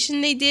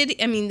 restoration they did.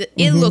 I mean,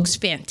 it looks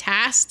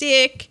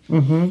fantastic.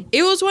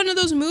 It was one of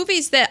those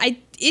movies that it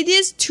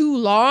is too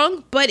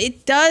long, but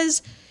it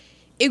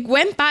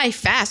went by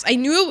fast. I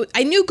knew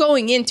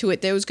going into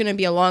it there was going to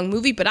be a long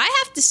movie, but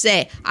I have to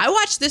say, I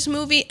watched this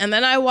movie and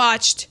then I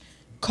watched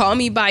Call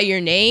Me By Your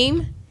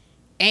Name,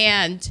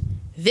 and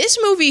this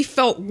movie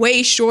felt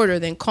way shorter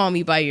than Call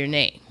Me By Your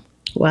Name.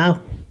 Wow.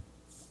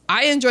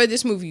 I enjoyed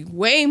this movie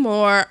way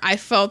more. I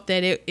felt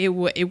that it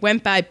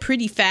went by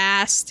pretty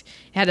fast.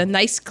 It had a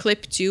nice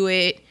clip to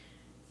it.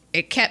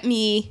 It kept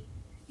me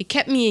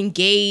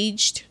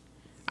engaged.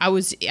 I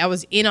was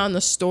in on the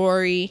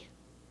story.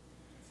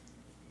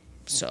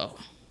 So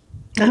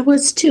I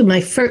was too.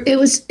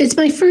 It's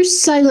my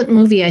first silent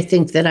movie, I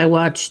think, that I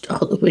watched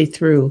all the way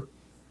through.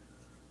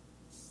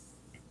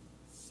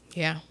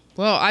 Yeah.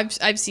 Well,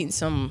 I've seen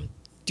some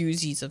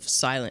doozies of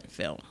silent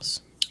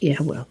films. Yeah,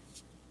 well.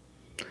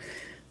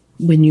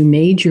 When you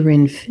major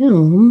in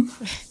film.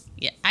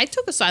 Yeah, I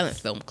took a silent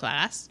film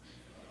class.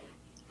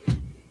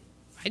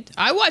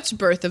 I watched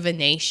Birth of a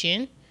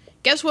Nation.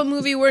 Guess what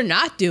movie we're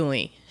not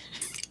doing?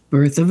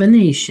 Birth of a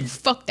Nation.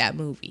 Fuck that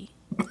movie.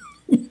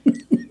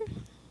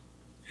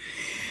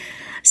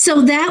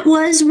 So that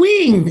was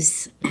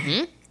Wings.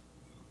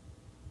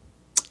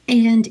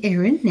 And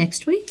Aaron,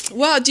 next week?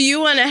 Well, do you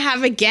want to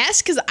have a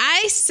guess? Because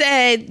I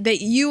said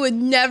that you would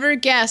never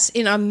guess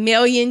in a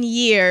million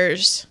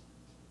years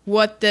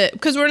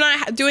because we're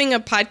not doing a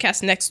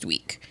podcast next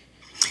week.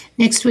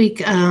 Next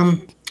week,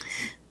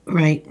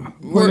 right.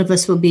 One of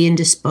us will be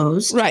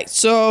indisposed. Right.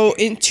 So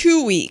in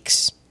 2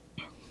 weeks,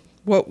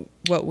 what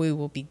we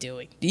will be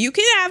doing. You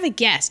can have a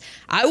guess.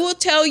 I will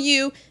tell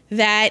you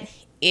that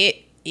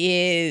it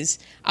is,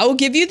 I will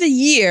give you the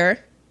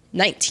year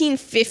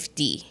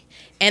 1950.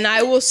 And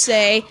I will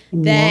say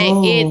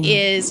that it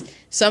is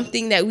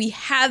something that we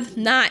have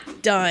not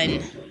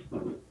done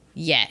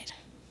yet.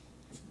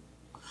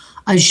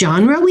 A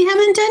genre we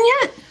haven't done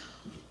yet?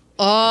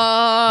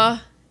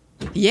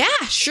 Yeah,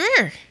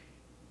 sure.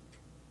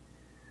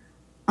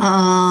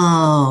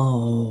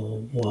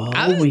 Oh, wow.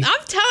 I'm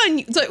telling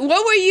you. So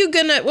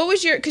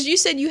because you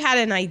said you had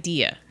an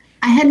idea.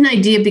 I had an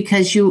idea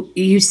because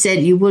you said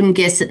you wouldn't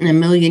guess it in a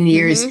million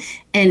years.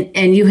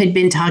 And you had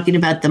been talking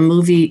about the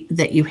movie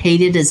that you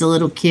hated as a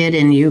little kid,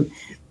 and you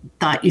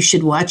thought you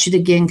should watch it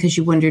again because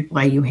you wondered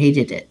why you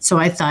hated it. So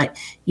I thought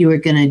you were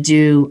going to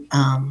do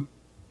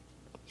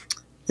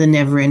The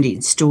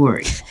Never-Ending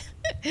Story.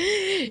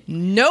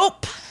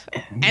 Nope.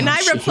 And No,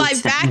 I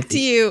replied back to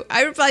you.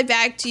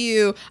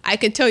 I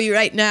can tell you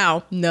right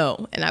now,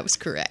 no. And I was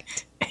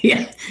correct.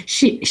 Yeah,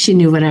 she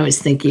knew what I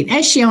was thinking,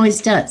 as she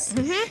always does.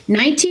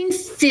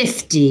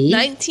 1950.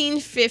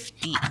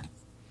 1950.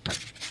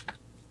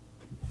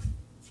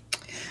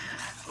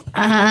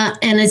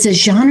 And it's a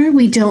genre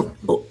we don't,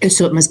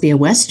 so it must be a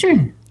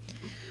Western.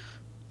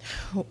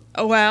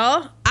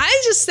 Well,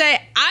 I just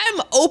say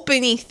I'm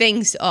opening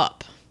things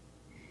up.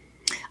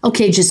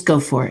 Okay, just go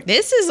for it.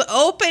 This is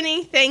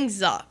opening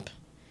things up.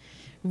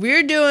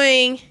 We're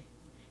doing...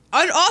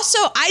 And also,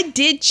 I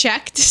did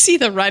check to see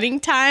the running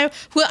time.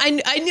 Well, I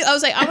knew, I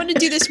was like, I'm going to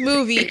do this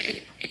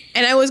movie,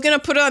 and I was going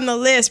to put it on the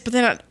list, but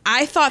then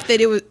I thought that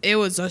it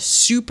was a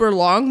super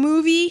long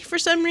movie for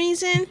some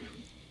reason.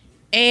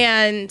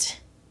 And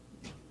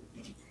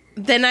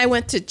then I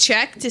went to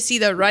check to see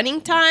the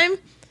running time,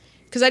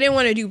 because I didn't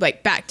want to do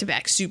like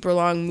back-to-back super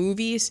long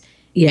movies.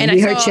 Yeah, and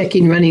we are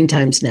checking running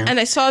times now. And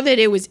I saw that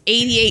it was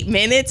 88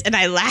 minutes, and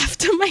I laughed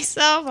to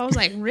myself. I was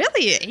like,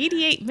 really?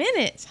 88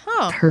 minutes?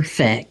 Huh.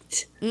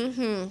 Perfect.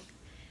 Mm-hmm.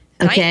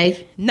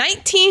 Okay.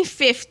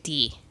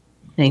 1950.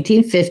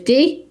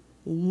 1950.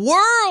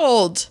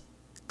 World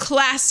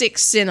classic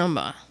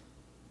cinema.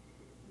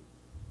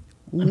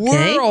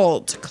 Okay.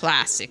 World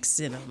classic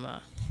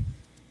cinema.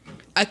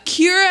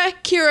 Akira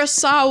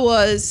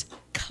Kurosawa's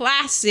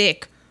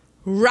classic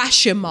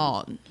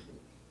Rashomon.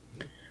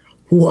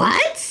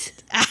 What?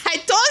 I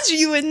told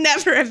you would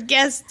never have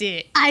guessed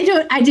it. I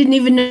didn't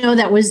even know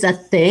that was a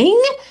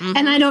thing,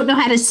 and I don't know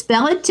how to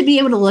spell it to be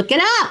able to look it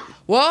up.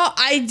 Well,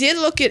 I did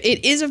look at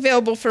it. Is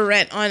available for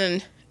rent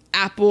on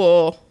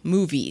Apple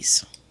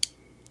Movies,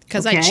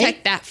 because I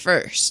checked that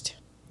first.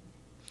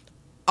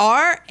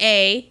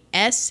 Rashomon.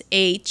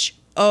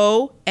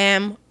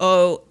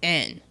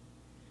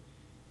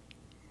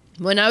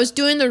 When I was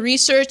doing the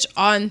research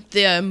on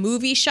the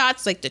movie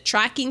shots, like the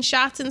tracking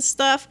shots and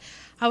stuff,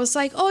 I was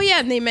like, oh yeah,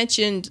 and they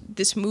mentioned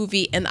this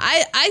movie, and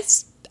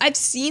I've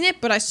seen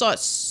it, but I saw it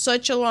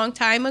such a long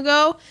time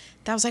ago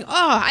that I was like,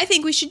 oh, I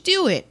think we should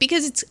do it,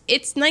 because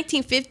it's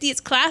 1950,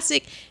 it's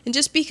classic, and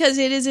just because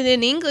it isn't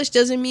in English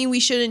doesn't mean we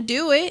shouldn't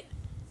do it.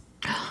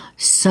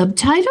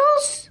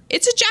 Subtitles?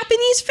 It's a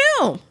Japanese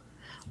film.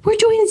 We're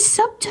doing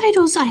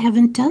subtitles. I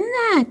haven't done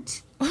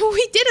that.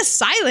 We did a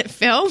silent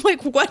film.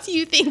 Like, what do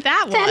you think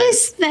that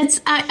was?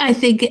 I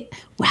think,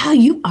 wow,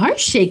 you are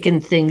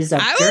shaking things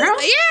up, girl.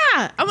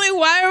 Yeah. I'm like,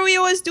 why are we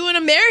always doing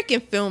American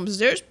films?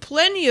 There's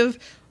plenty of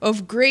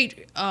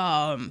great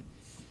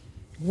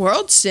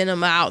world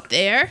cinema out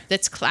there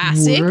that's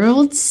classic.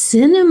 World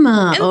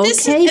cinema. And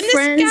okay,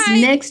 friends,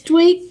 next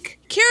week.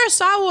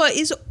 Kurosawa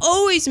is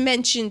always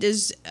mentioned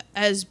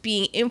as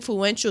being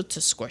influential to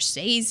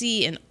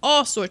Scorsese and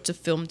all sorts of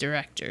film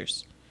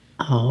directors.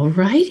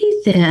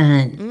 Alrighty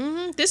then.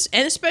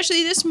 And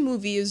especially this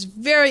movie is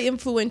very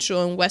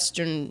influential in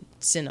Western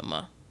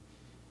cinema.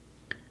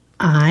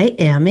 I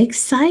am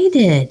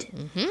excited.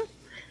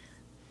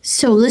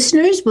 So,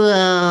 listeners,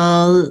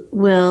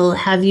 we'll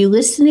have you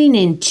listening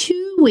in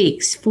 2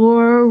 weeks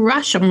for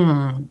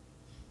Rashomon.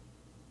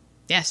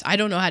 Yes, I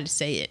don't know how to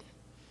say it.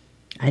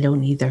 I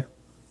don't either.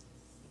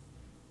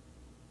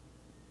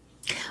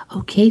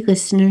 Okay,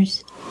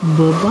 listeners.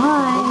 Bye-bye.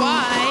 Bye.